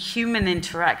engage in human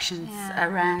interactions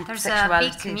around sexuality.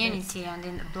 There's a big community on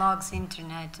the blogs,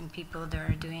 internet, and people that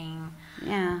are doing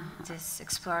this,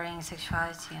 exploring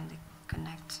sexuality, and they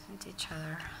connect with each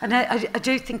other. And I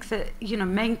do think that, you know,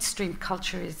 mainstream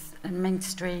culture and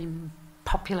mainstream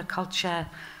popular culture,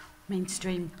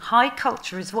 mainstream high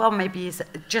culture as well, maybe is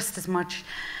just as much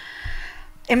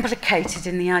implicated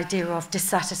in the idea of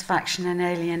dissatisfaction and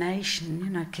alienation, you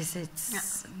know, because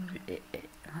it's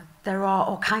there are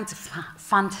all kinds of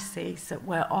fantasies that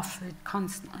we're offered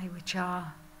constantly, which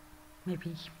are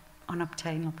maybe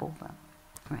unobtainable, but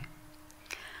anyway.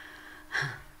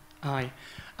 Hi.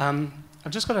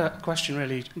 I've just got a question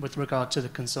really with regard to the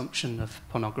consumption of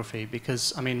pornography,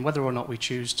 because, I mean, whether or not we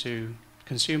choose to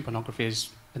consume pornography is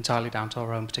entirely down to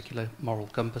our own particular moral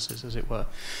compasses, as it were.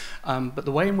 But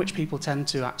the way in which people tend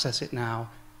to access it now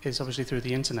is obviously through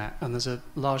the internet, and there's a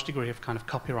large degree of kind of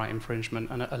copyright infringement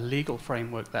and a legal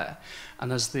framework there.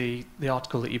 And as the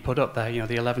article that you put up there, you know,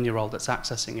 the 11-year-old that's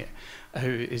accessing it, who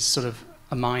is sort of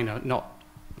a minor, not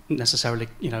necessarily,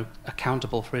 you know,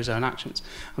 accountable for his own actions.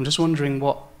 I'm just wondering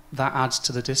what that adds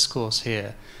to the discourse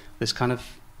here, this kind of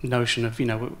notion of, you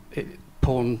know,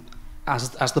 porn, as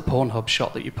the Pornhub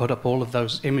shot that you put up, all of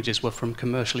those images were from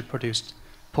commercially produced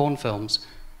porn films,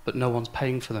 but no one's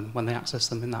paying for them when they access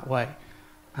them in that way.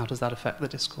 How does that affect the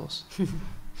discourse?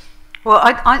 Well,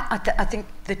 I think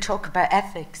the talk about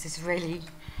ethics is really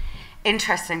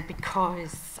interesting,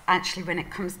 because actually when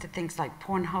it comes to things like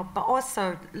Pornhub, but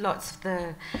also lots of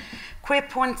the queer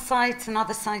porn sites and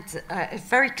other sites,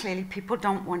 very clearly people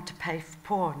don't want to pay for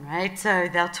porn, right? So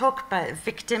they'll talk about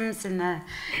victims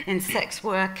in sex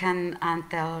work, and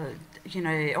they'll, you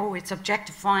know, oh, it's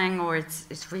objectifying, or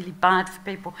it's really bad for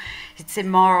people, it's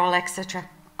immoral, etc.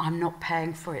 I'm not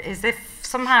paying for it, as if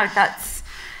somehow that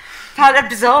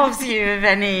absolves you of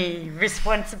any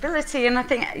responsibility. And I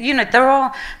think, you know, there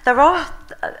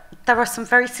are some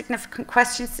very significant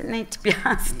questions that need to be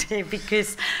asked here,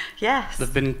 because, yes.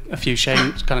 There've been a few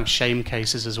shame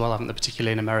cases as well, haven't there,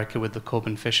 particularly in America with the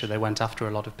Corbin Fisher. They went after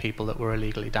a lot of people that were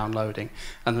illegally downloading.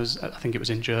 And I think it was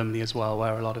in Germany as well,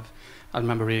 where I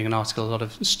remember reading an article, a lot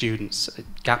of students,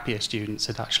 gap year students,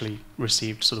 had actually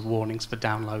received sort of warnings for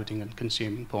downloading and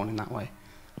consuming porn in that way.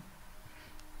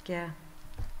 Yeah.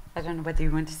 I don't know whether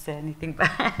you want to say anything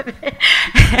about it.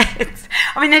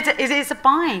 I mean, it is a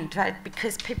bind, right?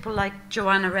 Because people like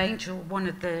Joanna Angel,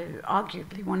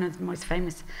 arguably one of the most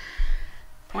famous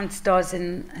porn stars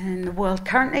in the world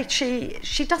currently.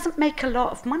 She doesn't make a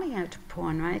lot of money out of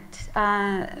porn, right?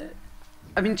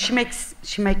 I mean, she makes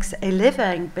a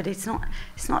living, but it's not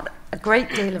a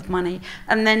great deal of money.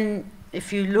 And then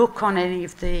if you look on any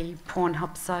of the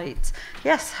Pornhub sites,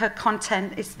 yes, her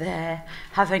content is there,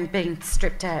 having been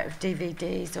stripped out of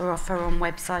DVDs or off her own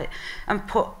website and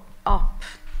put up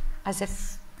as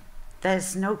if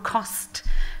there's no cost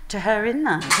to her in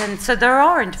that. And so there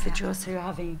are individuals who are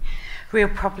having real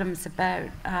problems about,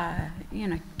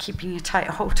 keeping a tight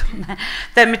hold on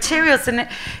their materials. And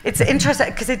it's interesting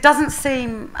because it doesn't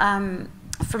seem,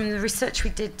 from the research we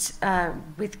did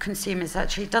with consumers,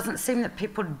 actually, it doesn't seem that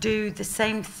people do the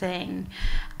same thing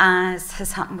as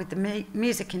has happened with the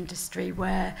music industry,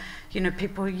 where,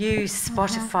 people use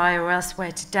Spotify or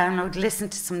elsewhere to download, listen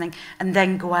to something, and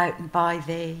then go out and buy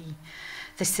the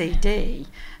CD.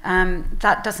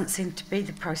 That doesn't seem to be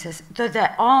the process. Though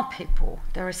there are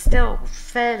still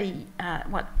fairly,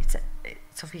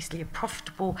 it's obviously a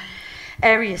profitable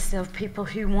area still of people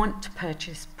who want to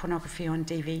purchase pornography on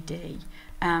DVD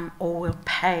or will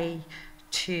pay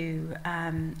to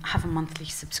have a monthly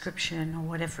subscription or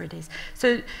whatever it is.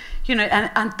 So,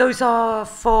 and those are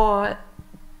for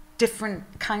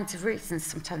different kinds of reasons.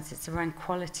 Sometimes it's around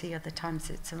quality, other times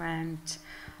it's around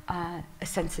a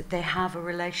sense that they have a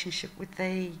relationship with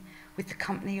the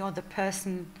company or the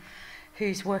person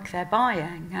whose work they're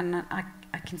buying. And I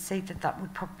can see that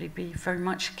would probably be very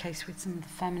much the case with some of the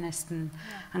feminist and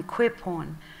queer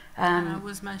porn. I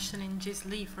was mentioning Giz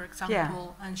Lee, for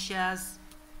example, and she has,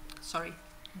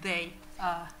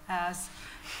 has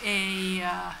a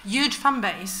huge fan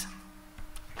base,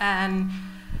 and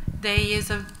they is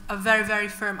a very, very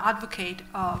firm advocate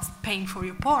of paying for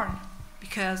your porn,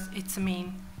 because it's a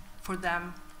mean for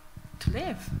them to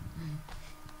live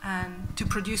and to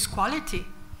produce quality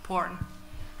porn,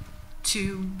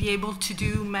 to be able to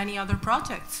do many other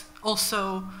projects.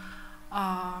 Also,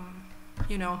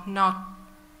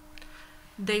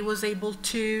 they was able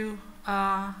to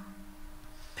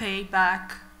pay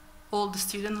back all the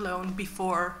student loan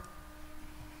before,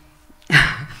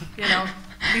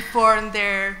 before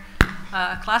their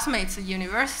classmates at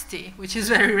university, which is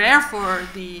very rare for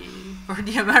the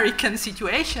American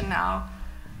situation now.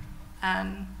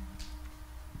 And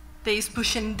they is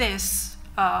pushing this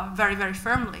very, very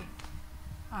firmly.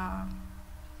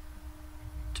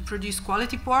 To produce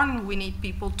quality porn, we need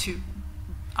people to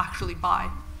actually buy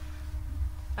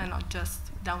and not just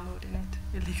downloading it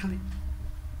illegally.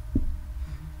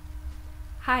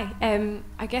 Hi,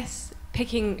 I guess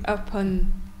picking up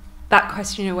on that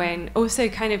question away, and also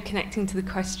kind of connecting to the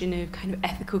question of kind of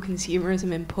ethical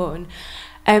consumerism in porn,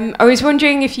 I was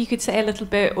wondering if you could say a little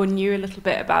bit, or knew a little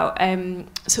bit about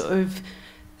sort of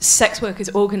sex workers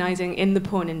organising in the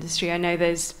porn industry. I know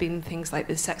there's been things like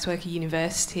the Sex Worker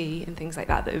University and things like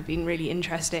that have been really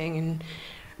interesting and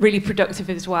really productive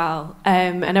as well.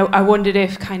 And I wondered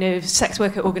if kind of sex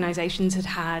worker organisations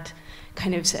had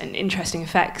kind of certain interesting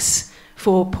effects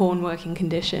for porn working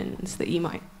conditions that you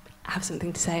might have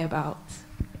something to say about.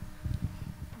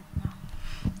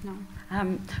 No.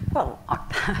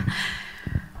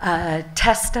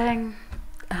 Testing,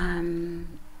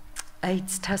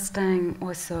 AIDS testing,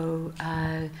 also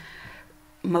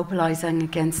mobilising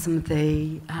against some of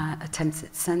the attempts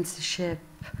at censorship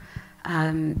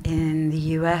in the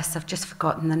US. I've just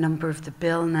forgotten the number of the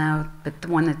bill now, but the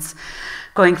one that's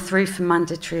going through for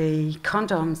mandatory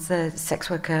condoms, the sex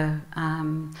worker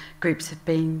groups have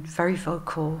been very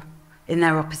vocal in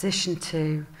their opposition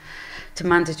to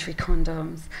mandatory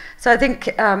condoms. So I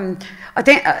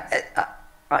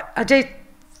do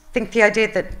think the idea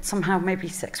that somehow maybe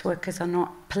sex workers are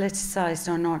not politicised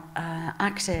or not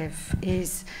active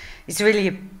is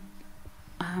really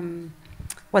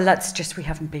well, that's just we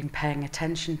haven't been paying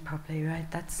attention probably,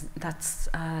 right? That's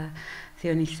the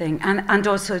only thing, and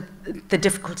also the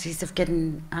difficulties of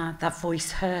getting that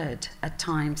voice heard at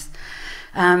times.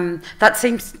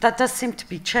 That does seem to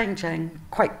be changing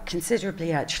quite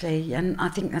considerably, actually, and I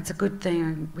think that's a good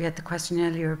thing. We had the question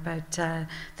earlier about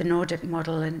the Nordic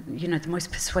model, and the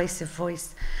most persuasive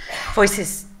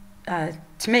voices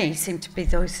to me seem to be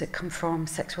those that come from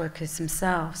sex workers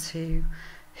themselves, who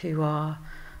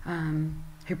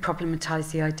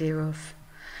problematise the idea of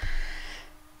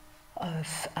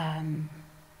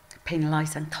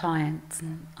penalising clients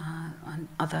and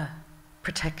other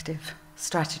protective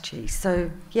strategies.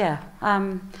 So yeah,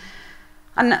 and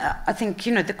I think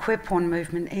the queer porn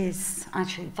movement is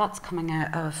actually that's coming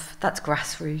out of that's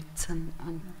grassroots, and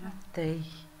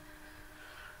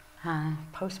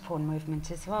post-porn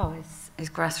movement as well is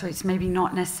grassroots, maybe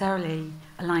not necessarily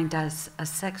aligned as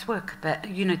sex work, but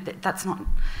you know that's not,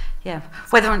 yeah.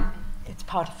 Whether it's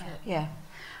part of it, yeah.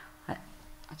 I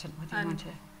don't know whether you want to.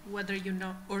 Whether you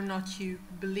know or not you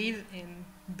believe in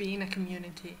being a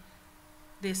community,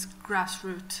 this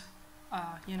grassroots,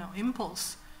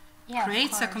 impulse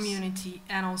creates a community,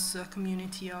 and also a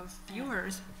community of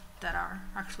viewers that are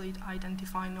actually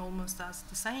identifying almost as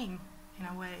the same in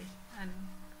a way, and.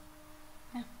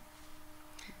 I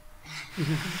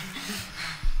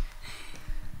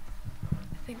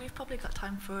think we've probably got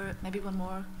time for maybe one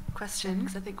more question,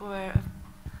 because I think we're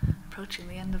approaching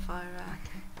the end of our...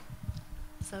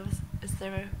 So is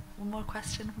there one more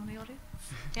question from the audience?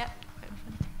 Yeah, right in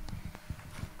front.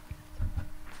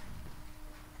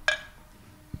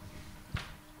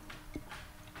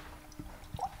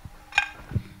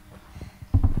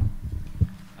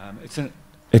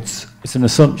 It's an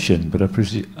assumption, but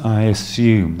I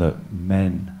assume that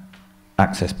men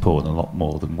access porn a lot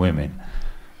more than women.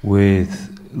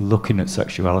 With looking at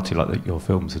sexuality like that your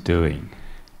films are doing,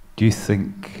 do you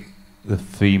think the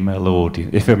female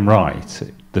audience, if I'm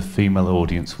right, the female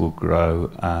audience will grow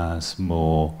as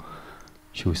more,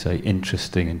 shall we say,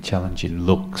 interesting and challenging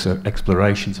looks or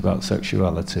explorations about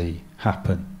sexuality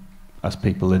happen as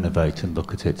people innovate and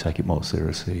look at it, take it more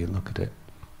seriously and look at it?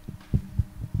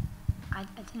 I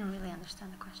didn't really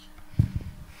understand the question.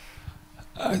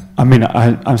 I mean,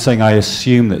 I'm saying I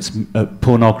assume that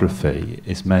pornography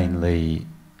is mainly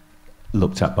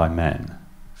looked at by men.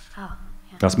 Oh,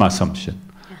 yeah. That's my assumption.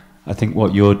 Yeah. I think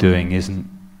what you're doing isn't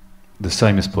the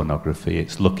same as pornography.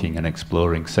 It's looking and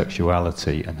exploring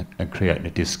sexuality and creating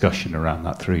a discussion around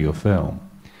that through your film.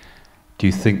 Do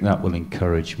you think that will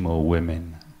encourage more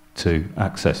women to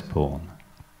access porn?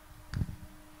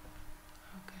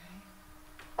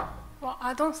 Well,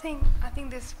 I think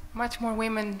there's much more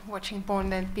women watching porn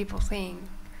than people think.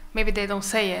 Maybe they don't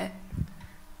say it,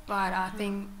 but I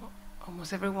think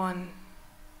almost everyone,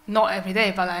 not every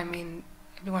day, but I mean,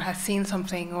 everyone has seen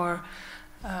something, or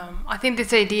I think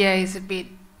this idea is a bit,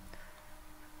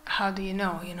 how do you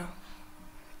know?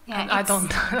 Yeah, I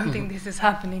don't think this is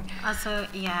happening. Also,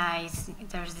 yeah,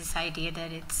 there's this idea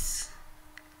that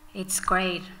it's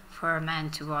great for a man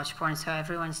to watch porn, so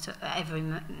every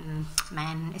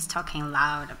man is talking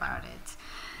loud about it,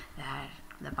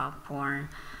 about porn.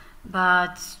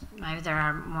 But maybe there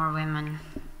are more women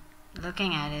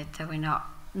looking at it that we know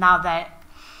now, that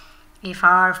if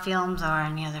our films or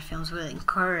any other films will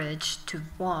encourage to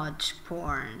watch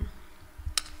porn.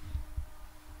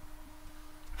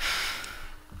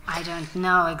 I don't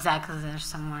know exactly. There's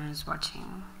someone who's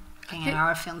looking at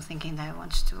our film thinking they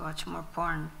want to watch more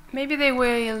porn. Maybe they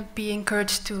will be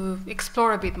encouraged to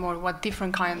explore a bit more what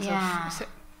different kinds of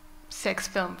sex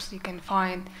films you can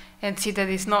find, and see that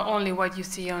it's not only what you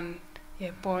see on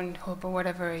Pornhub or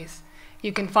whatever it is.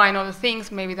 You can find other things.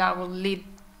 Maybe that will lead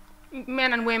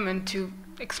men and women to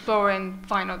explore and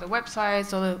find other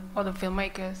websites, other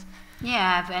filmmakers.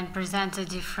 Yeah, and present a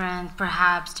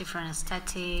perhaps different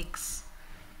aesthetics,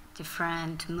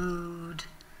 different mood.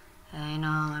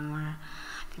 I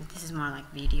think this is more like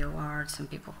video art. Some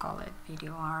people call it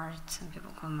video art. Some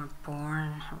people call it more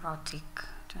porn, erotic.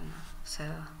 I don't know. So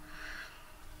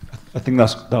I think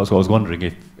that was what I was wondering,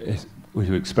 if we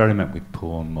do experiment with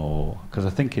porn more, because I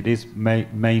think it is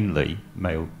mainly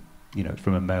male,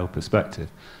 from a male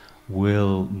perspective.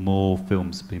 Will more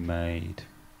films be made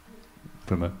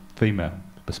from a female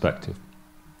perspective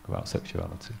about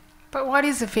sexuality? But what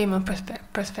is a female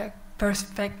perspective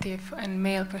and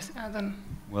male perspective?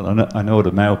 Well, I know what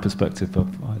a male perspective, but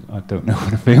I don't know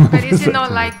what a female perspective is. But is it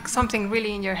not like something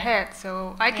really in your head?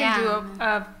 So I can do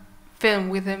a film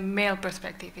with a male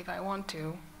perspective if I want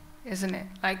to, isn't it?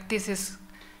 Like this is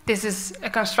a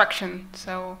construction,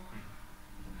 so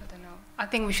I don't know. I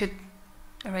think we should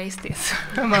erase this.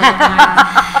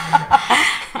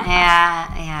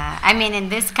 Yeah. I mean, in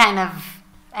this kind of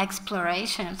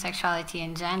exploration of sexuality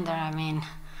and gender, I mean,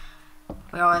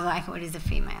 we always like, what is a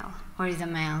female? What is a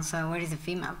male? So what is a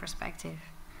female perspective?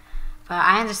 But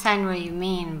I understand what you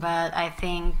mean, but I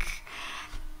think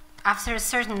after a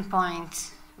certain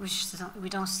point, we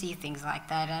don't see things like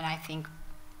that, and I think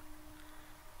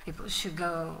people should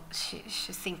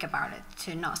think about it,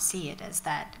 to not see it as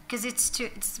that, because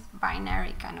it's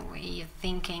binary kind of way of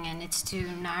thinking, and it's too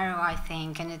narrow, I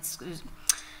think, and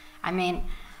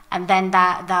and then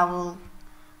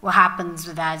what happens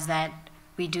with that is that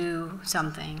we do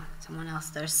something, someone else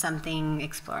does something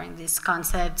exploring these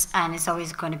concepts, and it's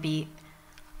always going to be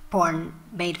porn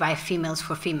made by females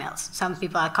for females. Some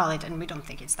people I call it, and we don't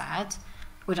think it's that.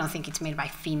 We don't think it's made by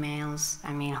females.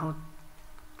 I mean,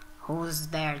 who's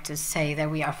there to say that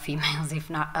we are females if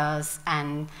not us?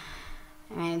 And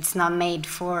I mean, it's not made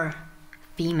for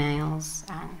females.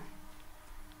 And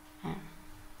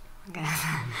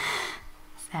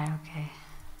is that okay?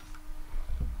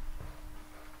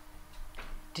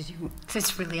 Did you?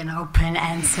 It's really an open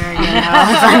answer, you know.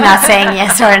 I'm not saying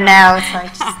yes or no. It's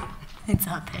like just, it's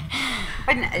out there.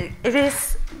 And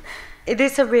it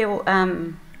is a real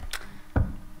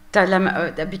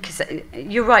dilemma, because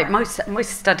you're right. Most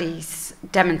studies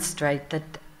demonstrate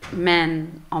that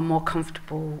men are more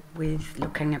comfortable with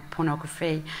looking at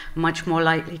pornography, much more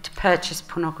likely to purchase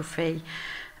pornography,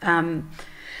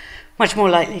 much more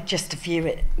likely just to view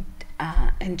it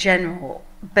in general.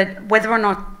 But whether or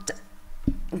not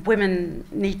women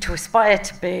need to aspire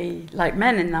to be like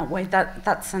men in that way,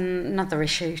 that's another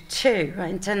issue too,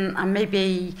 right? And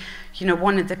maybe, you know,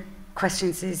 one of the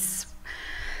questions is,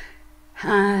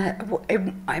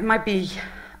 it might be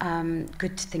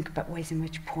good to think about ways in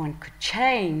which porn could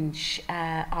change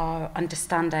our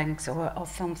understandings, or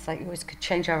films like yours could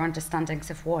change our understandings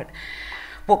of what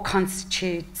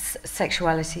constitutes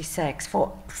sexuality, sex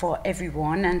for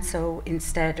everyone. And so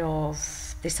instead of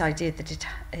this idea that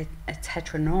it's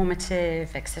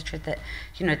heteronormative, etc., that,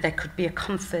 you know, there could be a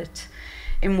comfort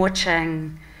in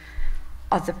watching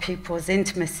other people's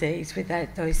intimacies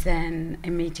without those then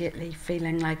immediately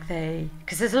feeling like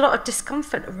because there's a lot of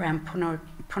discomfort around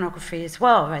pornography as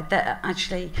well, right? That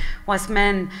actually, whilst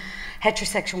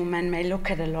heterosexual men may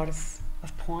look at a lot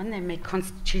of porn, they may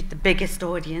constitute the biggest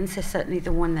audience. They're certainly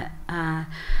the one that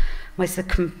most of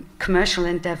the commercial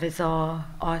endeavours are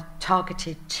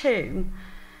targeted to.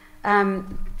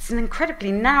 It's an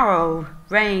incredibly narrow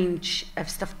range of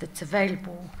stuff that's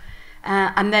available.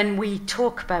 And then we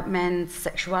talk about men's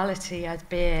sexuality as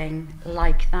being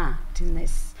like that in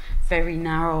this very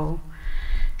narrow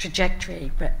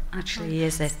trajectory, but actually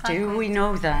is it? Do we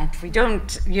know that? We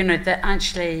don't, you know, that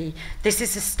actually this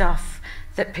is the stuff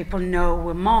that people know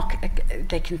will market,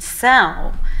 they can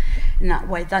sell in that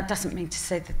way. That doesn't mean to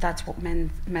say that that's what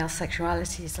male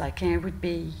sexuality is like. And it would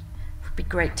be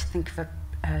great to think of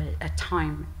a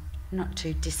time not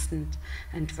too distant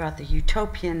and rather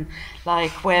utopian,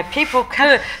 like where people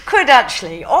could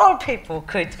actually, all people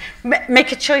could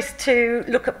make a choice to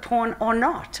look at porn or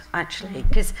not, actually,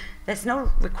 because there's no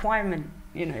requirement,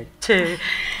 you know, to,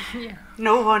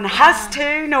 no one has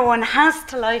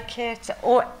to like it,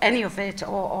 or any of it,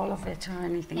 or all of it, or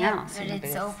anything else. But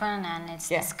it's open and it's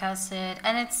discussed,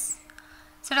 and it's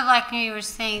sort of like you were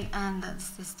saying, and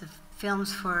that's just the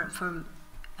films for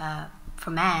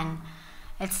men.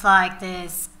 It's like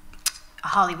this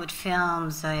Hollywood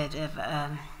films,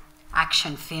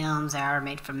 action films that are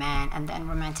made for men, and then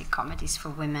romantic comedies for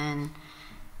women.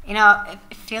 You know,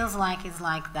 it feels like it's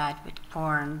like that with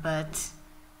porn, but,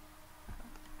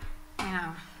 you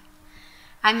know,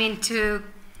 I mean, to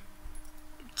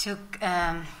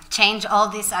change all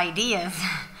these ideas,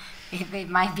 it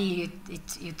might be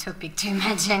utopic to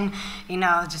imagine, you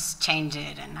know, just change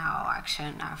it and now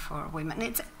action for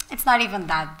women. It's not even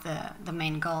that the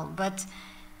main goal, but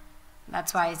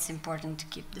that's why it's important to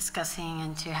keep discussing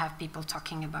and to have people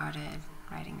talking about it,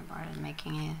 writing about it,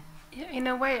 making it. Yeah, in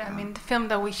a way, I mean, the film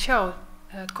that we showed,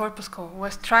 Corpuscle,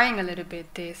 was trying a little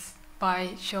bit this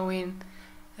by showing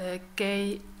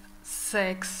gay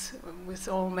sex with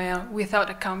all male without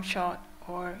a cum shot,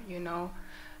 or, you know,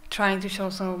 trying to show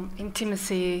some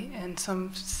intimacy and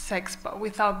some sex, but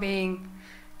without being,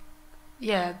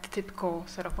 the typical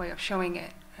sort of way of showing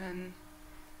it. And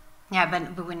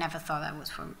but we never thought that was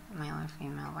for male or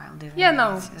female while doing it.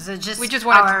 No. So we just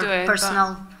wanted to do it.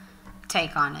 Personal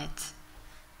take on it,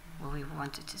 what we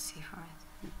wanted to see from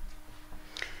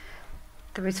it.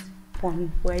 There is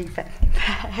one wave.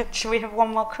 Should we have one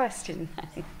more question?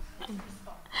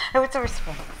 Oh, it's a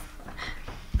response.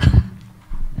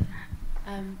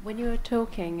 When you were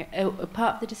talking, a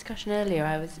part of the discussion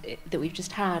earlier that we've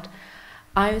just had,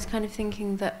 I was kind of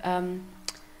thinking that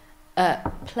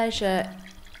pleasure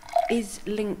is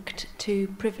linked to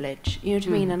privilege, you know what I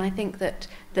mean? And I think that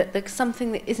there's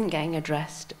something that isn't getting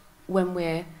addressed when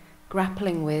we're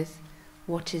grappling with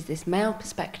what is this male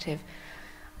perspective.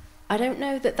 I don't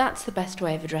know that that's the best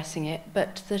way of addressing it,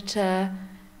 but that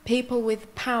people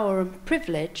with power and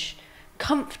privilege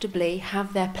comfortably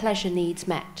have their pleasure needs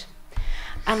met.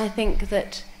 And I think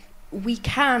that we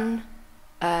can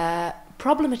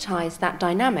problematize that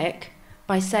dynamic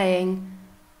by saying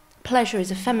pleasure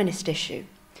is a feminist issue.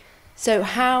 So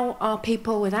how are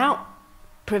people without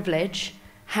privilege,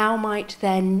 how might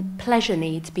then pleasure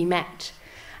needs be met?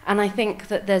 And I think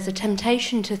that there's a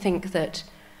temptation to think that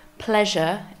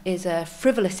pleasure is a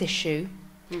frivolous issue.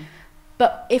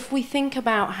 But if we think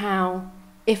about how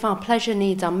if our pleasure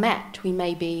needs are met, we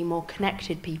may be more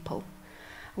connected people.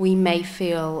 We may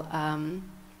feel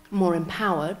more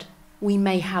empowered. We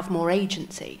may have more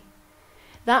agency.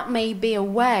 That may be a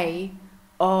way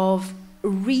of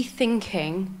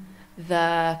rethinking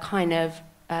the kind of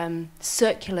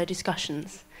circular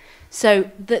discussions.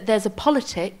 So that there's a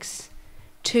politics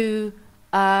to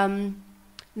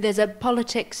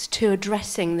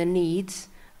addressing the needs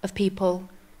of people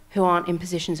who aren't in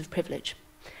positions of privilege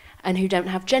and who don't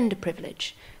have gender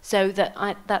privilege. So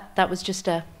that was just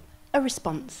a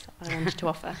response I wanted to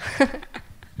offer.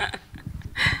 Okay.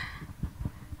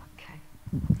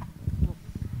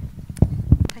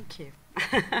 Thank you.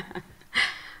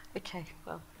 Okay,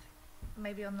 well.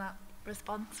 Maybe on that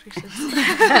response we should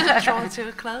draw to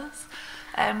a close.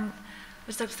 I'd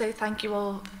just like to say thank you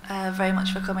all very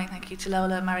much for coming. Thank you to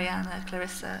Lola, Mariana,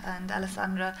 Clarissa and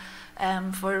Alessandra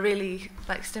for a really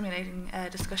stimulating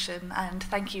discussion, and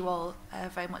thank you all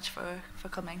very much for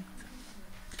coming.